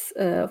bit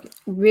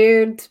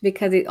weird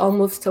because it all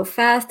moved so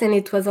fast, and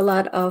it was a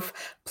lot of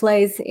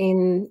plays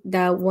in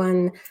that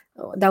one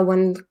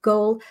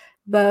goal.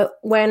 But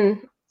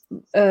when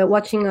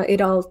watching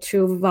it all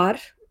through VAR,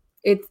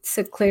 it's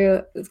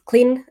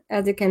clean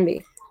as it can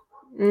be,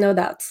 no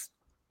doubts.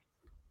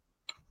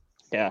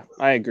 Yeah,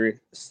 I agree.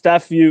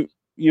 Steph, you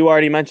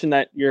already mentioned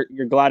that you're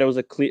glad it was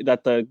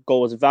that the goal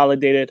was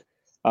validated.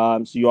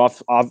 So you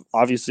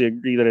obviously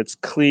agree that it's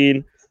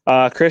clean.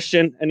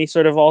 Christian, any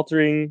sort of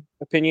altering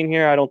opinion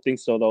here? I don't think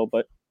so though.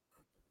 But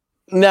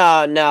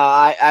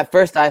no. At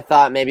first I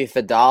thought maybe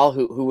Fadal,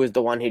 who was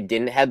the one who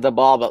didn't head the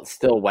ball but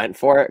still went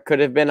for it, could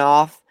have been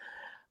off.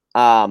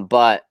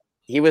 But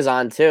he was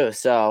on too.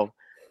 So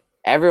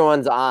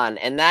everyone's on,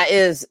 and that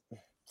is.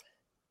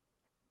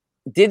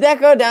 Did that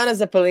go down as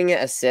a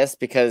Palhinha assist?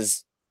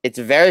 Because it's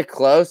very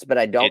close, but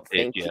I don't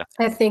think. Yeah.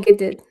 I think it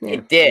did. Yeah.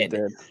 It did.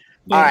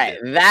 All right,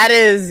 that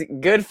is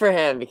good for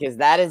him because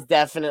that is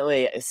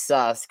definitely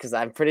sus. Because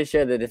I'm pretty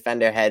sure the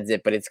defender heads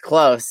it, but it's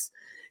close.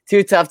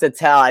 Too tough to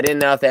tell. I didn't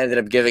know if they ended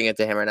up giving it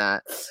to him or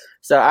not.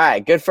 So, all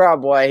right, good for our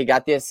boy. He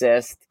got the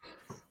assist,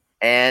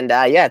 and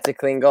it's a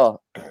clean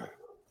goal.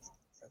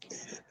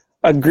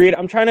 Agreed.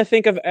 I'm trying to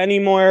think of any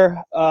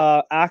more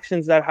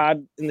actions that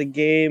had in the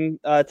game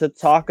to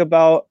talk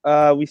about.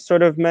 We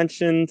sort of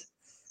mentioned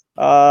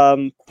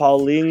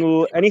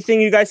Paulinho.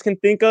 Anything you guys can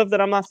think of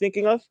that I'm not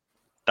thinking of?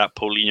 That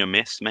Paulinho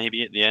miss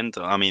maybe at the end.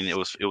 I mean, it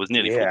was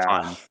nearly full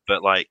time,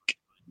 but like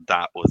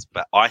that was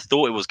bad. I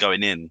thought it was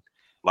going in.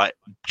 Like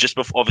just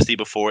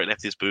before it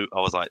left his boot,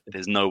 I was like,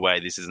 "There's no way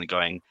this isn't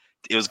going."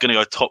 It was going to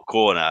go top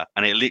corner,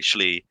 and it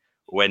literally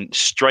went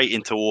straight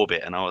into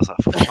orbit, and I was like,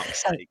 for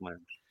fuck's sake, man.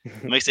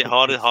 It makes it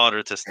harder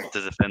to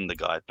defend the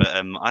guy. But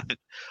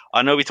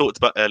I know we talked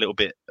about a little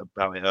bit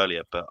about it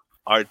earlier, but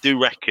I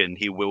do reckon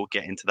he will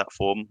get into that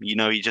form. You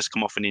know, he just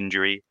come off an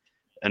injury,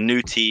 a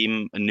new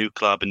team, a new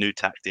club, a new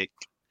tactic.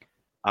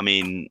 I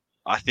mean,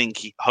 I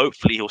think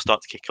hopefully he'll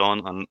start to kick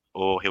on,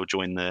 or he'll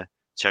join the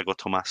Thiago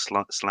Tomas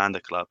slander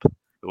club.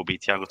 It will be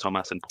Thiago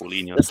Tomas and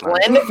Paulinho. The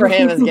slander for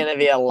him is going to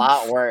be a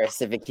lot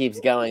worse if it keeps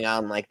going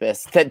on like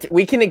this.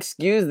 We can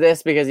excuse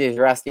this because he's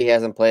rusty, he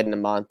hasn't played in a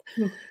month.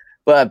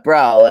 But,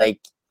 bro, like,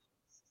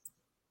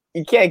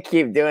 you can't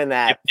keep doing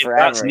that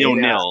forever. If that's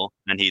 0-0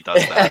 and he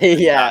does that,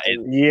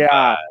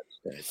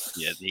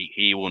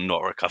 he will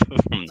not recover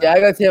from that.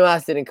 Thiago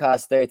Tomas didn't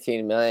cost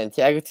 $13 million.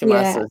 Thiago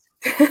Tomas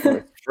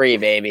was free,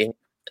 baby.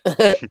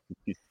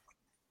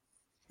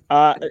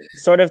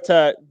 Sort of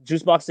to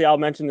Juicebox, I'll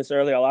mention this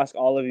earlier. I'll ask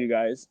all of you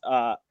guys.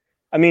 I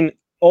mean,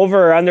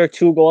 over or under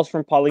 2 goals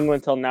from Paulinho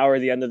until now or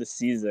the end of the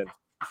season.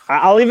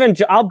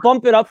 I'll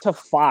bump it up to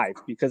 5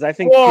 because I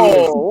think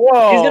he's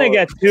gonna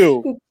get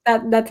 2.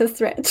 That's a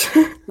stretch.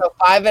 So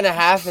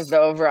 5.5 is the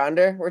over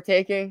under we're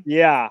taking.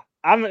 Yeah,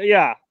 I'll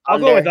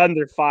go with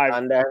under 5.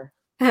 Under.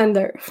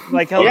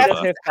 Like he'll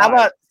just hit 5. How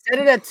about set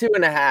it at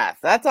 2.5?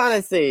 That's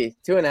honestly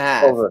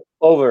 2.5.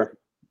 Over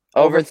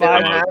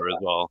 5.5 as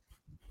well.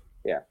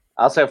 Yeah,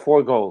 I'll say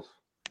 4 goals.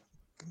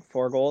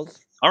 4 goals.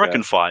 I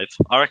reckon 5.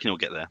 I reckon he'll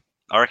get there.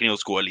 I reckon he'll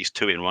score at least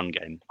 2 in one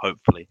game,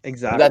 hopefully.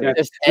 Exactly.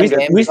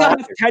 We still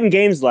have 10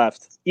 games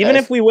left. Even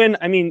if we win,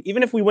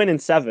 even if we win in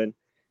 7,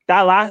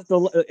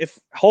 if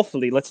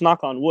hopefully, let's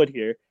knock on wood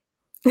here.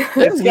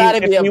 There's got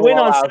to be a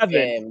blowout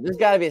game. There's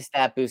got to be a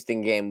stat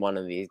boosting game one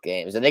of these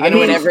games. Are they going to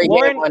win every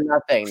game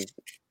 1-0?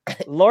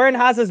 Lauren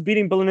has us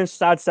beating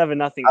Belenenstad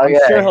 7-0 I'm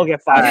sure he'll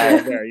get 5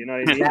 goals there. You know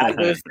what I mean? Stat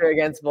booster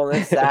against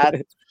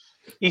Belenenstad.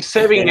 He's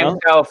saving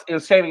himself.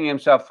 He's saving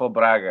himself for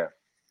Braga.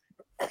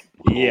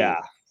 Yeah.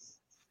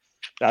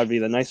 That would be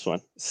the nice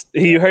one.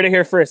 You heard it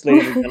here first,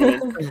 ladies and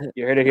gentlemen.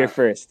 You heard it here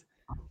first.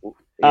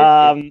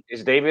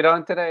 Is David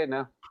on today?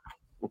 No.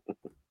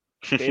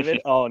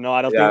 David? Oh no,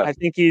 I don't think.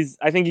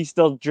 I think he's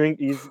still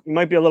he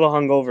might be a little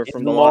hungover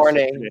from the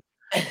morning.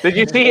 Did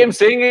you see him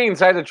singing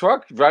inside the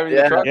truck, driving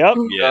the truck? Yep.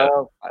 Yeah.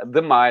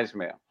 Demise,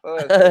 man.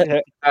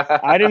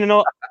 I didn't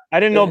know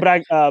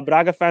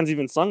Braga fans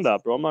even sung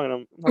that, bro. I'm not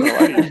gonna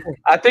lie to you.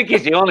 I think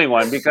he's the only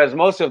one because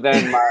most of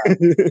them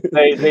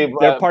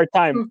they're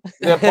part-time.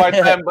 They're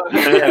part-time, but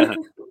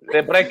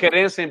they're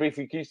precaris and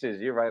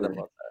benfiquistas. You're right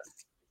about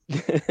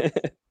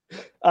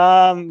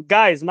that.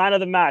 Guys, man of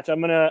the match.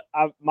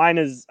 Mine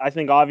is, I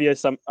think,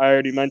 obvious. I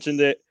already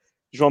mentioned it.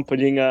 João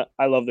Palhinha.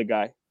 I love the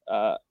guy.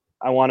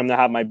 I want him to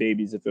have my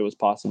babies if it was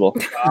possible.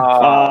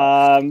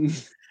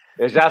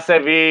 Eu já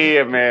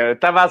sabia, meu.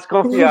 Tava a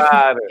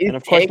desconfiar. And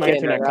of course, my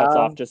internet cuts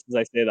off just as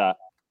I say that.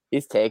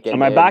 He's taken.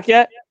 Am I back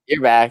yet?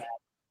 You're back.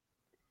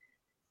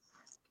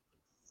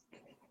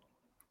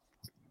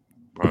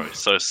 Bro, it's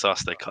so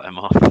sus they cut him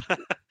off.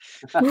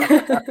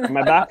 Am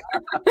I back?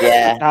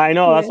 Yeah. I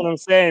know. That's what I'm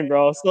saying,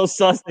 bro. So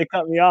sus they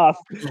cut me off.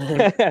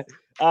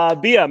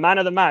 Bia, man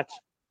of the match.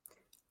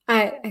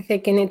 I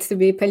think it needs to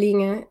be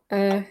Palhinha.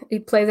 He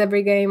plays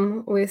every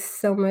game with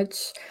so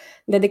much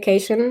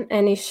dedication,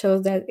 and he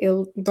shows that he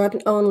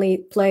not only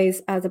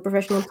plays as a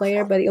professional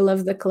player, but he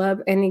loves the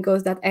club and he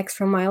goes that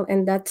extra mile.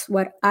 And that's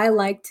what I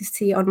like to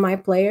see on my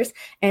players,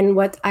 and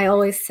what I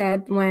always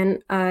said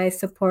when I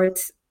support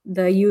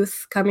the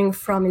youth coming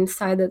from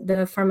inside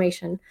the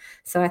formation.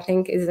 So I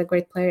think he's a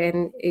great player,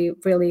 and he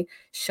really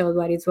showed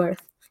what he's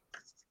worth.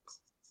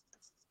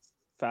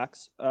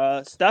 Facts.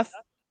 Steph?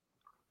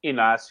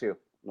 Inácio.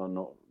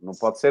 No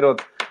pode ser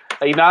outro.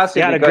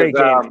 Inácio, had a great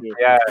game.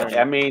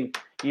 I mean,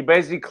 he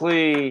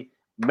basically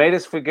made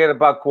us forget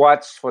about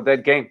Coates for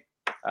that game.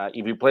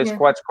 If he plays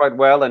Coates quite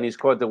well and he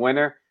scored the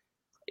winner,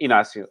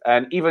 Inácio.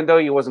 And even though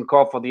he wasn't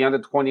called for the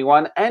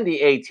under-21 and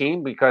the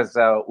 18 because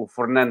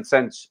Fernando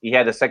Santos, he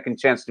had a second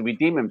chance to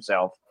redeem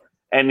himself,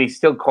 and he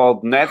still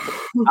called Net.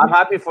 I'm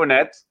happy for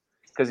Net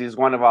because he's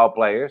one of our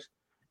players,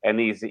 and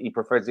he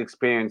prefers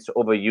experience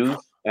over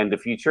youth and the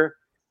future.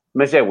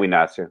 Mas é o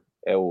Inácio.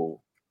 O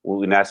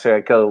Inácio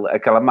é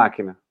aquela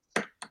máquina.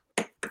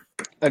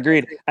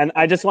 Agreed. And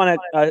I just want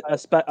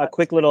a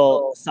quick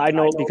little side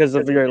note because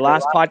of your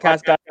last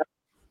podcast, guys,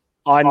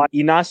 on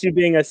Inácio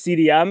being a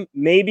CDM.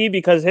 Maybe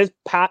because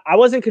I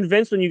wasn't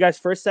convinced when you guys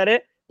first said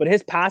it, but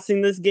his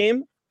passing this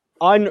game,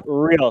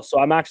 unreal. So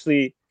I'm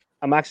actually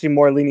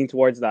more leaning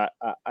towards that.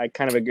 I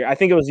kind of agree. I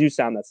think it was you,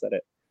 Sam, that said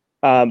it.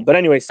 But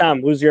anyway,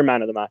 Sam, who's your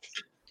man of the match?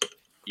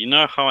 You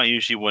know how I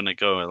usually want to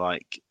go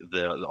like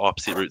the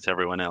opposite route to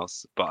everyone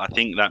else, but I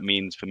think that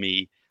means for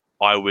me,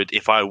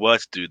 if I were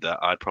to do that,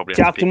 I'd probably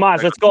have to pick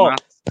Tomas, let's go.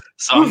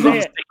 So I'm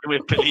sticking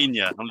with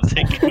Palhinha.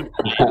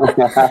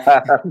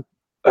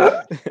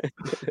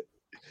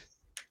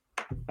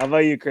 How about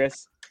you,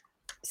 Chris?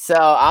 So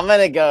I'm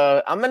gonna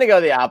go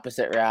the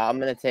opposite route. I'm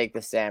gonna take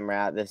the Sam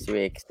route this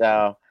week.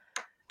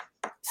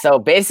 So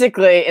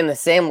basically, in the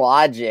same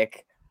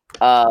logic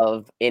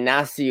of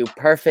Inácio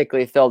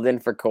perfectly filled in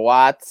for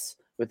Coates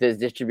with his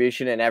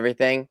distribution and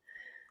everything,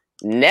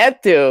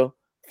 Neto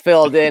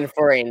filled in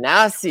for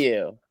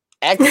Inacio.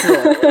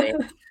 Excellently.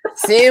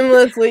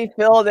 Seamlessly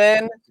filled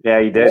in.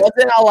 Yeah, he did.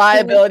 Wasn't a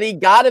liability.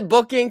 Got a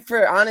booking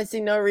for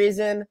honestly no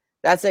reason.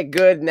 That's a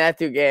good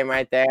Neto game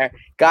right there.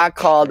 Got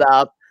called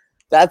up.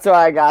 That's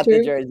why I got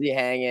the jersey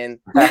hanging.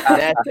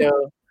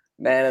 Neto,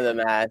 man of the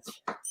match.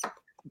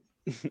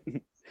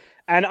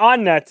 And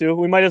on Neto,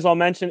 we might as well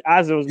mention,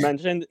 as it was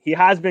mentioned, he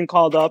has been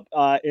called up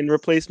in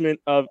replacement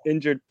of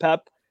injured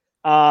Pep.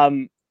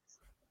 I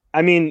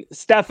mean,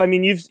 Steph,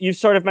 you've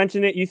sort of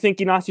mentioned it. You think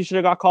Inacio should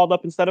have got called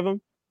up instead of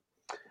him?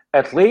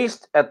 At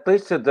least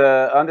to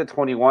the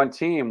under-21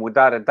 team,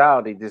 without a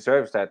doubt, he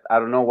deserves that. I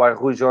don't know why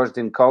Rui Jorge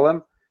didn't call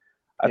him.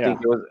 I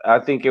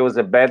think it was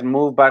a bad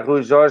move by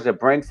Rui Jorge, a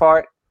brain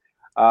fart.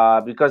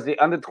 Because the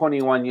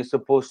under-21, you're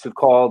supposed to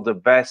call the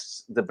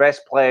best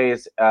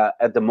players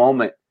at the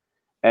moment,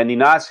 and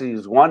Inacio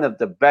is one of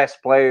the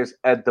best players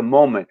at the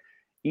moment.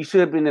 He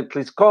should have been at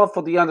least called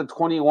for the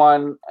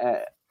under-21,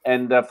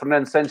 and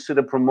Fernando Santos should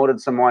have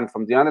promoted someone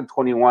from the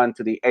under-21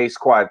 to the A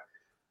squad.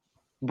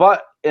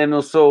 But eu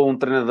não sou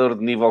treinador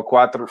de nível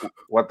 4.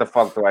 What the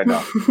fuck do I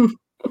know?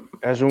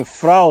 És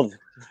fraude.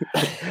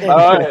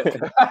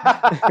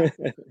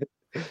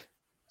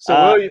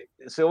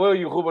 Sou eu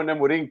e o Ruben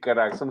Amorim,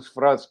 caralho. Somos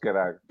fraudes,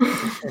 caralho.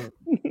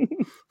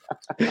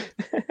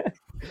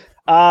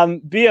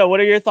 Bia, what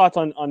are your thoughts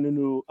on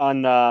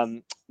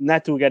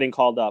Neto getting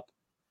called up?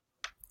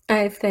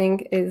 I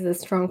think is a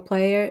strong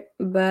player,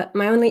 but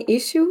my only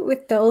issue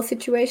with the whole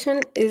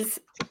situation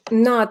is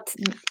not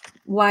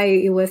why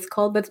he was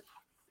called, but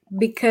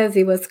because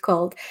he was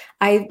called.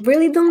 I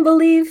really don't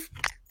believe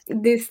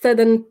this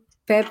sudden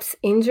Pep's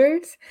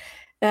injuries.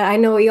 I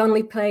know he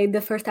only played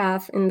the first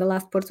half in the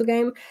last Porto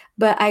game,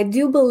 but I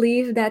do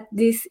believe that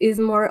this is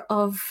more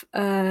of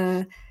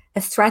a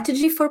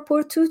strategy for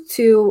Porto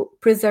to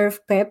preserve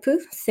Pep,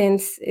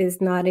 since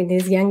he's not in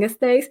his youngest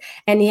days,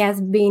 and he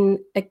has been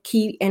a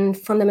key and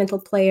fundamental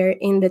player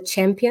in the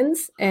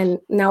Champions. And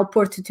now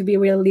Porto, to be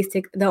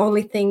realistic, the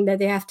only thing that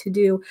they have to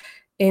do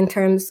in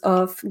terms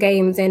of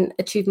games and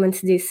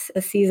achievements this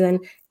season,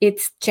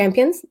 it's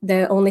Champions,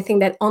 the only thing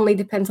that only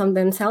depends on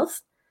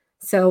themselves.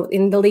 So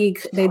in the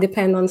league, they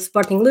depend on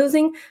Sporting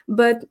losing,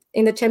 but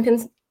in the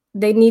Champions,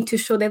 they need to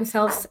show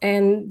themselves,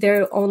 and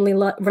they're only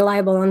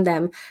reliable on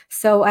them.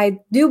 So I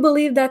do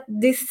believe that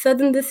this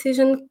sudden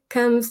decision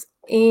comes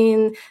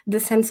in the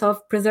sense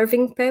of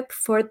preserving Pep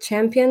for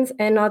Champions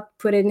and not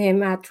putting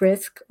him at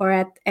risk or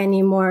at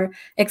any more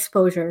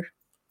exposure.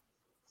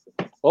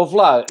 Ouve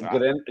lá,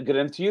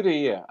 grande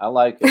teoria. I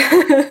like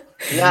it.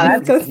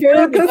 That's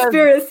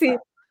conspiracy.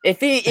 If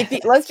he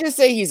let's just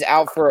say he's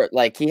out for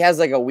he has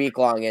a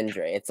week-long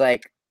injury. It's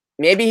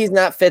maybe he's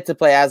not fit to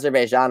play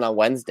Azerbaijan on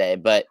Wednesday,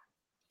 but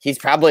he's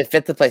probably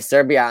fit to play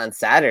Serbia on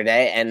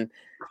Saturday and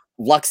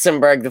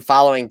Luxembourg the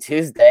following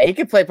Tuesday. He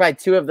could play probably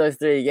 2 of those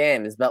 3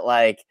 games, but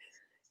it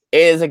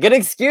is a good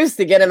excuse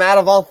to get him out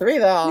of all 3,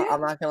 though. Yeah.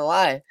 I'm not gonna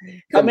lie.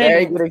 It's a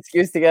very good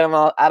excuse to get him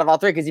out of all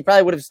 3, because he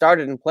probably would have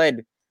started and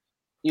played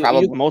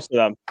probably most of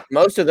them.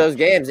 Most of those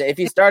games. If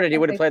he started, he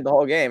would have played the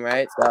whole game,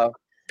 right? So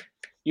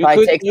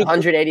probably takes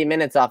 180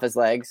 minutes off his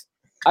legs.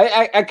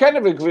 I kind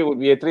of agree with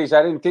Beatriz.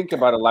 I didn't think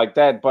about it like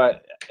that,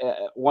 but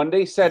when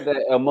they said that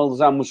a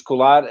mulzam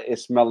muscular, it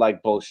smelled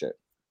like bullshit.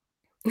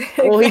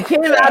 Well, he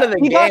came out of the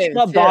game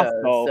got too, off,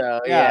 though.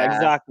 So, yeah,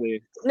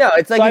 exactly. No,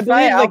 it's so I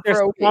believe there's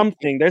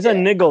something. There's a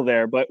niggle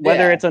there, but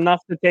whether it's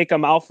enough to take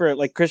him out for,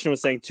 like Christian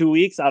was saying, 2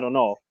 weeks, I don't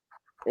know.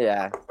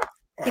 Yeah.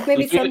 It may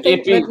be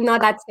something, but not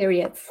that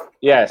serious.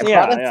 Yes.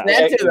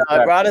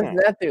 It brought us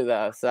Neto,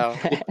 though. So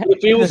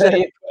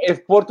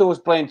if Porto was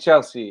playing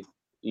Chelsea,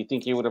 you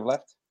think he would have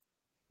left?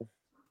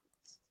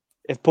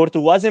 If Porto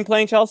wasn't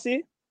playing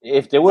Chelsea?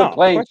 If they were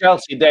playing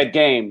Chelsea that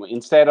game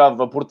instead of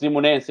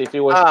Portimonense, if it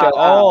was Chelsea.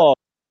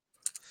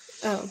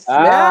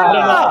 I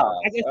don't know.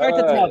 It's hard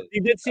to tell. He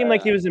did seem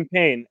like he was in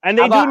pain. And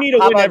they do need to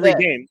win every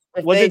game.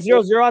 Was it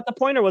 0-0 at the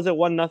point, or was it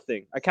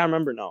 1-0? I can't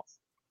remember now.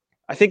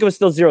 I think it was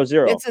still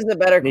 0-0. This is a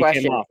better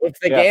question. If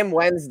the game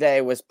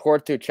Wednesday was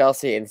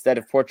Porto-Chelsea instead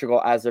of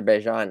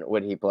Portugal-Azerbaijan,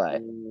 would he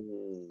play?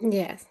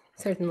 Yes,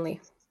 certainly.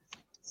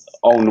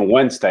 On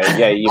Wednesday,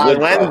 you on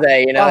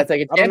Wednesday, it's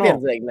like a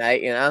Champions League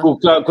night, Com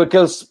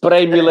aquele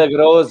spray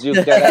milagroso,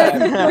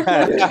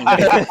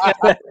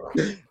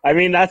 I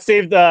mean, that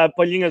saved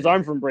Paulinho's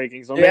arm from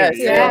breaking. So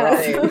maybe.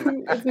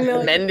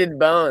 Mended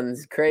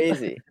bones,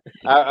 crazy.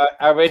 I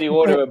already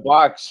ordered a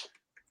box.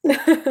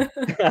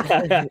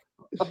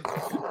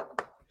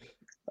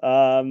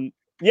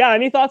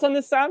 Any thoughts on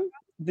this, Sam?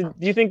 Do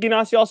you think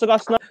Inacio also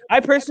got snubbed? I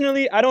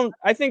personally,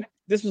 I think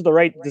this was the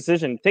right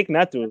decision. Take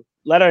Neto.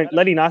 Let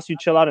Inacio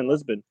chill out in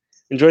Lisbon.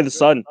 Enjoy the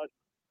sun.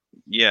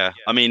 Yeah,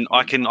 I mean,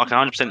 I can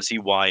 100% see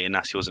why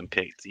Inacio wasn't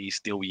picked. He's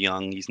still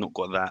young. He's not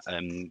got that.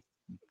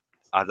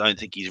 I don't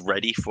think he's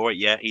ready for it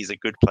yet. He's a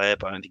good player,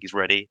 but I don't think he's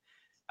ready.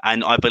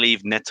 And I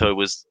believe Neto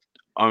was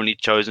only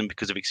chosen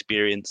because of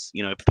experience.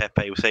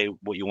 Pepe will say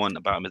what you want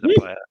about him as a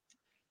player,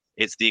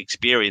 it's the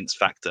experience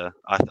factor.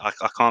 I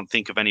can't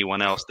think of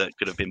anyone else that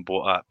could have been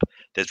brought up.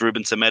 There's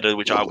Ruben Semedo,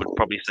 which I would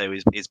probably say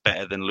is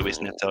better than Luis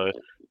Neto,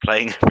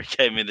 playing every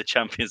game in the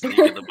Champions League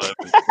at the moment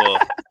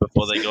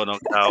before they got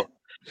knocked out.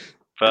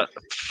 But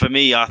for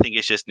me, I think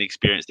it's just an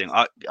experience thing.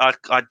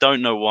 I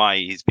don't know why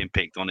he's been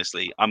picked,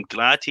 honestly. I'm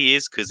glad he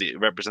is because it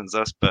represents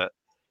us, but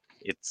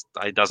it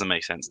doesn't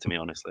make sense to me,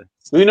 honestly.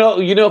 You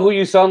know who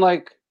you sound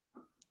like?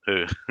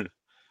 Who?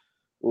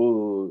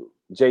 Ooh,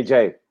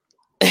 JJ.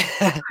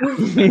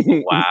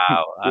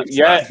 Wow,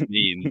 that's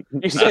mean.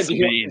 That's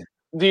mean.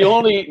 The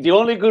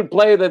only good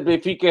player that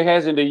Benfica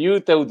has in the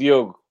youth is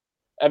Diogo.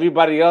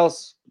 Everybody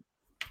else,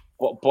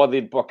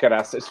 pode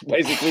pocaraças.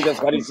 Basically,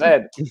 that's what he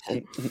said.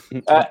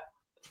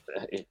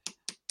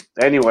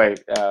 Anyway,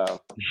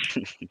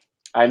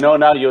 I know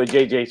now you're a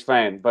JJ's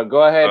fan, but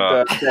go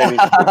ahead.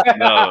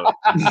 No,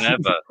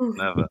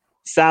 never.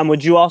 Sam,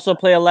 would you also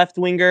play a left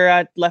winger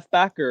at left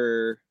back,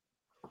 or?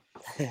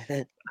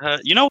 You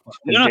never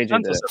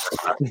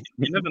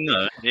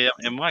know. Yeah,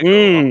 it might go.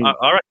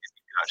 I reckon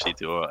he could actually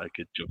do a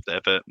good job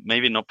there, but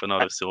maybe not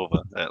Bernardo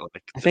Silva.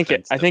 I think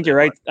you're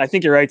right. I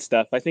think you're right,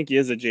 Steph. I think he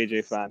is a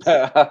JJ fan.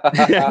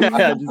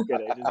 Just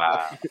kidding.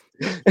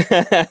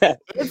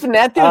 If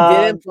Neto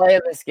didn't play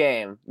in this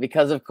game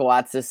because of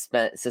Coates's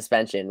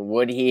suspension,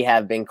 would he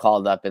have been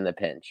called up in the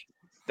pinch?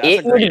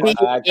 It would be.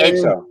 I think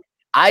so.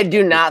 I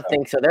do not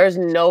think so. There's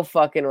no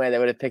fucking way they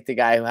would have picked a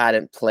guy who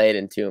hadn't played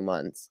in 2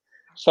 months.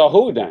 So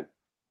who then?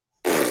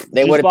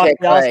 They would have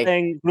picked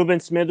saying Ruben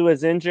Smith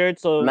was injured,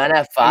 so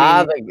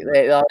Manafá.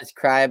 They always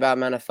cry about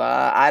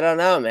Manafá. I don't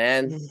know,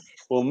 man.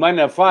 Well,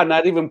 Manafá,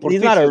 not even Portistas.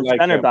 He's not a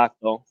center back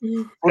though.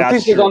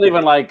 Portistas don't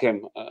even like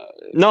him.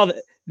 No,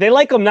 they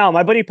like him now.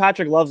 My buddy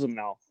Patrick loves him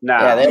now.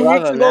 Yeah, they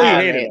love him now.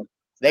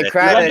 They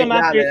cried him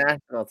on the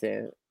national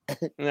team.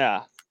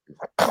 Yeah.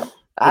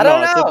 I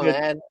don't know,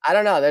 man. I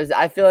don't know.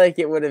 I feel like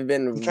it would have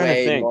been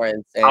way more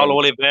insane. Paulo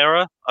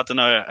Oliveira, I don't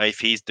know if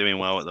he's doing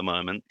well at the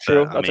moment.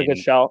 True, that's a good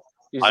shout.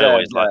 I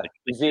always like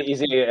it.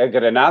 Is he a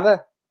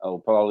Granada? Oh,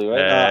 Paulo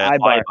Oliveira.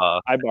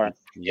 Ibar.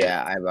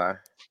 Yeah, Ibar.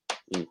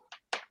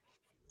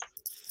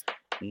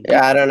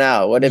 Yeah, I don't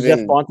know. Would have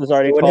been. Font is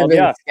already called.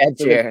 Yeah,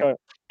 sketchier.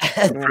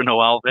 Bruno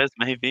Alves,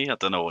 maybe. I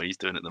don't know what he's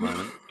doing at the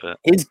moment, but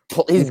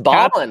he's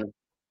balling.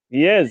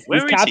 He is.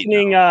 He's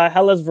captaining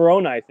Hellas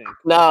Verona, I think.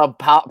 No,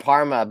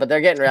 Parma, but they're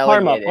getting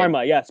relegated.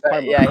 Parma. Yes,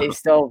 Parma. Yeah, he's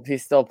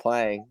still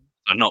playing.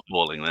 They're not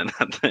balling then.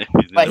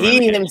 But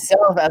he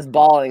himself has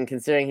balling,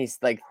 considering he's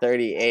like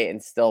 38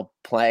 and still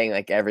playing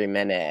like every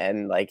minute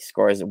and like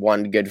scores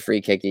one good free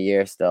kick a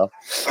year still.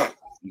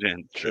 Yeah,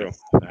 true.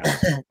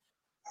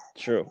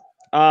 True.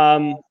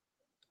 All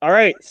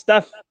right,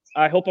 Steph.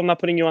 I hope I'm not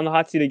putting you on the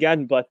hot seat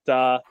again, but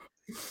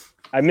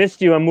I missed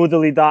you and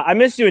Mudalidad. I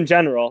missed you in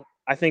general.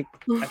 I think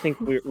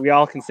we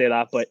all can say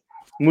that, but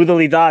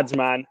Mudalidads,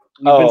 man.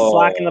 You've been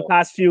slacking the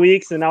past few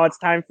weeks, and now it's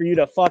time for you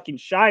to fucking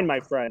shine, my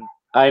friend.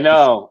 I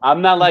know.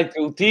 I'm not like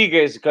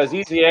Utigas because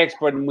he's the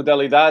expert in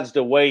Mudalidades,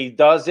 the way he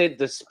does it,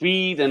 the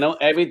speed and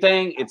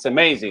everything. It's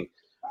amazing.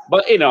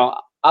 But,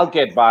 I'll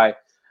get by.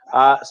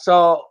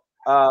 So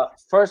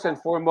first and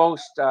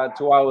foremost,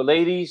 to our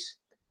ladies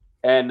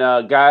and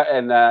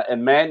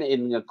men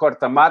in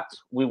Cortamat,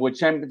 we were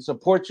champions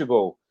of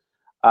Portugal.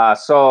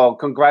 So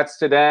congrats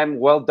to them.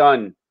 Well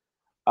done.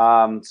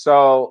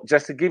 So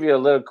just to give you a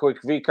little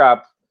quick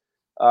recap,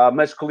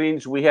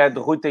 masculines, we had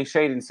Rui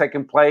Teixeira in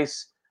second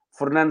place,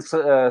 Fernando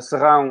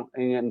Serrão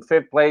in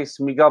 5th place,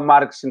 Miguel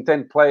Marques in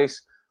 10th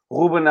place,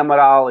 Ruben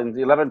Amaral in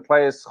 11th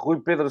place, Rui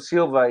Pedro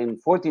Silva in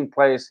 14th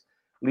place,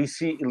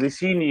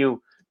 Licinio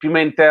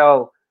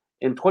Pimentel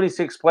in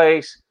 26th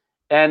place,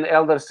 and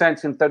Elder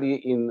Santos in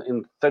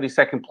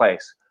 32nd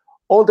place.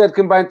 All that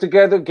combined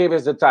together gave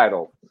us the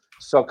title.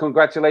 So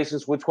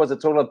congratulations, which was a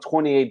total of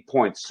 28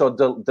 points. So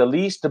the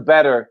least, the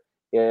better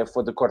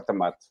for the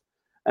Cortamat.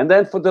 And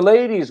then for the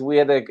ladies, we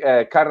had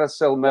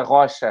Caracel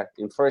Merrocha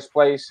in 1st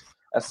place,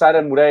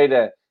 Sara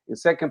Moreira in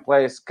 2nd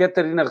place,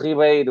 Catarina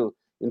Ribeiro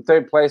in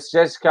 3rd place,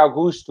 Jessica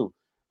Augusto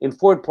in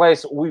 4th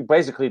place. We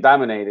basically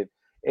dominated.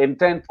 In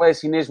 10th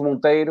place, Inês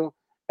Monteiro,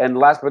 and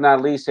last but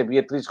not least,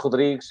 Beatriz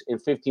Rodrigues in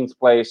 15th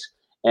place,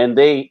 and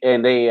they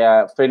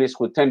finished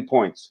with 10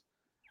 points.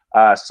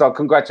 So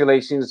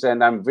congratulations,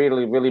 and I'm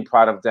really, really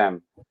proud of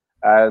them.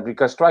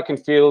 Because track and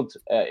field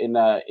in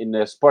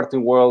the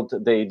sporting world,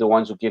 they the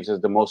ones who gives us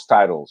the most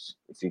titles.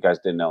 If you guys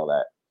didn't know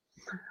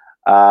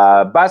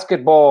that.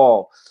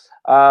 Basketball,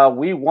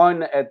 we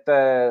won at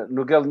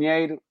no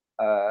Galinheiro.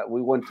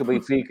 We went to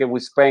Benfica. We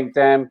spanked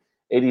them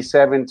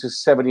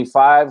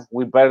 87-75.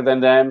 We're better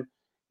than them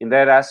in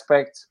that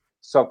aspect.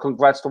 So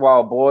congrats to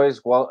our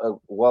boys.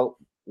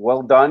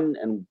 Well done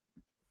and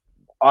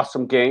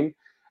awesome game.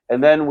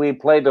 And then we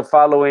played the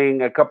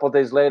following a couple of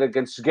days later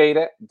against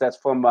Gaeta. That's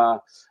from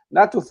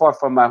not too far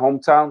from my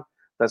hometown.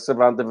 That's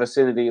around the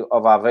vicinity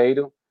of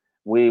Aveiro.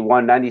 We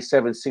won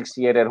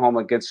 97-68 at home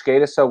against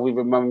Gaeta. So we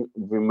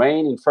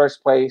remain in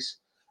 1st place.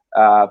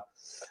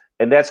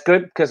 And that's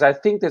good because I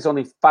think there's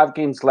only 5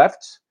 games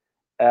left.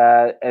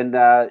 And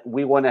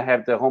we want to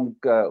have the home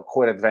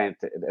court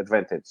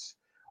advantage.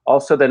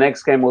 Also, the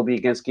next game will be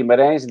against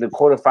Guimarães in the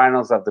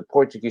quarterfinals of the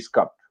Portuguese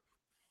Cup,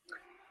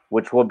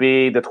 which will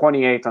be the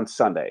 28th on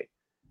Sunday.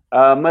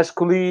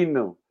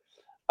 Masculino,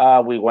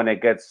 we won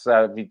against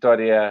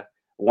Vitória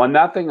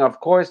 1-0. Of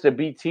course, the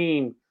B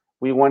team,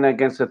 we won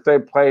against the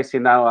third place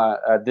in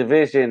our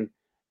division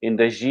in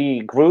the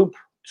G group,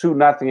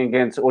 2-0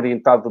 against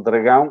Oriental do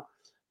Dragão.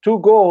 2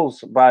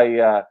 goals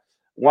by,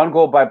 1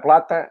 goal by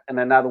Plata and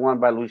another one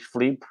by Luis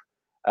Felipe.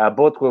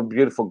 Both were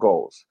beautiful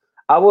goals.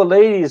 Our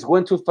ladies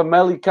went to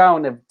Famalicão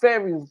in a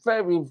very,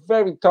 very,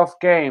 very tough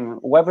game.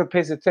 Whoever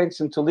pays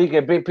attention to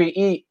Liga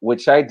BPI,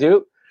 which I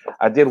do,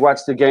 I did watch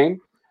the game.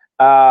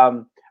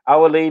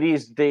 Our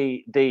ladies,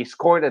 they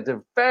scored at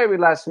the very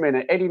last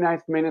minute,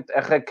 89th minute,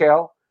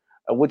 Raquel,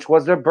 which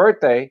was their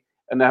birthday,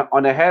 and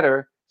on a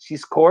header, she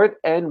scored,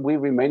 and we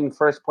remain in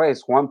first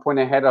place, 1 point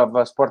ahead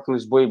of Sporting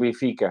Lisboa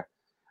Benfica.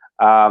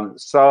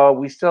 So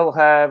we still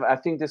have, I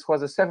think this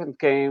was the 7th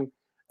game,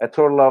 a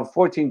total of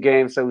 14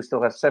 games, so we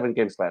still have 7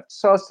 games left.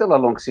 So still a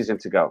long season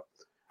to go.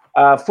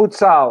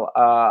 Futsal,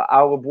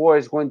 our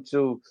boys went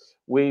to,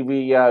 we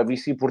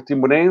see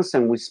Portimonense,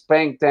 and we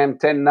spanked them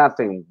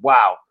 10-0.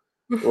 Wow.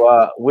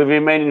 We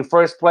remain in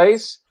first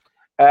place.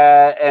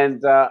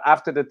 And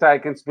after the tie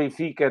against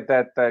Benfica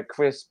that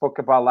Chris spoke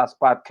about last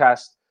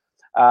podcast,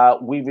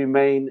 we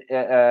remain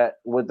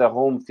with the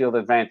home field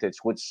advantage,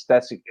 which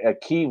that's a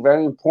key,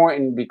 very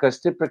important, because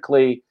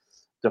typically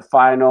the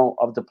final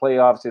of the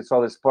playoffs, it's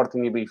always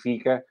Sporting and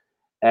Benfica,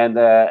 and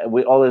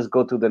we always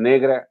go to the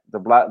Negra,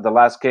 the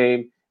last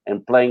game,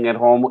 and playing at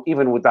home,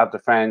 even without the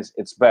fans,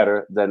 it's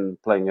better than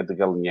playing at the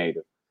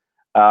Galinheiro.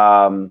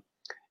 And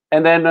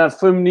then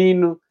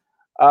Feminino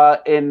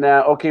in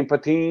OK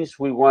Patins,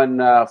 we won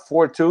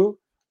 4-2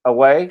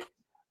 away.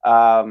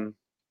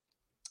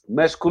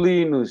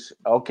 Masculinos,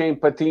 OK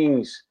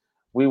Patins,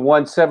 we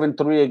won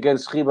 7-3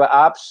 against Riba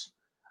Apps.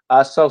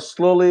 So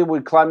slowly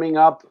we're climbing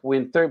up. We're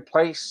in third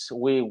place.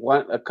 We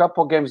went a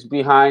couple games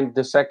behind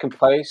the second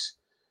place.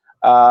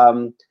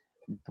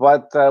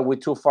 But we're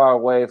too far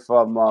away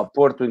from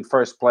Porto in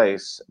first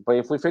place. But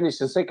if we finish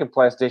in second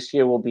place, this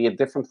year will be a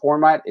different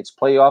format. It's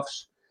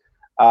playoffs.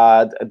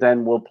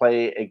 Then we'll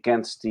play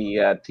against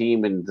the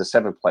team in the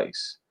 7th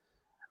place.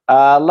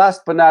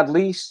 Last but not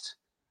least,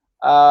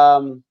 we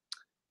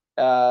won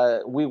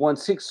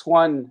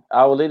 6-1.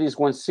 Our ladies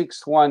won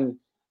 6-1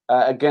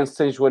 against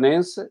São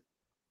Joanense.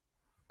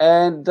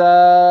 And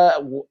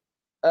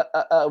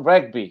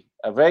rugby,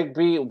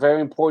 very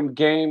important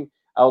game.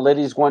 Our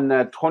ladies won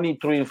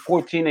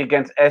 23-14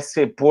 against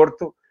SC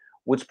Porto,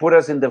 which put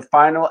us in the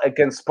final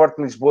against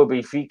Sporting Lisboa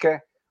Benfica,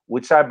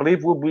 which I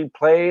believe will be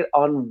played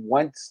on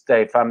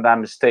Wednesday, if I'm not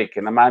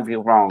mistaken. I might be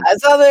wrong. I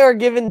saw they were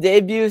giving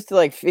debuts to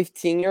like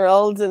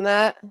 15-year-olds in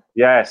that.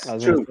 Yes,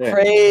 true.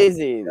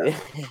 Crazy.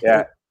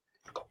 Yeah.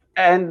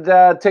 And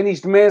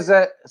Tennis de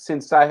Mesa,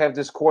 since I have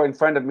the score in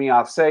front of me,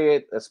 I'll say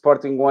it.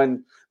 Sporting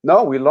won.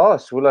 No, we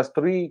lost. We lost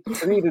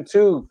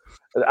 3-2.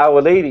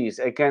 Our ladies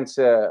against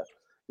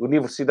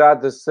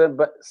Universidade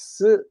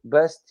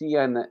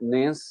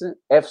Sebastianense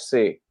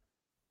FC.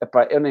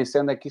 Epá, eu nem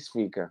sei onde é que isso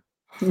fica.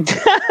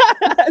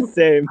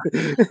 Same.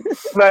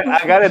 But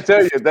I gotta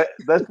tell you,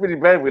 that's pretty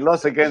bad. We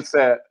lost against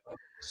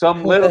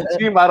some little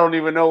team. I don't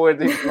even know where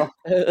they go.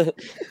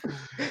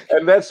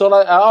 And that's all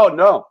oh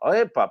no.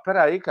 Epa,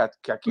 peraí, cara.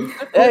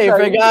 Hey, you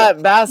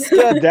forgot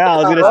basket. Yeah, I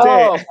was gonna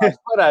say.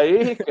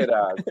 Peraí,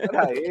 cara.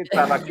 Peraí,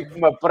 tava aqui com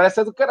uma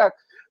pressa do caraca.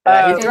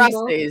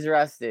 He's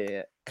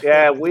rusty.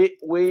 Yeah, we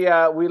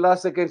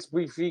lost against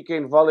Benfica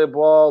in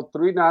volleyball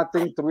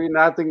 3-0,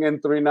 3-0,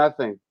 and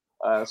 3-0.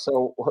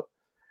 So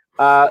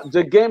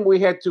the game we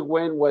had to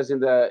win was in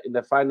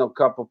the final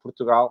Cup of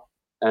Portugal,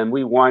 and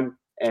we won.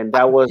 And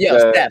that was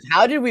Steph,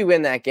 how did we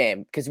win that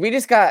game? Because we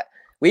just got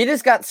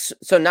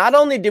so not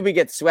only did we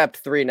get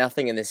swept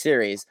 3-0 in the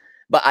series,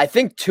 but I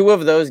think 2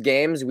 of those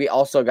games we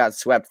also got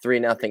swept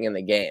 3-0 in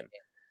the game.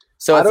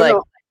 So it's like,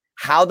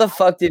 how the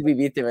fuck did we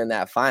beat them in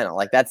that final?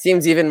 Like, that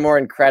seems even more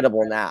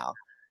incredible now.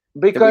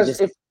 Because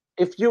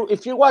if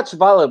you watch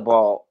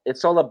volleyball,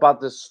 it's all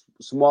about the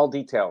small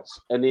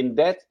details, and in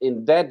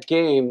that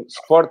game,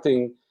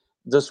 Sporting,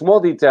 the small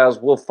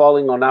details were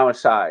falling on our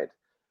side.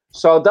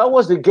 So that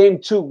was the game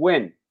to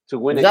win.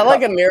 Is that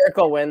like a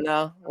miracle win,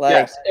 though? Like,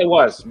 yes, it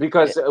was,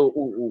 because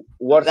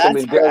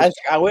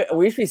I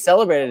wish we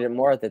celebrated it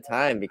more at the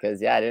time,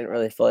 because I didn't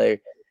really fully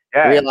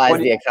realize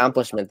the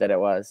accomplishment that it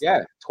was.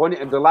 Yeah,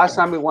 the last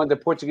time we won the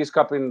Portuguese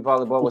Cup in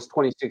volleyball was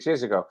 26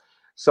 years ago.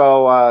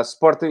 So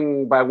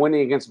Sporting, by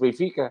winning against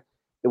Benfica,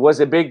 it was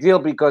a big deal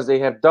because they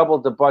have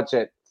doubled the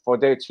budget for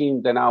their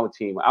team than our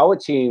team. Our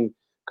team,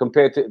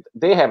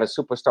 they have a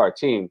superstar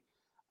team.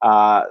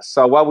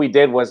 So what we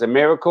did was a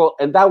miracle,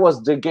 and that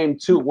was the game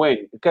to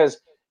win, because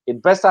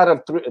best out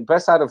of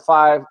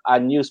 5, I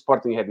knew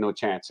Sporting had no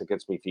chance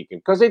against Benfica,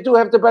 because they do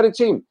have the better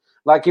team.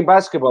 Like in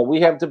basketball,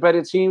 we have the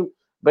better team,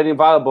 but in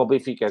volleyball,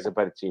 Benfica has a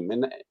better team,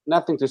 and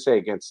nothing to say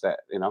against that,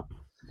 you know.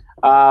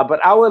 But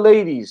our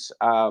ladies,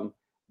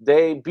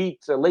 they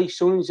beat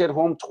Leixões at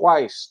home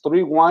twice,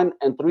 3-1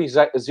 and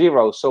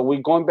 3-0. So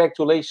we're going back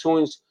to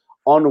Leixões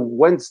on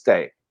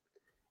Wednesday.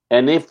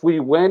 And if we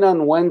win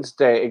on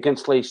Wednesday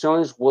against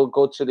Leções, we'll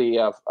go to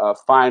the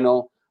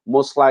final,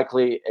 most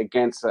likely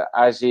against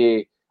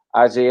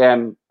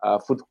AGM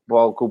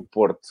Football Club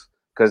Porto,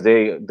 because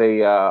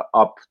they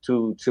up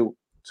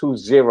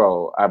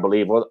 2-0, I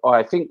believe. Or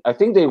I think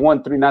they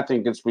won 3-0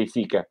 against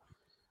Benfica.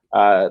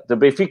 The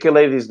Benfica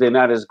ladies, they're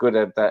not as good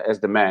as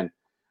the men.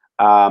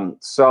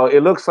 So it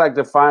looks like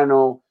the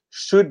final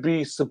should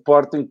be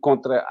Sporting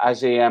contra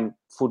AGM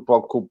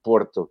Football Club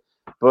Porto.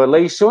 But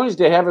Leções,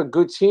 they have a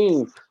good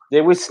team. They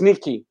were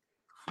sneaky.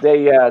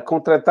 They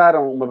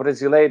contrataram uma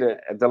brasileira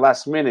at the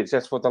last minute,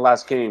 just for the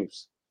last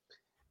games.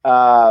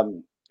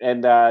 And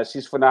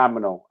she's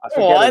phenomenal. I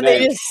forget her name.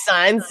 They just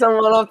signed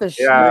someone off the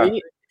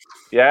street?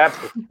 Yeah,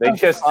 they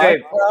just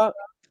did.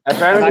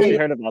 Apparently, I've actually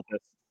heard about this.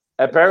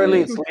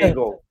 Apparently, it's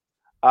legal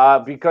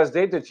because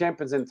they're the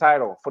champions in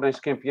title. Foram os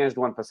campeões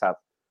do ano passado.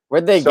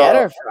 Where'd they get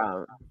her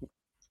from?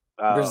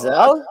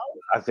 Brazil?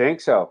 I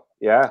think so.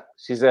 Yeah,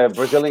 she's a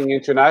Brazilian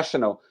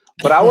international.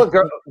 But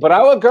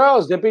our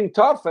girls, they've been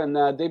tough and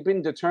they've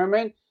been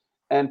determined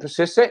and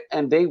persistent,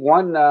 and they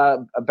won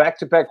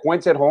back-to-back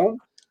wins at home.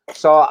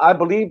 So I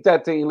believe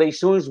that the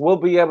Leções will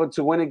be able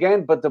to win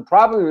again. But the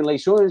problem in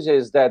Leções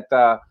is that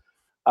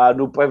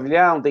no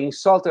pavilhão, they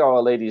insulted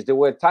our ladies. They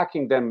were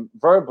attacking them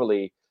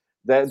verbally.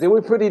 They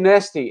were pretty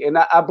nasty, and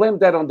I blame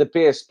that on the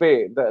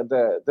PSP.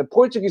 The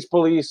Portuguese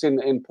police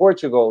in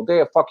Portugal,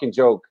 they're a fucking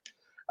joke.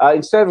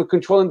 Instead of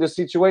controlling the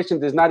situation,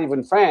 there's not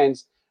even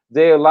fans.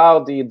 They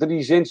allow the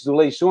dirigentes do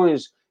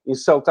Leções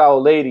insult our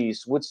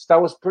ladies,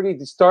 that was pretty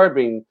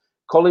disturbing,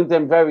 calling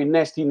them very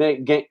nasty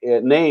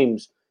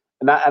names.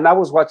 And I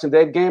was watching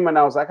that game, and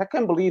I was like, I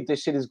can't believe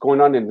this shit is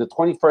going on in the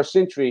 21st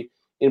century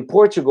in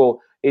Portugal.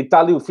 E tá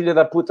ali o filho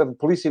da puta da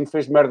polícia não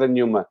fez merda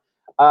nenhuma.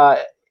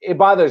 It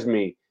bothers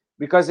me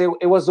because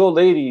it was all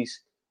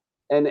ladies,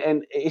 and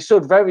it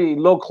showed very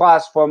low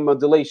class from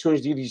the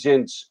Leções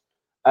dirigentes.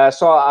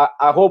 So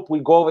I hope we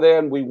go over there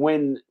and we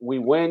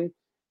win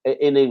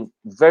in a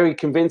very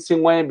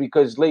convincing way,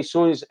 because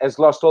Leções has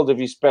lost all the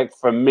respect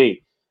from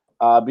me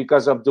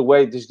because of the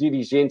way this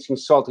dirigentes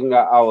insulting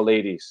our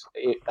ladies.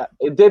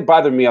 It did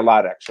bother me a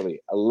lot,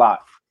 actually, a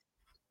lot.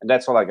 And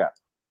that's all I got.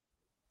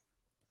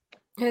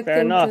 I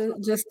think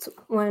just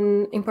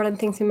one important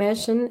thing to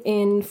mention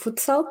in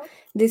futsal,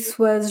 this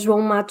was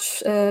João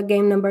Matos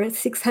game number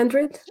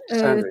 600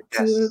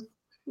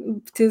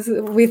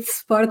 with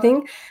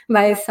Sporting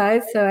by his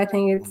side. So I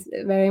think it's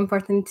very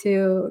important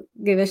to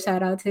give a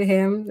shout out to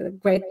him, a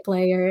great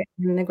player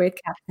and a great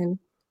captain.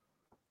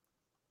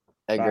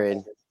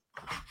 Agreed.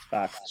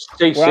 Facts.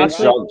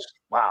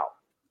 Wow.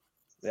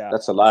 Yeah.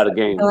 That's a lot of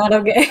games. A lot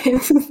of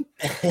games.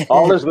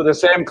 All is with the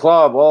same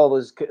club. All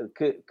is que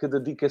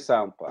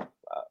dedicação.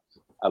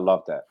 I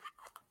love that.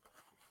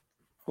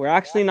 We're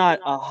actually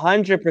not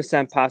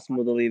 100% past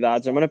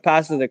modalidades. I'm going to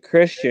pass it to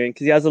Christian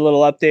because he has a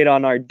little update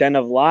on our Den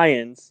of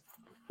Lions,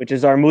 which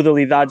is our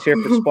modalidades here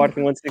for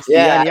Sporting160EN.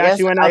 Yeah, he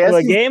actually went out to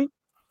a game.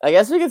 I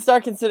guess we could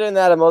start considering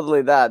that a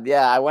modalidade.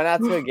 Yeah, I went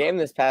out to a game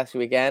this past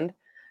weekend.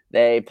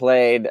 They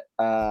played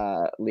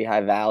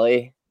Lehigh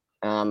Valley,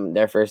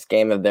 their first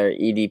game of their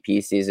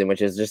EDP season,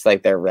 which is just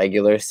like their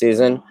regular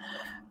season.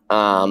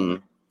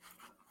 And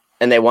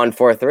they won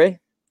 4-3.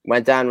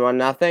 Went down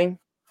 1-0.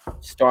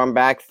 Stormed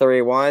back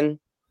 3-1.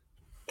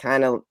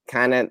 Kind of.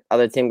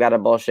 Other team got a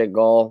bullshit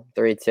goal.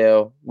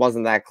 3-2.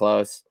 Wasn't that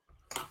close.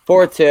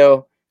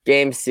 4-2.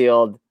 Game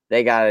sealed.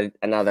 They got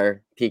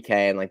another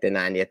PK in like the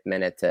 90th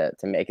minute to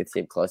make it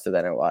seem closer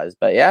than it was.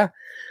 But yeah,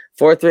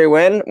 4-3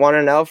 win.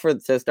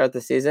 1-0 to start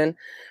the season.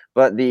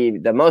 But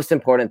the most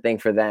important thing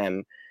for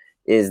them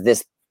is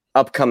this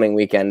upcoming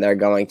weekend. They're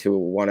going to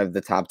one of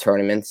the top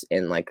tournaments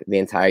in like the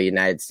entire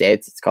United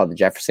States. It's called the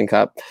Jefferson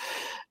Cup.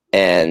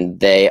 And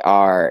they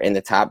are in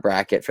the top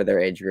bracket for their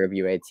age group,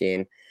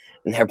 U18.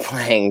 And they're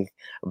playing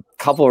a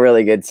couple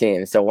really good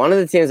teams. So one of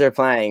the teams they're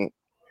playing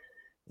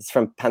is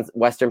from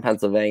Western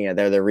Pennsylvania.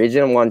 They're the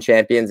Region 1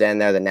 champions, and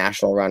they're the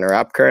national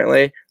runner-up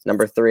currently,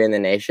 number 3 in the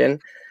nation.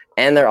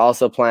 And they're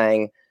also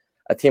playing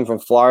a team from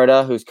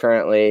Florida who's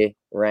currently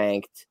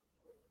ranked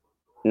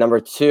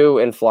number 2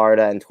 in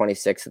Florida and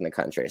 26th in the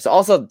country. So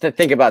also to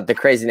think about the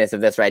craziness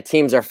of this, right?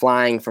 Teams are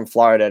flying from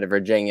Florida to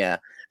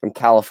Virginia, from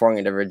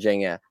California to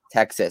Virginia,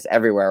 Texas,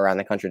 everywhere around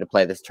the country to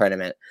play this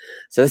tournament.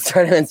 So this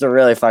tournament's a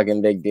really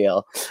fucking big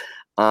deal.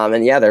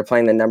 And yeah, they're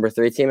playing the number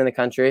 3 team in the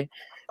country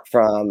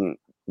from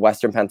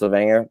Western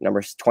Pennsylvania,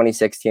 number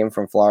 26 team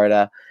from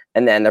Florida.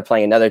 And then they're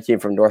playing another team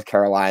from North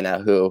Carolina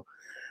who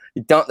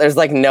there's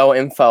like no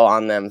info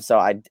on them. So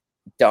I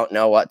don't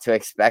know what to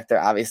expect.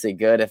 They're obviously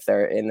good if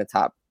they're in the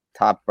top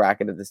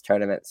bracket of this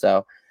tournament.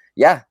 So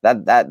yeah,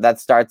 that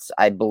starts,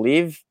 I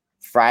believe,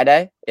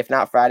 Friday, if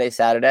not Friday,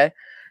 Saturday.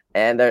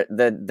 And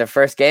the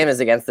first game is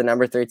against the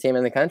number 3 team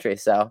in the country.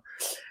 So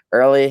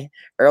early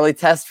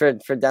test for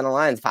Den of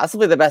Lions,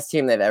 possibly the best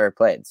team they've ever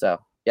played. So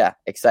yeah,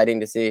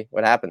 exciting to see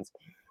what happens.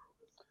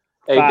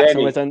 Hey,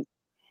 Danny,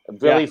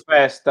 really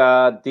fast.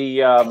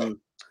 The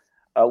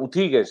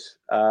Utigas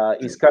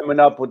is coming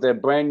up with a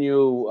brand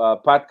new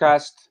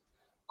podcast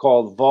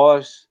called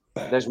Voz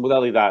das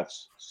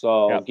Modalidades.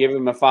 So give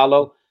him a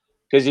follow.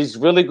 because he's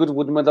really good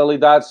with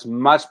modalidades,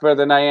 much better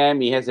than I am.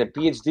 He has a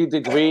PhD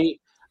degree,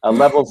 a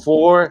level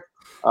 4.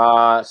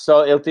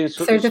 So ele tem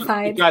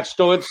certificados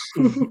todos.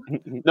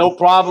 No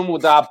problem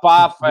with a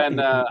PAF and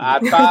a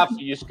TAF.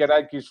 E os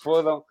caras que os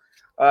fodam.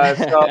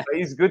 So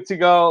he's good to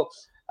go.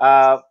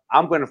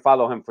 I'm going to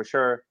follow him for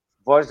sure.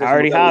 Voz das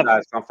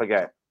modalidades, don't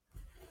forget.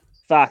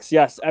 Facts,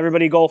 yes.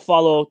 Everybody go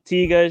follow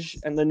Tigas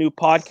and the new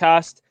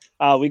podcast.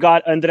 We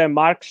got Andre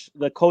Marques,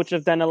 the coach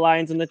of Den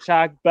Lions, in the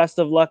chat. Best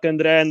of luck,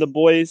 Andre and the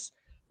boys.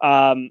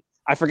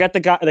 I forget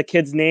the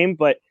kid's name,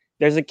 but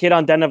there's a kid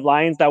on Den of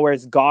Lions that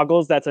wears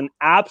goggles. That's an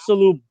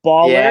absolute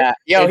baller.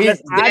 Yeah,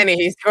 Danny.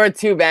 He scored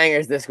 2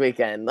 bangers this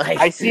weekend. Like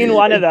I seen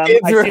one of them.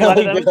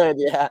 Good,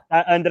 yeah.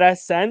 That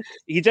Andres sent.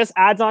 He just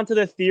adds on to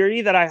the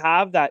theory that I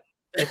have that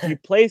if you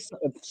play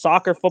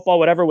soccer, football,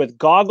 whatever with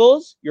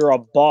goggles, you're a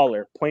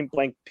baller. Point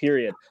blank.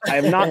 Period. I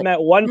have not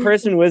met one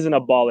person who isn't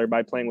a baller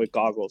by playing with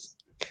goggles.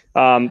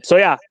 So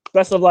yeah,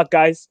 best of luck,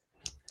 guys.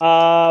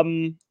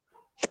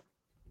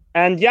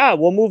 And yeah,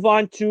 we'll move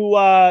on to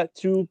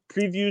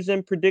previews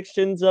and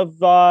predictions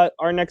of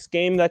our next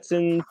game. That's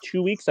in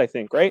 2 weeks, I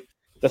think, right?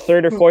 The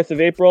 3rd or 4th of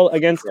April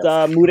against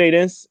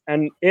Moreirense,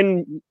 and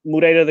in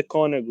Moreira de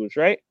Cónegos,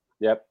 right?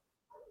 Yep.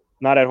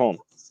 Not at home.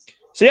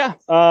 So yeah,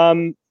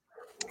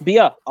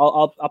 Bia,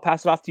 I'll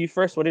pass it off to you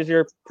first. What is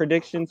your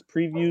predictions,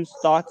 previews,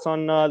 thoughts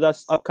on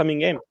this upcoming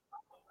game?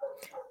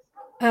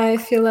 I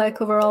feel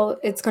like overall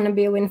it's going to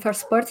be a win for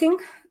Sporting.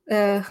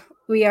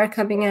 We are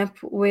coming up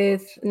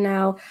with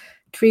now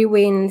 3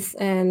 wins,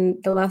 and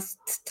the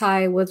last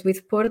tie was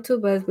with Porto,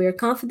 but we're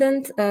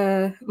confident.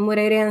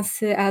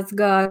 Moreirense has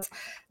got,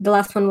 the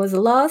last one was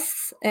a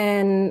loss,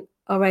 and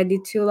already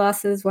 2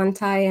 losses, 1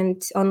 tie,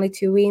 and only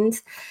 2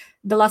 wins.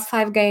 The last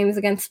 5 games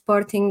against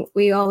Sporting,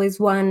 we always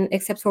won,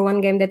 except for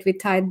 1 game that we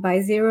tied by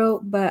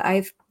 0. But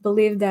I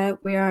believe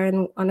that we are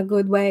on a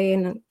good way,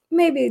 and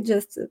maybe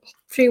just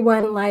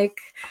 3-1,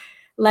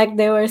 like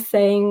they were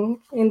saying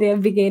in the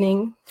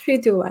beginning.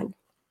 3-2-1,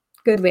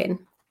 good win.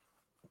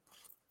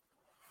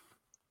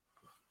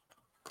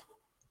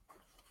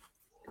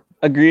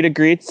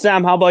 Agreed.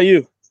 Sam, how about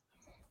you?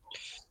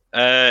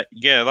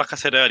 Yeah, like I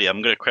said earlier,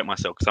 I'm going to correct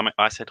myself because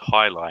I said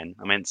high line.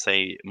 I meant to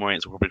say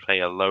Moreirense will probably play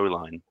a low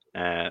line,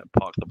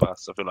 park the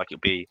bus. I feel like it'll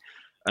be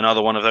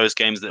another one of those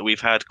games that we've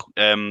had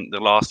the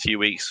last few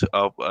weeks,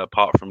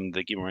 apart from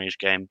the Guimarães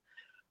game.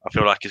 I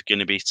feel like it's going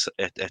to be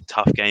a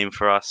tough game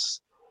for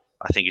us.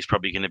 I think it's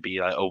probably going to be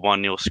like a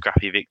 1-0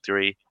 scrappy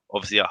victory.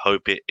 Obviously, I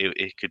hope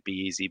it could be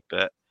easy,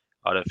 but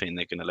I don't think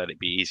they're going to let it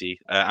be easy.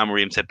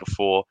 Amorim said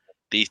before,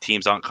 these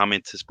teams aren't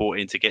coming to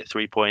Sporting to get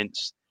 3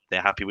 points.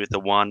 They're happy with the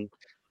 1.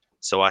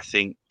 So I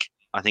think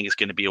it's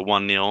going to be a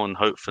 1-0, and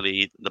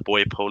hopefully the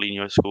boy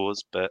Paulinho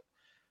scores. But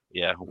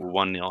yeah,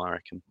 1-0, I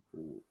reckon.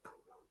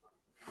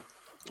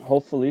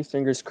 Hopefully,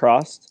 fingers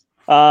crossed.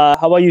 How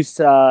about you,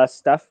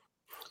 Steph?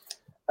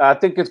 I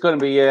think it's going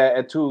to be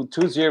a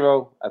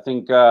 2-0. I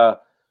think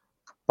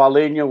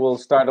Paulinho will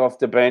start off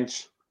the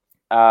bench.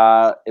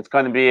 It's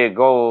going to be a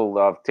goal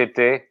of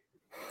Tete.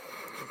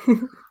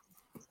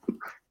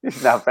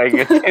 He's not paying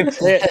attention.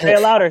 Say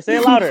it louder.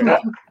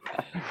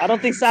 I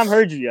don't think Sam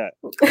heard you yet.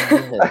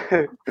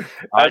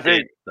 I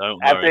think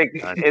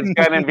it's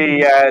going to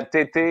be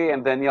Tete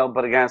and Daniel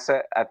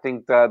Bergança. I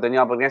think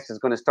Daniel Bergança is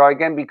going to start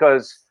again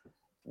because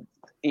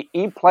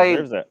he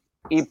played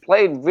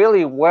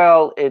really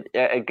well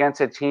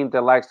against a team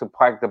that likes to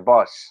park the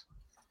bus.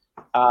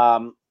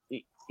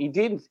 He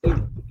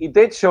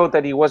did show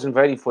that he wasn't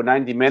ready for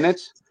 90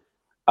 minutes.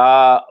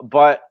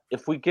 But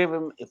if we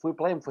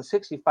play him for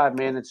 65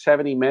 minutes,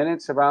 70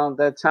 minutes around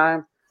that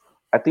time,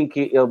 I think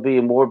it'll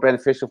be more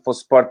beneficial for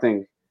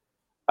Sporting.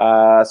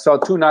 So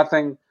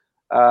 2-0.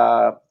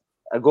 I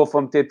go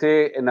from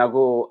Tete and I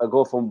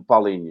go from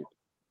Paulinho.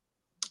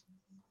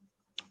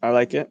 I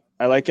like it.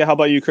 How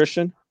about you,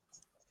 Christian?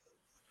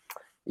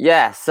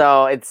 Yeah,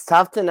 so it's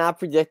tough to not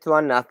predict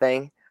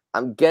 1-0.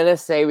 I'm gonna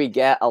say we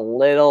get a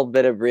little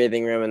bit of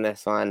breathing room in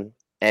this one,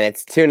 and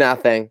it's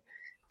 2-0.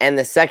 And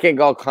the second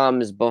goal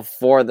comes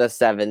before the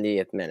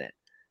 70th minute.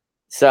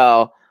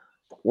 So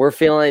we're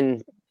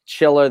feeling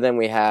chiller than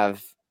we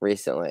have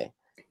recently.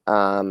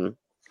 I'm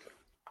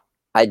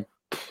gonna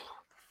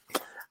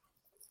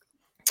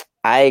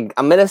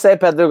say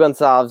Pedro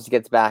Gonçalves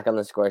gets back on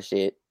the score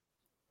sheet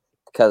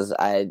because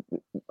I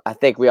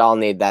think we all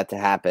need that to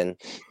happen,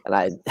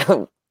 and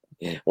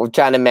we're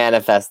trying to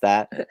manifest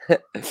that.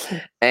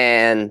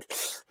 And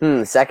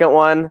second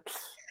one,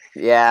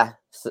 yeah.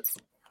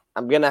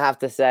 I'm going to have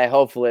to say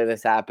hopefully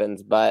this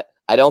happens, but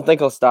I don't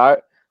think he'll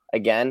start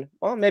again.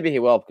 Well, maybe he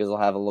will because he'll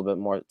have a little bit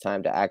more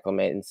time to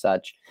acclimate and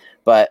such.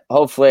 But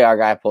hopefully our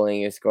guy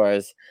Paulinho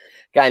scores.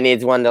 Guy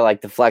needs one to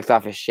deflect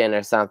off his shin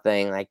or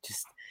something,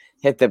 just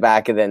hit the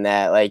back of the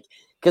net.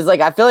 Because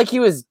I feel like he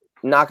was,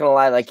 not going to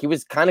lie, he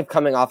was kind of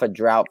coming off a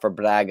drought for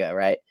Braga,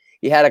 right?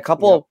 He had a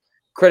couple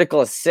critical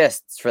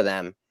assists for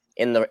them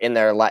in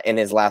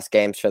his last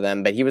games for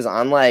them, but he was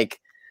on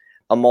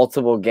a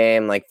multiple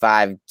game,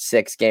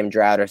 5-6 game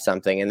drought or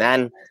something. And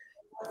then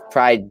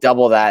probably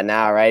double that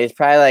now, right? He's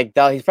probably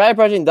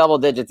approaching double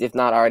digits, if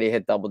not already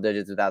hit double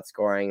digits without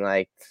scoring.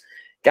 Like,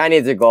 guy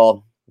needs a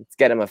goal. Let's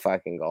get him a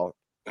fucking goal.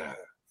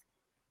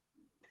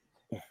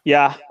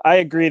 Yeah, I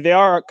agree. They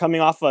are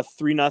coming off a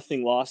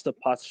 3-0 loss to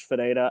Paços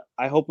Ferreira.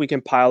 I hope we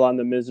can pile on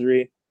the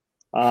misery.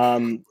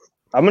 I'm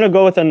going to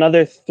go with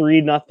another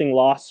 3-0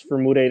 loss for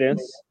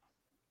Moreirense.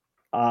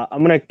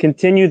 I'm going to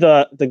continue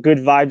the good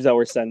vibes that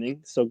we're sending.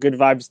 So good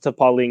vibes to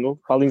Paulinho.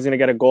 Paulinho's going to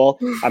get a goal.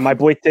 My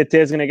boy Tete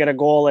is going to get a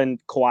goal, and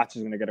Coates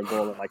is going to get a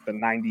goal in like the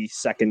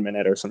 92nd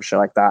minute or some shit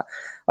like that.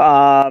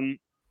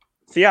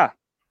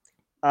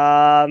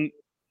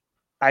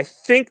 I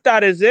think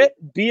that is it.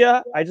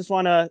 Bia, I just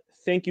want to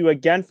thank you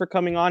again for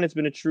coming on. It's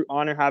been a true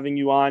honor having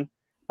you on.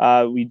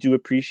 We do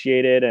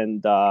appreciate it,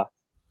 and the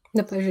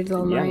pleasure is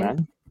all mine.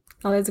 Man.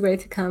 Always great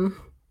to come.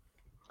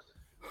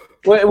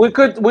 Well, we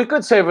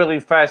could say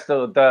really fast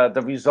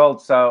the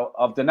results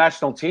of the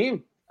national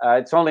team.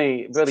 It's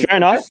only really fair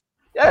enough.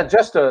 Yeah,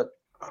 just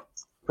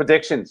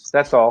predictions.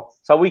 That's all.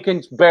 So we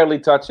can barely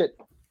touch it.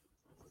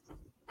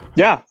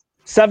 Yeah,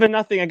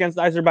 7-0 against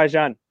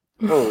Azerbaijan.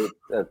 Oh,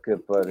 that's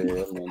good, buddy.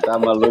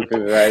 I'm a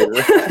looker, right?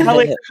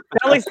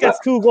 Felix gets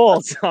 2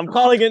 goals. I'm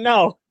calling it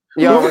now.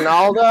 Yo,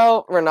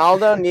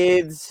 Ronaldo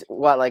needs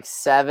like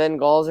 7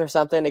 goals or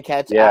something to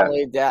catch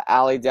Ali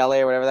Dele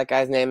or whatever that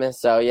guy's name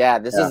is. So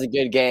this is a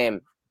good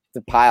game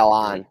to pile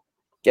on.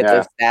 Get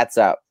those stats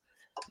up.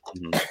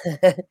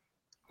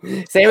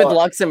 Same with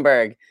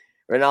Luxembourg.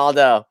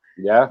 Ronaldo.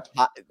 Yeah.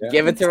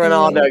 Give it to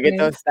Ronaldo. Get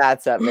those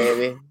stats up,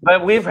 baby.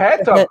 But we've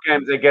had tough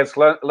games against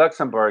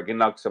Luxembourg in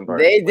Luxembourg.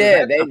 They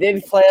did. They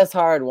did play us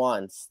hard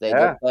once.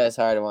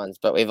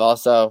 But we've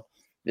also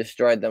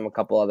destroyed them a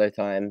couple other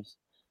times.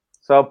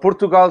 So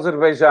Portugal,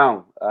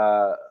 Azerbaijan.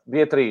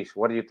 Beatriz,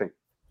 what do you think?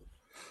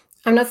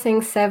 I'm not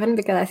saying 7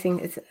 because I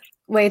think it's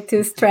way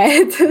too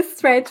stretch,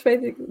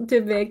 way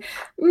too big.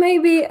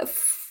 Maybe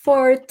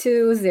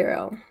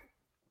 4-0.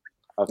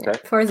 Okay.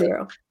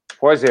 4-0.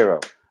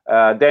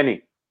 4-0.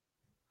 Danny.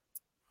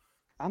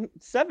 I'm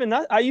 7.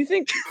 You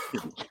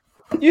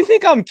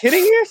think I'm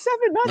kidding here?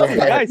 7-0,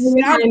 guys.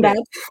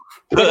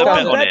 Put a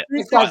bet on it.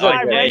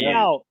 365 right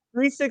now.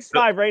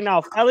 365 right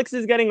now. Felix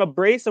is getting a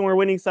brace, and we're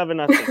winning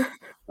 7-0.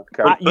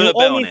 Okay. You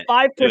owe me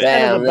 5% of the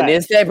bet. The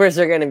newspapers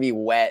are gonna be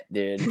wet,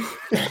 dude.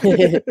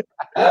 A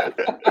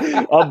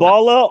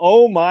baller?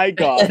 Oh my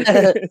god.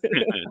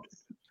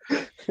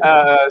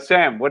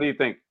 Sam, what do you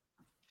think?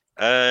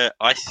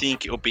 I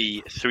think it'll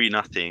be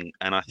 3-0,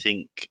 and I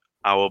think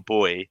our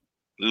boy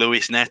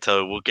Luis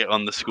Neto will get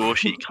on the score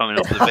sheet coming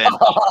off the bench.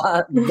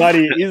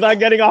 Buddy, he's not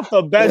getting off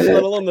the bench,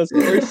 let alone the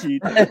score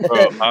sheet.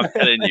 Bro, I'm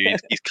telling you,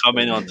 he's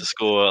coming on to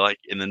score like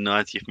in the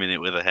 90th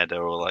minute with a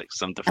header or like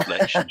some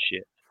deflection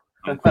shit.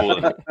 I'm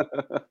calling it.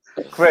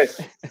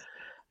 Chris.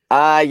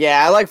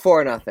 I like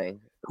 4-0.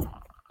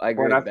 I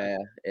agree with that.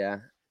 Yeah.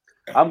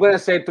 I'm gonna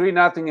say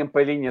 3-0 and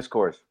Paulinho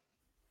scores.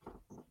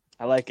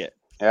 I like it.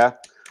 Yeah.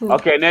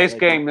 Okay, next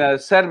game,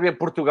 Serbia,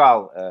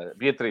 Portugal.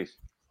 Beatriz.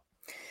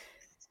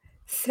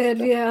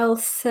 Serbia, I'll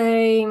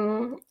say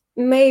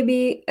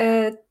maybe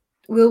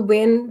we'll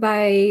win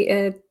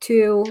by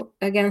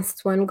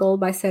 2-1 goal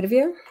by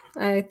Serbia.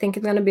 I think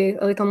it's going to be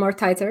a little more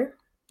tighter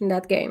in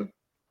that game.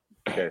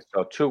 Okay,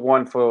 so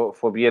 2-1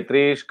 for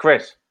Beatriz.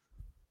 Chris?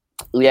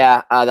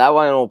 Yeah, that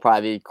one will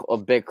probably be a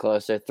bit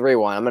closer.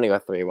 3-1. I'm going to go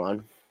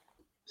 3-1.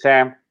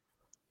 Sam?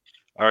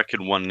 I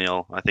reckon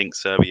 1-0. I think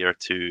Serbia are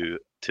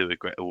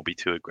will be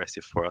too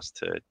aggressive for us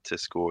to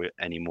score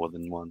any more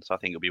than 1. So I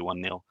think it'll be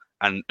 1-0.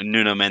 And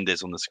Nuno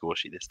Mendes on the score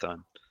sheet this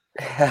time.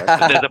 There's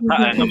a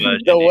pattern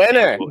emerging. The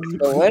winner.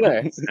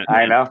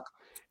 I know.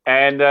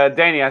 And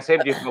Danny, I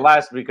saved you for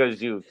last because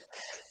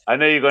I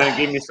know you're going to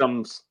give me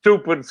some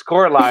stupid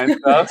score line.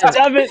 So.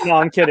 7. No,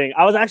 I'm kidding.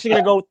 I was actually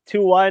going to go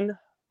 2-1.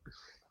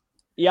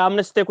 Yeah, I'm going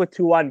to stick with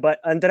 2-1. But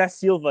Andres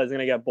Silva is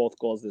going to get both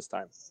goals this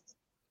time.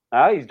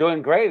 He's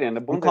doing great in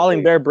the Bundesliga. I'm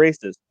calling bear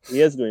braces.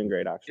 He is doing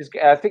great,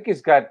 actually. I think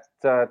he's got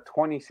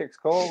 26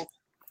 goals.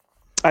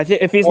 I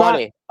think if he's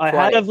 20, not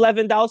ahead of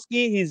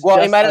Lewandowski, he's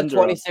he might have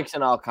 26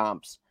 in all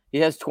comps. He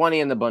has 20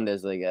 in the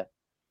Bundesliga.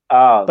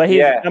 But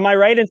am I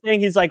right in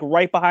saying he's like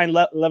right behind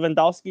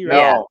Lewandowski? Right?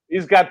 No,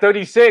 he's got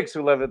 36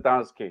 with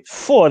Lewandowski.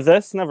 For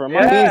this, never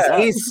mind. Yeah.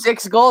 He's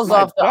 6 goals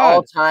off the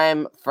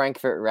all-time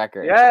Frankfurt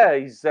record. Yeah,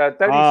 he's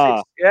 36.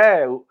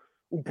 Yeah, o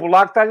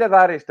Polaco está a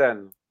dar este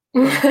ano.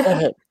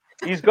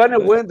 He's going to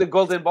win the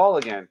Golden Ball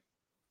again.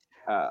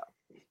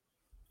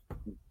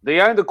 They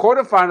are in the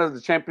quarterfinals of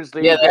the Champions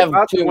League. Yeah, they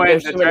have to win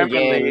the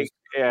Champions League.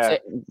 Yeah.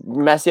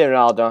 Messi and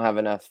Ronaldo don't have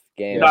enough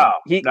games.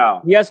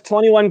 No. He has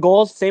 21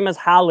 goals, same as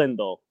Haaland,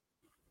 though.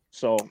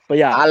 So, but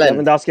yeah,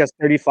 Lewandowski has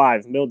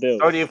 35. Mil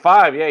deals.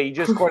 35, yeah. He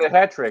just scored a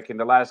hat-trick in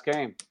the last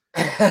game.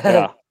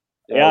 Yeah,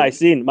 I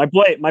seen. My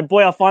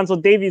boy Alphonso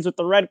Davies with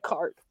the red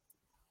card.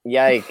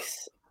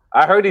 Yikes.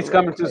 I heard he's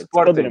coming to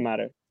Sporting. It didn't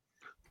matter.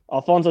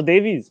 Alphonso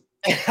Davies.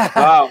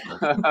 Wow.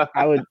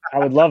 I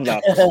would love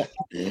that.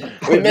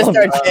 We missed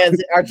our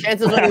chance. Our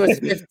chances when he was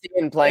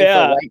 15 playing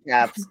for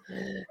Whitecaps.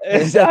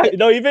 Exactly.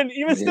 No, even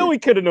still we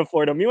couldn't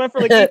afford him. He went for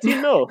like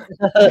 18 mil.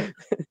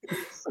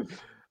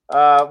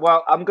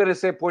 Well, I'm going to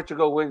say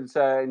Portugal wins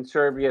in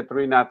Serbia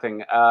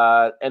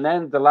 3-0. And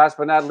then the last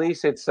but not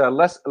least, it's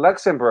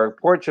Luxembourg,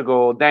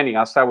 Portugal. Danny,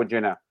 I'll start with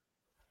you now.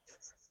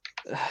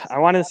 I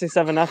wanted to say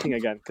 7-0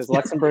 again because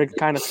Luxembourg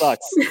kind of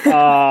sucks.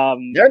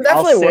 They're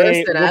definitely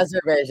worse than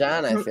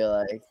Azerbaijan, I feel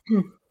like.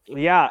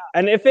 Yeah,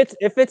 and if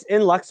it's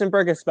in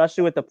Luxembourg,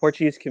 especially with the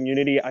Portuguese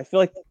community, I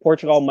feel like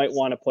Portugal might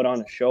want to put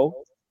on a show.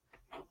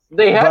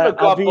 They have a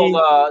couple.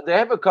 They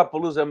have a couple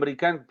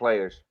Luso-American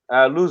players.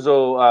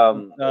 Luso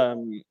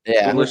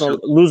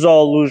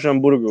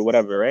Luxembourg,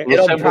 whatever, right?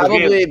 It'll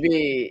probably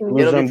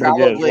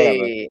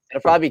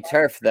be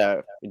turf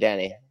though,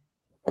 Danny.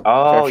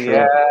 Oh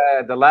yeah,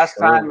 the last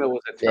time it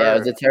was a turf. Yeah, it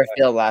was a turf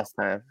field last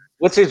time,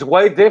 which is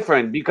way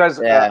different because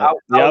our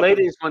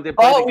ladies when they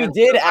played. Oh, we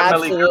did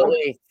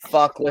absolutely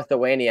fuck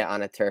Lithuania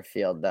on a turf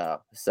field though.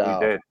 So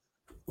we did.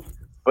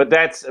 But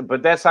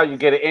that's how you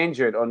get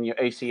injured on your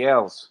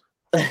ACLs.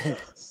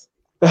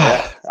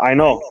 I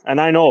know.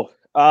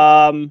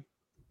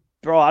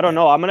 Bro, I don't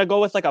know. I'm gonna go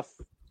with like a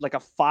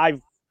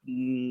 5-0,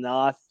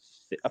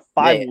 a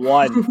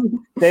 5-1.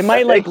 They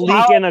might like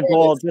leak in a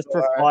goal just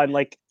for fun.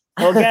 Like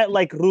he'll get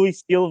like Rui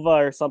Silva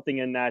or something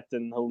in that,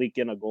 and he'll leak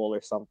in a goal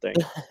or something.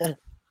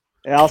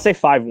 Yeah, I'll say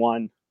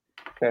 5-1.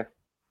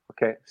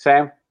 Okay,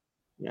 Sam.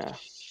 Yeah,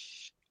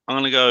 I'm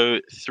gonna go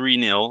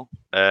 3-0.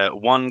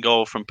 1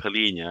 goal from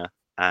Palhinha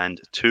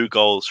and 2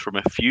 goals from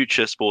a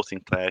future Sporting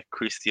player,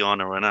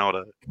 Cristiano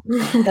Ronaldo.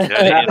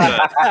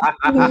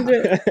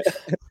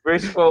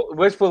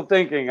 Wishful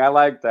thinking. I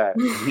like that.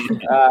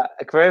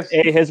 Chris?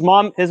 Hey, his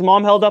mom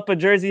held up a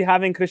jersey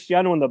having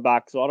Cristiano in the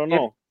back, so I don't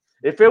know.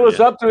 If it was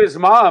up to his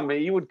mom,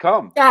 he would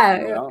come. Yeah,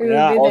 he would be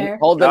there.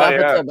 Holding up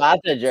a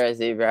Tabata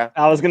jersey, bro.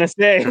 I was gonna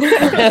say.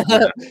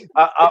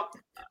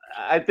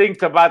 I think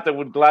Tabata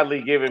would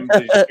gladly give him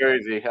the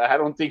jersey. I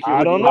don't think he would.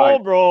 I don't know,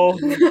 bro.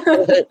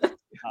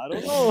 I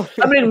don't know.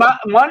 I mean,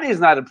 money is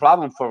not a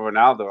problem for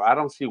Ronaldo. I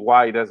don't see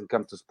why he doesn't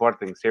come to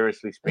Sporting,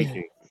 seriously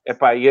speaking.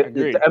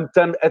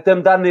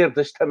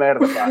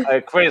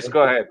 Chris,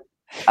 go ahead.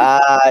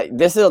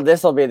 This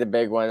will be the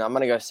big one. I'm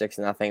gonna go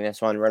 6-0 this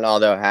one.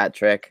 Ronaldo hat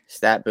trick,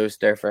 stat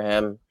booster for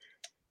him.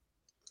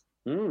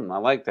 I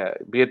like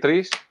that.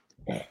 Beatriz?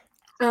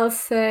 I'll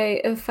say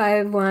a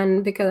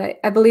 5-1 because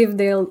I believe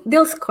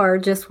they'll score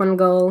just 1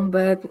 goal,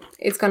 but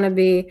it's gonna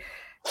be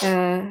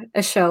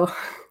a show.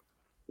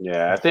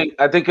 Yeah, I think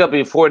it'll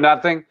be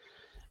 4-0.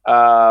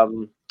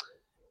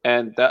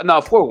 And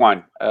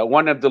 4-1.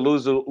 One of the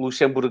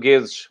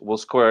Luxembourgese will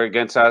score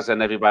against us,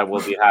 and everybody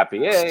will be happy.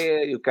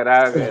 Yeah, you can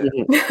have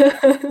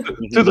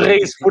tudo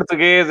reis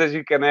português as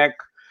you can act.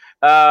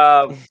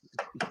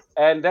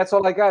 And that's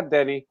all I got,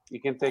 Danny. You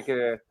can take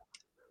it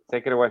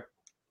away.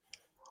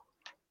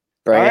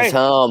 Bring us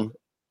home.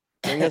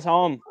 Bring us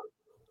home.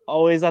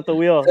 Always at the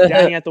wheel.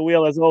 Danny at the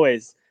wheel as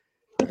always.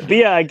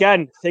 Bia,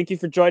 again, thank you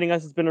for joining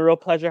us. It's been a real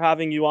pleasure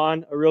having you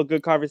on. A real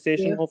good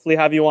conversation. Yeah. Hopefully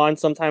have you on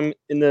sometime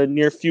in the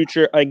near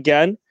future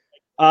again.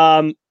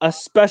 A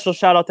special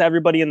shout out to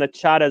everybody in the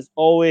chat as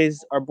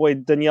always. Our boy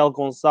Daniel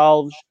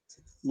Gonçalves,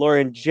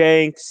 Lauren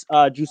Jenks,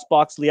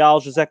 Juicebox Leal,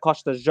 Jose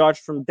Costa George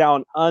from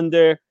Down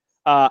Under.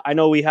 I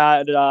know we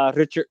had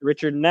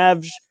Richard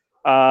Neves,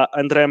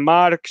 Andre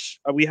Marques.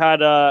 We had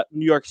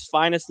New York's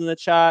Finest in the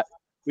chat.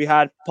 We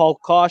had Paul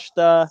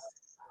Costa.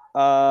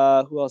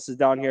 Who else is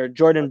down here?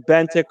 Jordan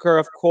Bentiker,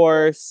 of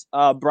course.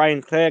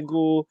 Brian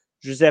Regu,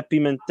 Giuseppe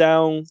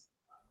Pimenta,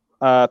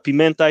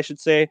 I should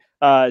say.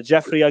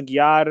 Jeffrey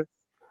Aguiar.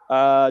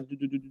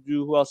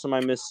 Who else am I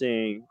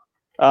missing?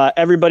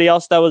 Everybody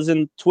else that was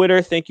in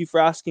Twitter, thank you for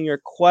asking your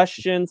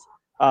questions.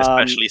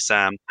 Especially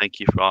Sam. Thank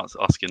you for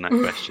asking that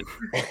question.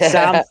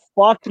 Sam,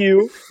 fuck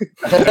you.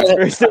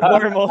 First and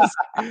foremost.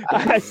 I'm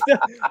just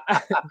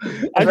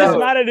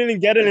mad I didn't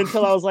get it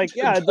until I was like,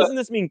 yeah, doesn't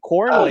this mean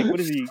corn? Like, what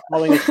is he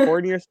calling it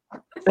corn here?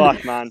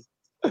 Fuck, man.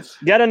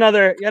 Get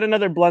another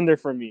blunder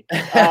from me.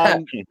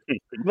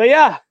 But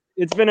yeah,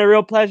 it's been a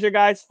real pleasure,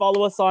 guys.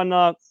 Follow us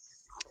on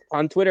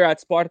Twitter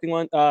at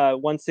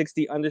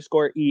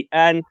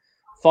Sporting160_EN.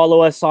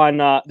 Follow us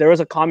on there was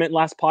a comment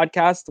last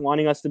podcast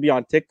wanting us to be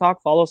on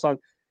TikTok. Follow us on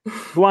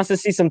who wants to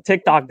see some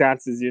TikTok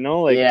dances,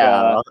 like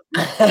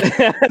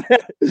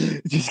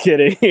just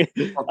kidding.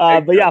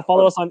 But yeah,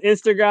 follow us on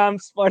Instagram,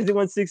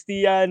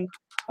 Sporting160EN,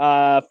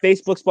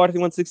 Facebook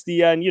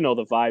Sporting160EN, you know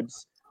the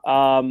vibes.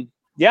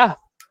 Yeah,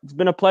 it's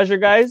been a pleasure,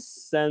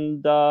 guys.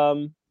 And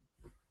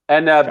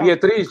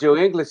Beatriz, your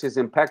English is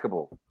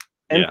impeccable.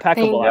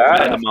 Impeccable.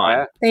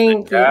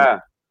 Thank you.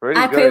 Yeah,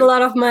 I paid a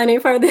lot of money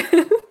for this.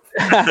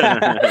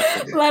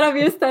 A lot of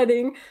you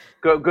studying.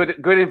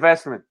 Good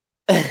investment.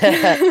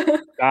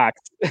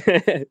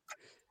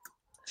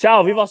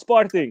 Ciao, viva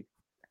Sporting.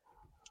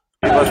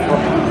 Viva Sporting.